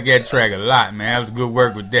 Kickback. I like that track a lot, man. That was good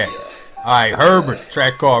work with that. Alright, Herbert.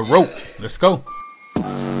 Track's called Rope. Let's go.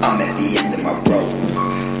 I'm at the end of my rope.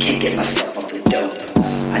 Can't get myself off the dope.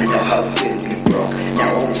 I know how it feels to be broke. Now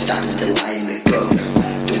I won't stop until I am the goat.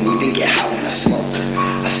 Don't even get high when I smoke.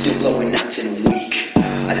 I still blowing out to the week.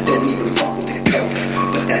 I don't even fuck with the coke.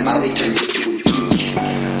 But that Molly turned me to a geek.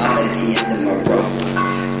 I'm at the end of my rope.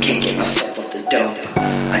 Can't get myself off the dope.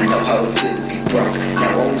 I know how it feels to be broke. Now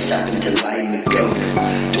I won't stop until I am the goat.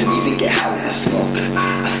 Don't even get high when I smoke.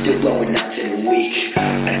 I still blowing out to the week.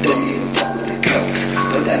 I don't even fuck with the coke.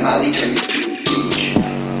 But that Molly turned me to a geek.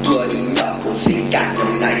 Bloody knuckles, ain't got no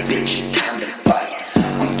night, bitch, it's time to fight.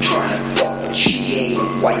 I'm trying to fuck, but she ain't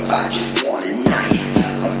white, I just want a night.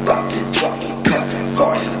 I'm about to drop a couple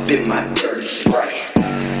bars up in my dirty spray.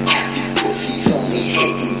 Half you pussies only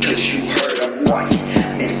hating cause you heard I'm white.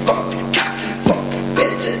 Man, fuck the cops and fuck the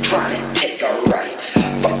feds that trying to take our rights.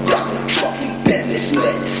 Fuck Donald Trump, we been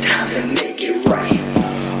misled, it's time to make it right.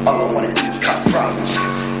 All I wanna do is cause problems.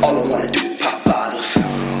 All I wanna do is pop bottles.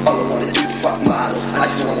 All I wanna do is fuck models. I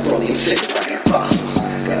just wanna roll the sick like an apostle.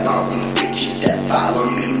 Got all these bitches that follow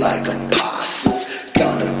me like apostles.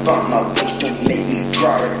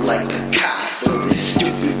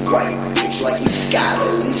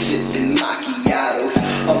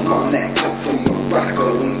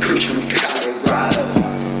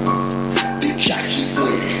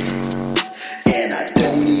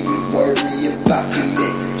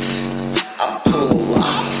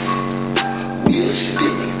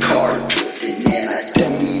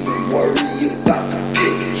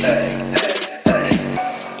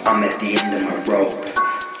 I'm at the end of my rope.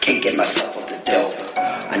 Can't get myself off the dope.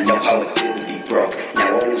 I know how it feels to be broke.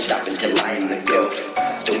 Now I won't stop until I am the goat.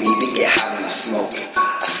 Don't even get high when I smoke.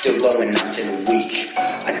 I still blow an ounce in a week.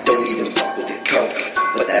 I don't even fuck with the coke,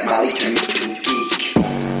 but that Molly turned me to a geek.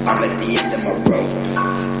 I'm at the end of my rope.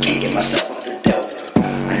 Can't get myself off the dope.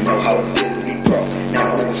 I know how it feels to be broke.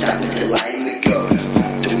 Now I won't stop until I am the goat.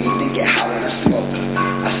 Don't even get high when I smoke.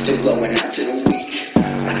 I still blow an ounce in a week.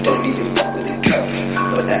 I don't even fuck with the coke,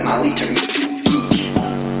 but that Molly turned me to a geek.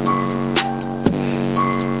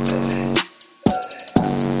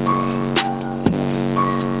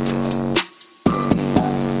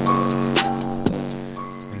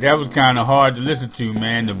 That was kind of hard to listen to,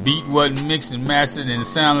 man. The beat wasn't mixed and mastered, and it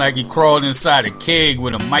sounded like he crawled inside a keg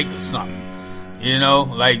with a mic or something. You know,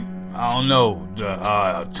 like, I don't know,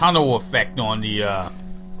 the tunnel effect on the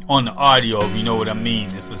audio, if you know what I mean.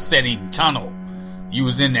 It's a setting tunnel. You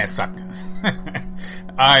was in that sucker.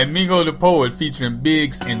 Alright, Mingo the Poet featuring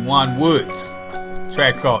Biggs and Juan Woods. The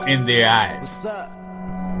track's called In Their Eyes. What's up?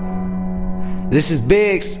 This is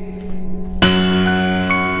Biggs.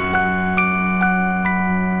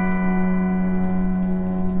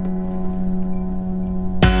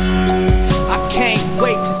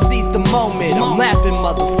 Wait to seize the moment. I'm laughing,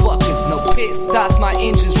 motherfuckers. No pit stops, my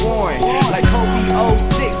engine's roaring. Like Kobe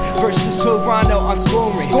 06 versus Toronto, I'm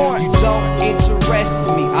scoring. You don't interest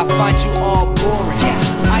me, I find you all boring.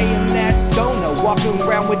 I am that stoner, walking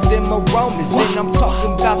around with them aromas. And I'm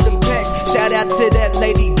talking about them packs. Shout out to that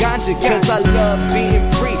lady Ganja, cause I love being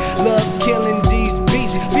free, love killing these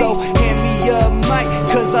beats. So hand me a mic,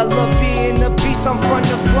 cause I love being a beast. I'm front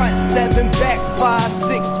to front, 7 back, 5,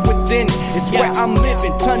 6 within it. It's where I'm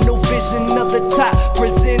living, tunnel vision of the top,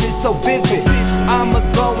 presented so vivid. I'ma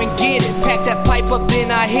go and get it, pack that pipe up, then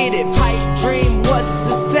I hit it. Pipe dream was a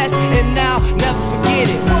success, and now never forget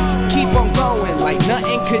it. Keep on going like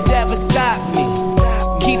nothing could ever stop me.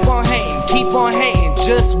 Keep on hating,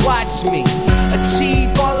 just watch me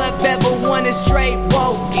achieve all I've ever wanted, straight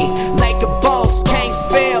walking like a boss, can't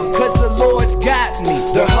fail, cause the Lord's got me.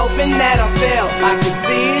 They're hoping that I fail, I can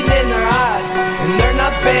see it in their eyes, and they're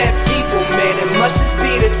not bad people, man, it must just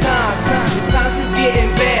be the times. This times is getting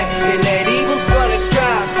bad, and that evil's gonna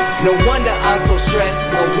strive. No wonder I'm so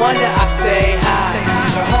stressed, no wonder I stay high.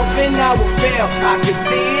 They're hoping I will fail, I can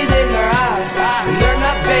see it in their eyes, and they're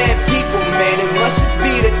not bad people, man, it must just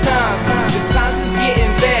be the times. This times is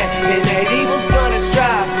getting bad, and that evil's gonna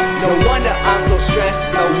strive. No wonder I'm so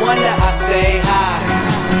stressed, no wonder I stay high.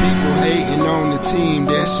 People hating on the team,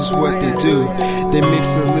 that's just what they do. They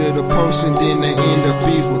mix a little potion, then they end up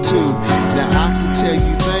evil too. Now I can tell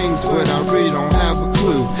you things, but I really don't have a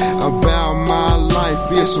clue about my life.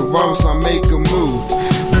 It's a roast, I make a move.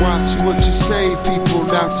 Watch what you say, people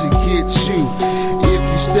out to get you. If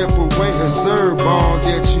you step away, observe all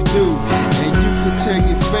that you do, and you can tell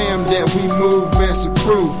your fam that we move as a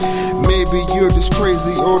crew. Maybe you're just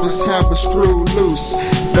crazy or just have a screw loose.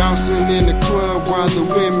 Bouncing in the club while the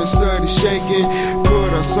women study shaking.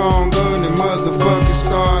 Put a song on and motherfuckers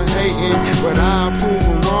start hating. But I prove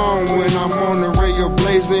them wrong when I'm on the radio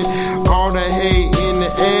blazing. All that hate in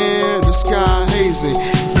the air, the sky hazing.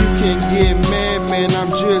 You can't get mad, man,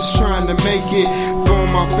 I'm just trying to make it for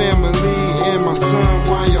my family and my son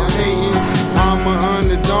while you're hating. I'm an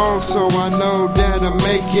underdog, so I know that I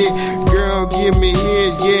make it. Girl, give me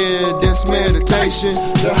hit, yeah, that's meditation.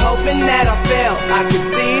 They're hoping that I fail, I can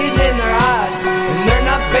see it in their eyes, and they're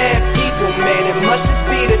not bad people, man, it must just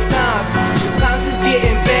be the times. This times is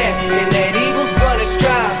getting bad, and that evil's gonna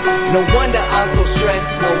strive. No wonder I'm so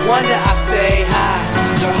stressed, no wonder I stay high.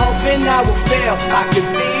 They're hoping I will fail, I can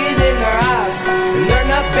see it in their eyes, and they're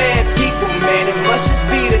not bad people, man, it must just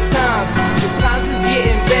be the times. This times is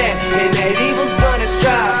getting bad, and that evil's gonna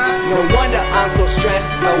strive. No wonder I'm so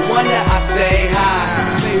stressed, no wonder I stay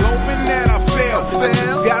high. They hoping that I fail, I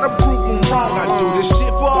just gotta prove them wrong. I do this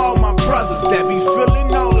shit for all my brothers that be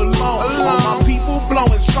feeling all alone. All my people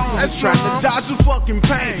blowing songs, trying to dodge the fucking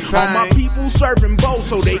pain. All my people serving bowls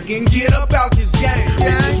so they can get up out this game.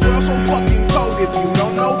 This world so fucking cold, if you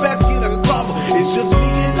don't know best, get a cover. It's just me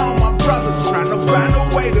and all my brothers trying to find a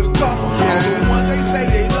way to cover. All the ones they say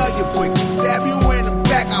they love you, quick to stab you in the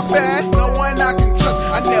back. I pass, no one I can trust.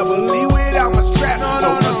 I never leave without my strap. So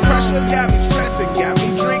much pressure got me stressing, got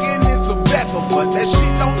me drinking this Rebecca, but that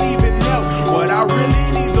shit don't even know. What I really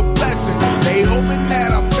need's a blessing. They hoping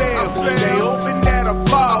that I fail, they hoping that I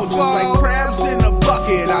fall, just like crabs in a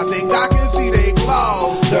bucket. I think I can see they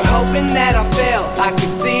claws. They're hoping that I fail, I can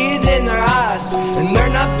see it in their eyes, and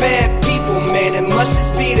they're not bad people, man, it must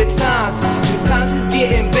just be the times. Cause times is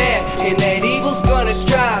getting bad, and that evil's gonna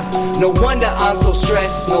strive. No wonder I'm so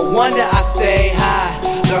stressed, no wonder I stay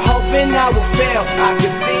high. They're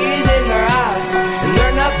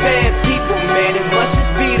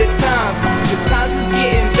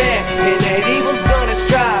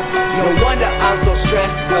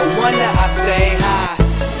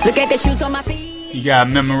the shoes on my feet. You gotta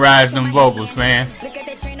memorize them vocals, fam. Look at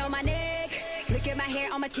the chain on my neck. Look at my hair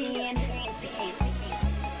on my chin.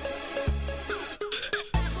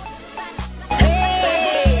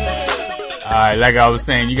 Alright, like I was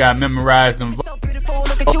saying, you gotta memorize them vocals.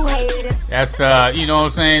 That's you know what I'm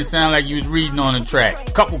saying? Sound like you was reading on the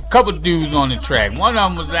track. Couple dudes on the track. One of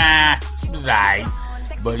them was alright.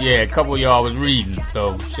 But yeah, a couple of y'all was reading.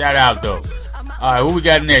 So shout out though. Alright, who we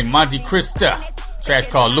got next? Monte Krista. Track's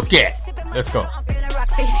called Look At. Let's go.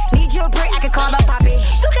 Need your break, I can call up Poppy.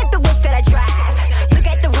 Look at the whips that I drive. Look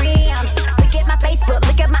at the rims. Look at my Facebook.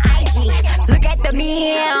 Look at my IG. Look at the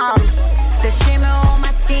memes. The shimmer on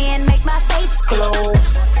my skin make my face glow.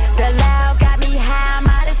 The loud got me high, I'm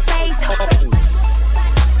out of space.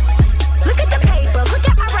 Look at the paper, look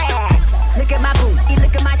at my racks. Look at my booty,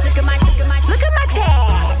 look at my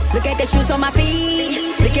tags. Look at the shoes on my feet.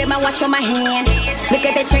 Look at my watch on my hand. Look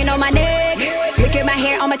at the chain on my neck. Look at my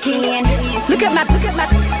hair on my chin. Look at my crew.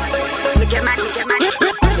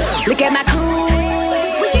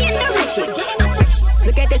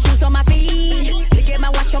 Look at the shoes on my feet. Look at my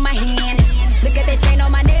watch on my hand. Look at the chain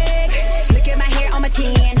on my neck. Look at my hair on my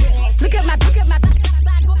chin. Look at my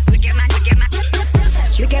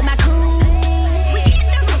crew.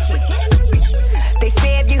 They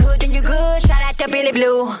say if you hood then you good. Shout out to Billy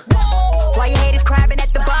Blue. Why you haters crabbing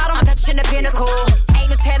at the bottom? I'm touching the pinnacle. Ain't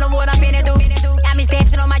no telling what I'm finna do. I'm just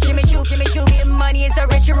dancing on my Jimmy Choo. Getting money is a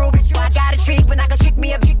ritual. I got a treat when I can trick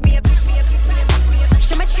me up.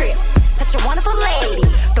 Show my trip. Such a wonderful lady.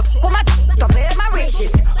 Don't play with my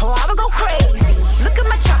riches. Oh, I would go crazy. Look at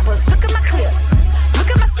my choppers. Look at my clips. Look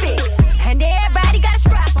at my sticks. And everybody got a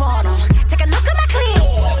strap on them. Take a look at my clip.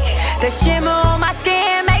 The shimmer on my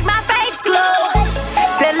skin make my face glow.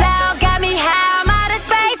 The loud got me high, I'm out of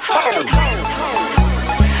space.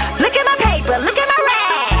 Look at my paper, look at my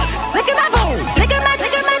rags. Look at my boom, look at my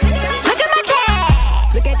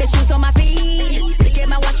tags. Look at the shoes on my feet. Look at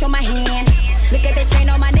my watch on my hand. Look at the chain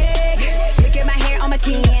on my neck. Look at my hair on my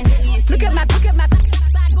chin. Look at my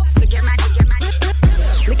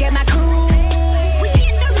crew.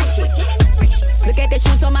 Look at the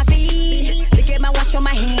shoes on my feet. Look at my watch on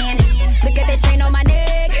my hand. Look at the chain on my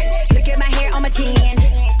neck. Look at my hair on my chin.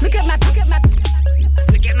 Look at my crew.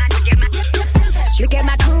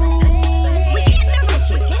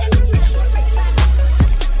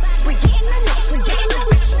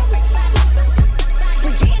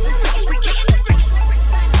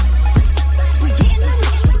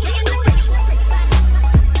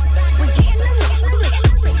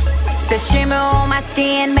 The shimmer on my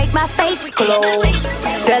skin make my face glow.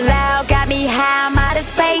 The loud got me high, I'm out of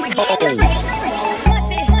space. Look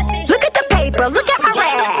at the paper, look at my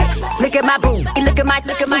rags. Look at my boom, look at my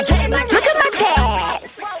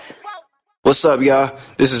tags. What's up, y'all?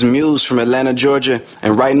 This is Muse from Atlanta, Georgia,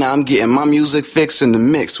 and right now I'm getting my music fix in the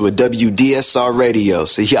mix with WDSR Radio,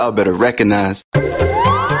 so y'all better recognize.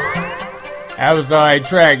 That was alright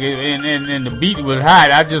track, and the beat was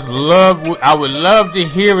hot. I would love to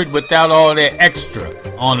hear it without all that extra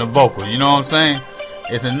on the vocals. You know what I'm saying?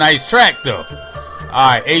 It's a nice track though.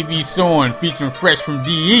 Alright, A.B. Soren featuring Fresh from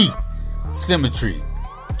DE, Symmetry.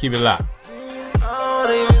 Keep it locked.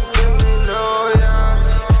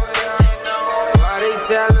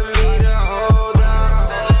 Telling me to hold on.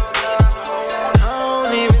 I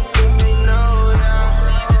don't even think they know, yeah.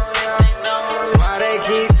 Why they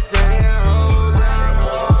keep saying hold on,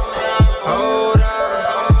 hold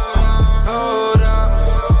on, hold on,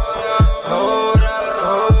 hold up,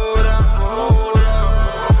 hold up, hold up,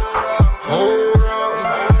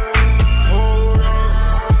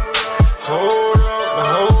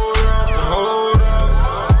 hold up, hold up.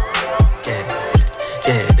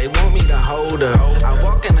 Yeah, they want me to hold up.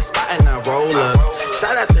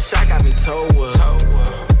 Shot at the shot got me towed up.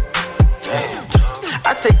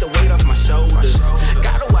 I take the weight off my shoulders.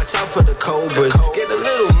 Gotta watch out for the cobras. Get a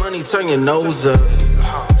little money, turn your nose up.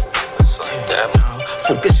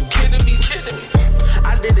 Focus, you kidding me?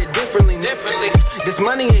 I did it differently. This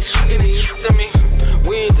money ain't shooting me.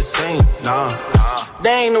 We ain't the same, nah.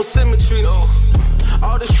 There ain't no symmetry.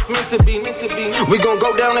 All this meant to be. We gon'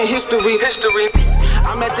 go down in history.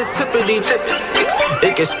 I'm at the tippity.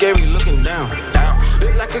 It gets scary looking down.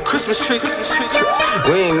 Look like a Christmas tree.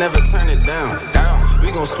 We ain't never turn it down. We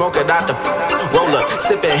gon' smoke it out the roll up,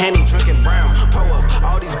 sippin' Henny, drinking brown. Pull up,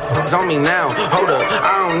 all these on me now. Hold up,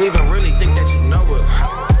 I don't even really think that you know it.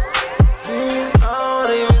 I don't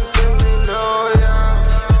even think they know, yeah.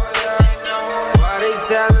 Why they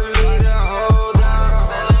telling me to hold on?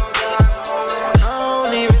 I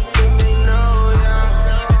don't even think they know, yeah.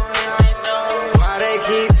 Why they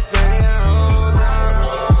keep saying hold on,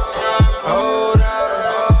 hold on.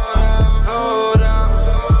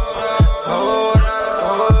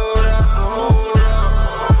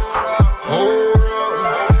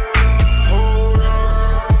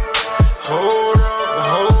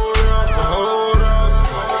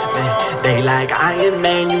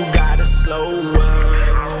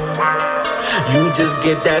 You just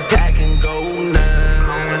get that pack and go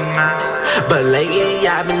nuts. But lately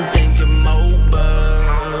I've been thinking more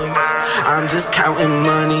bucks. I'm just counting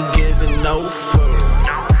money, giving no fuck.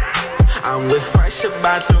 I'm with Fresh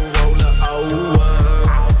about to roll her over.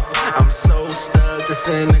 I'm so stuck, just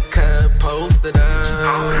in the cut, posted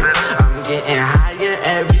up. I'm getting higher,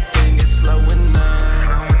 everything is slowing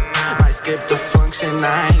up. Might skip the function,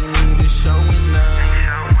 I ain't even showing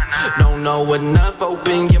up. Don't know enough,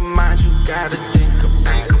 open your mind, you gotta think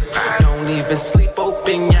about it. Don't even sleep,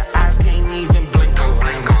 open your eyes, can't even blink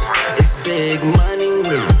around it. It's big money,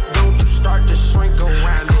 don't you start to shrink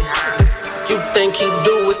around it. If you think he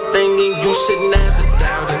do his thing and you should never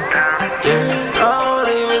doubt it. Yeah, don't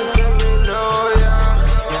even think they know ya.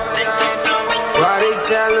 Why they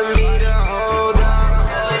telling me to hold on?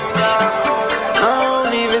 I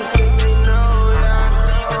don't even think they know ya.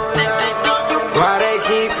 Why they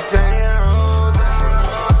keep saying hold on?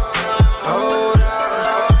 Hold on,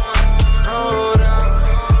 hold on,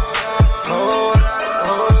 hold on,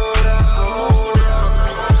 hold on, hold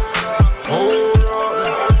on, hold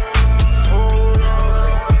on, hold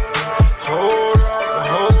on, hold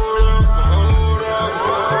on.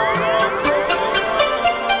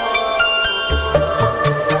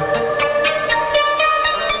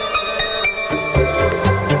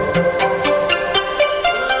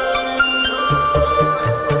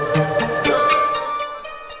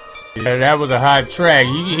 Yeah, that was a hot track.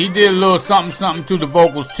 He did a little something to the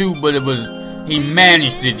vocals too, but he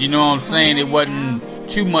managed it, you know what I'm saying? It wasn't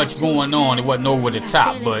too much going on. It wasn't over the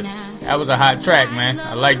top, but that was a hot track, man.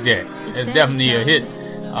 I like that. That's definitely a hit.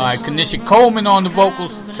 Alright, Kanisha Coleman on the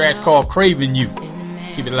vocals. Track's called Craving You.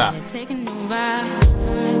 Keep it loud.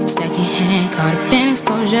 Secondhand, caught up in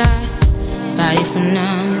exposure. Body so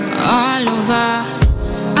numb, all over.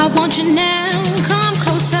 I want you now, come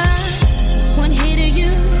closer. One hit of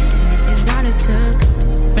you is all it took.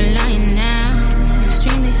 Relying now,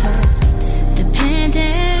 extremely hurt.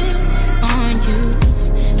 Dependent on you,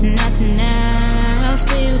 nothing else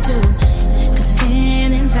will do. Cause the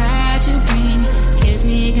feeling that you bring gives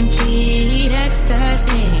me complete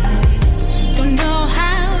ecstasy. Don't know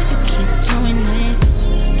how you keep doing it,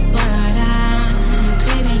 but I'm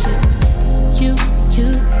craving you. You, you,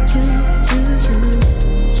 you, you,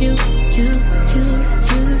 you, you, you, you, you,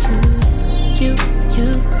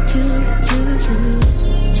 you, you,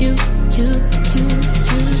 you, you, you, you.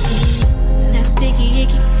 That sticky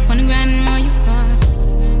icky on the ground and on your heart.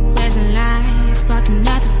 Where's the light? Sparking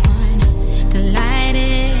nothing's fun.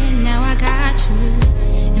 Delighted, now I got you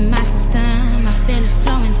in my system. I feel it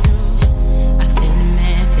flowing through. I feel it,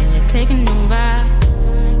 man, feel it taking over.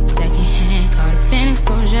 Secondhand, caught up in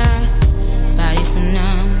exposure. Body so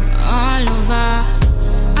numb, all over.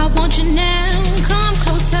 I want you now, come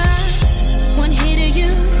closer. One hit of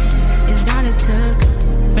you is all it took.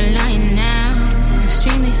 Relying now,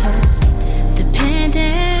 extremely hurt.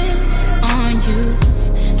 Dependent on you,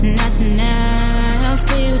 nothing else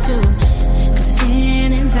will do. Cause the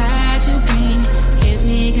feeling that you bring gives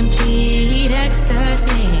me complete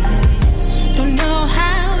ecstasy. Don't know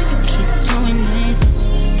how you keep doing it,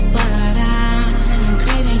 but I'm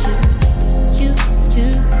craving you. You,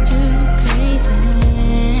 craving.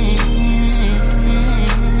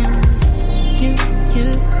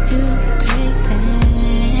 You, craving.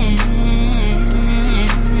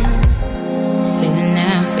 Feeling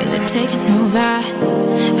now, feel it taking over.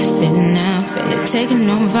 I feel it now, feel it taking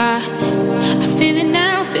over. I feel it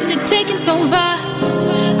now, feel it taking over.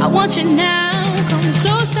 I want you now, come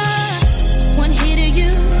closer. One hit of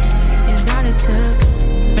you is all it took.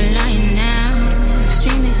 Relying now,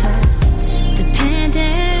 extremely hurt.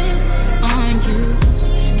 Dependent on you,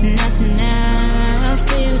 nothing else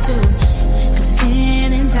will do. Cause the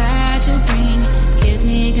feeling that you bring gives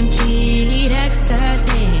me complete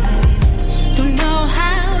ecstasy. Don't know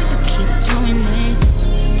how you keep doing it,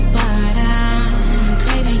 but I'm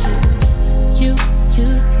craving you. You,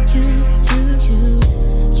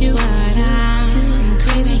 but I'm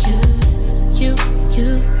craving you. You, but I'm craving you. You,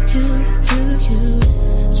 craving.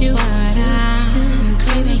 You, but I'm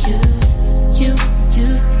craving you.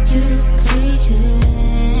 You, craving.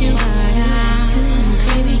 You, but I'm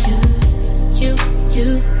craving you. You,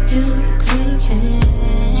 craving.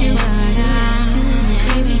 You, but I'm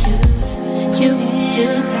craving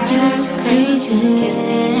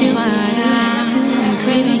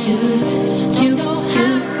you. You,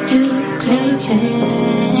 craving.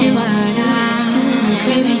 You, but I'm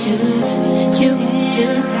craving you. You,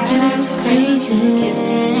 craving.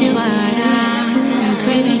 You, but I'm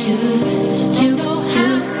craving you. You,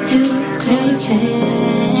 craving.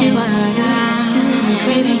 You, but I'm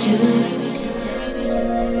craving you.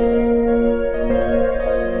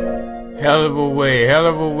 Hell of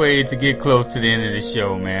a way to get close to the end of the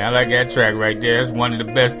show, man. I like that track right there. That's one of the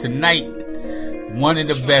best tonight.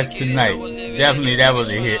 Definitely that was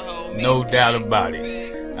a hit. No doubt about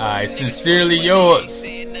it. Alright, Sincerely Yours.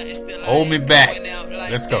 Hold Me Back.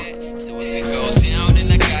 Let's go. So if it goes down,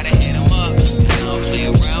 then I gotta hit him up. Cause I don't play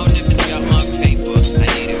around if it's got my paper. I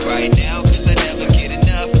need it right now, cause I never get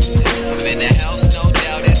enough. So if I'm in the house, no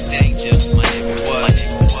doubt it's danger. My nigga, what?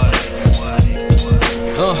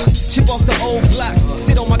 Chip off the old block,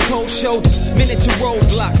 sit on my cold shoulder. Minutes to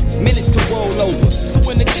roadblocks, minutes to roll over. So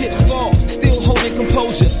when the chips fall, still holding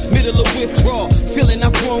composure. Middle of withdrawal, feeling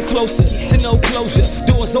I've grown closer to no closure.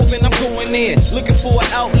 Doors open, I'm going in, looking for an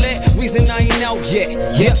outlet. Reason I ain't out yet.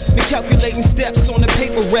 Yep, been calculating steps on the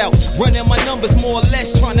paper route. Running my numbers more or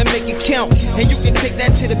less, trying to make it count. And you can take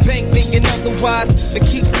that to the bank, thinking otherwise. But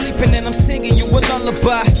keep sleeping and I'm singing you a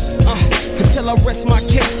lullaby. Until I rest my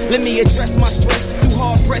case, let me address my stress. Too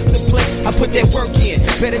hard pressed to play, I put that work in.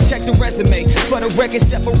 Better check the resume. For the record,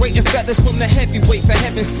 separating feathers from the heavyweight. For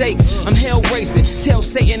heaven's sake, I'm hell raising. Tell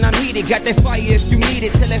Satan I'm needed. Got that fire if you need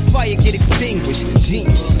it. Till that fire get extinguished.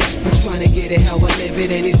 Genius. I'm trying to get it how I live it.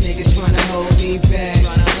 And these niggas trying to hold me back.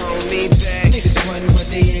 Niggas run but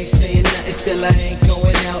they ain't saying nothing. Still I ain't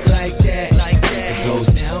going out like that. If it goes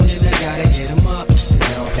down then I gotta hit 'em up. Cause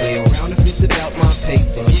I don't play around if it's about my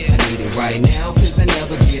paper. I need it right now cause I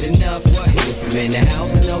never get enough. So if I'm in the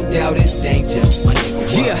house, no doubt it's danger.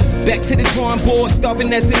 Yeah, back to the drawing board.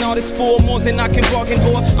 Starving as an artist for more than I can bargain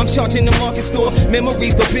or I'm charging the market store.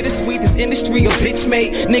 Memories though bittersweet, this industry a bitch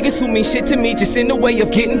made. Niggas who mean shit to me just in the way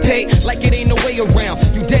of getting paid. Like it ain't no way around.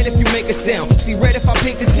 You dead if you make a sound. See red if I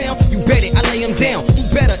paint the town. You bet it, I lay them down. Who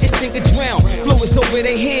better? It's sink or drown. Flow is over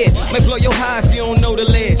their head. Might blow your high if you don't know the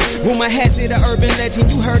ledge. Rumor has it, an urban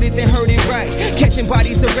legend. You heard it, then heard it right. Catching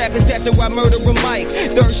bodies of rappers after I murder a mic.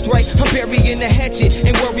 Third strike, I'm burying the hatchet.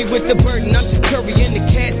 Ain't worried with the burden, I'm just currying the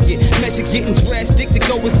casket. Measure getting drastic, the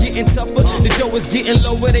go is getting tougher. The dough is getting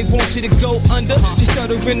lower, they want you to go under. Just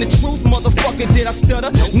uttering the truth, motherfucker, did I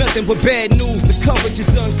stutter? Nothing but bad news, the coverage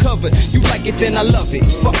is uncovered. You like it, then I love it.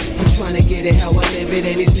 Fuck, I'm trying to get it how I live it.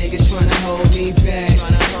 And these niggas trying to hold me back.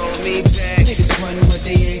 Niggas run but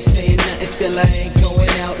they ain't saying nothing. Still I ain't going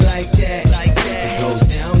out like that. If it goes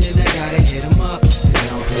down, then I gotta hit 'em up. Cause I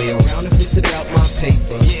don't play around if it's about my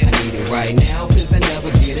paper. I need it right now cause I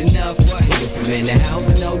never get enough. So if I'm in the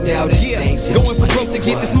house, no doubt it's danger. Going for broke to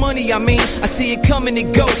get this money, I mean, I see it coming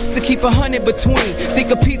and go. To keep 100 between,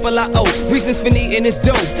 think of people I owe. Reasons for needing this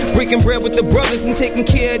dough. Breaking bread with the brothers and taking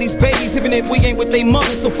care of these babies. Even if we ain't with they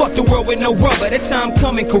mothers, so fuck the world with no rubber. That's how I'm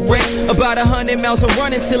coming, correct? About 100 miles I'm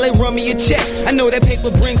running till they run me a check. I know that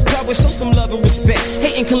paper brings power, show some love and respect.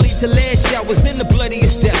 Hating can lead to last showers in the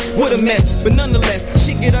bloodiest death. What a mess, but nonetheless,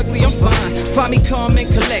 shit get ugly, I'm fine. Find me calm and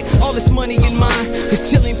collect all this money in mine. Cause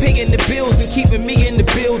chilling, paying the bills and keeping me in the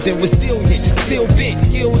building. Resilient, still bent,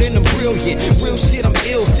 skilled and I'm brilliant. Real shit, I'm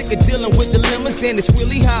ill, sick of dealing with dilemmas. And it's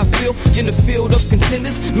really how I feel in the field of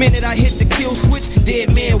contenders. Minute I hit the kill switch,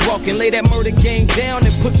 dead man walking. Lay that murder game down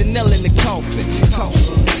and put the nail in the coffin.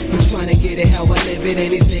 I'm trying to get it how I live it.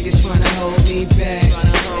 And these niggas trying to hold me back.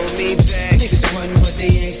 Niggas run but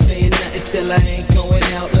they ain't saying nothing. Still I ain't going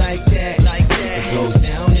out like that. If it goes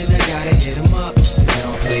down then I gotta hit 'em up. Cause I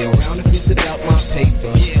don't play around if it's about my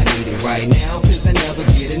paper. I need it right now cause I never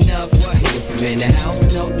get enough. So if I'm in the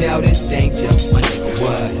house, no doubt it's danger. My nigga,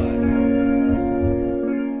 what?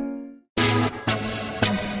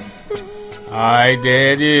 Alright,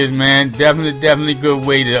 there it is, man. Definitely good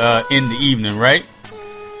way to end the evening, right?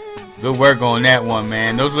 Good work on that one,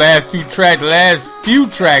 man. Those last few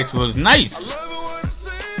tracks was nice.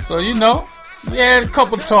 So, you know, we had a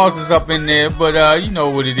couple tosses up in there, but you know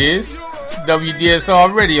what it is.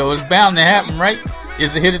 WDSR Radio. It's bound to happen, right?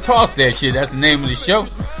 It's a hit or toss that shit. That's the name of the show.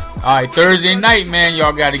 Alright, Thursday night, man,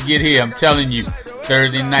 y'all got to get here. I'm telling you,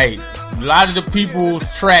 Thursday night. A lot of the people's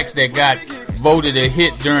tracks that got voted a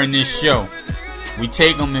hit during this show, we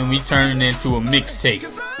take them and we turn it into a mixtape.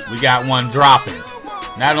 We got one dropping.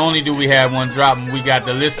 Not only do we have one dropping, we got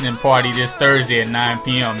the listening party this Thursday at 9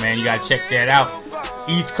 p.m., man. You got to check that out.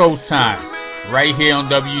 East Coast time. Right here on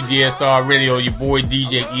WDSR Radio. Your boy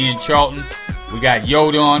DJ Ian Charlton. We got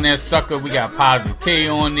Yoda on there, sucker. We got Positive K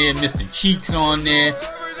on there. Mr. Cheeks on there.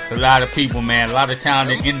 It's a lot of people, man. A lot of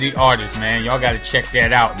talented indie artists, man. Y'all got to check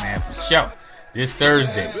that out, man, for sure. This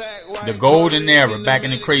Thursday, the Golden Era, back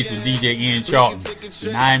in the crates with DJ Ian Charlton,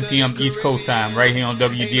 9 p.m. East Coast time, right here on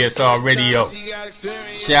WDSR Radio.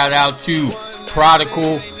 Shout out to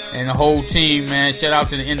Prodigal and the whole team, man. Shout out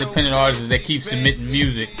to the independent artists that keep submitting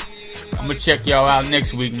music. I'm going to check y'all out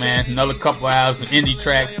next week, man. Another couple hours of indie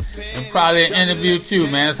tracks and probably an interview too,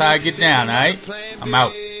 man. That's how I get down, alright? I'm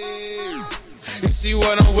out. You see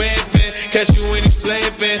what I'm whipping, catch you when you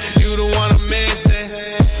sleeping. You the one I'm missing.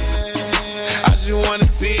 I just wanna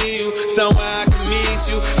see you, somewhere I can meet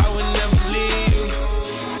you. I would never leave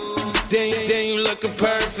you. Then you looking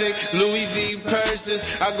perfect, Louis V purses,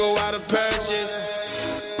 I go out of purchase.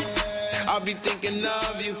 I'll be thinking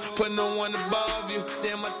of you, put no one above you.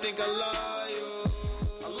 Damn, I think I love you.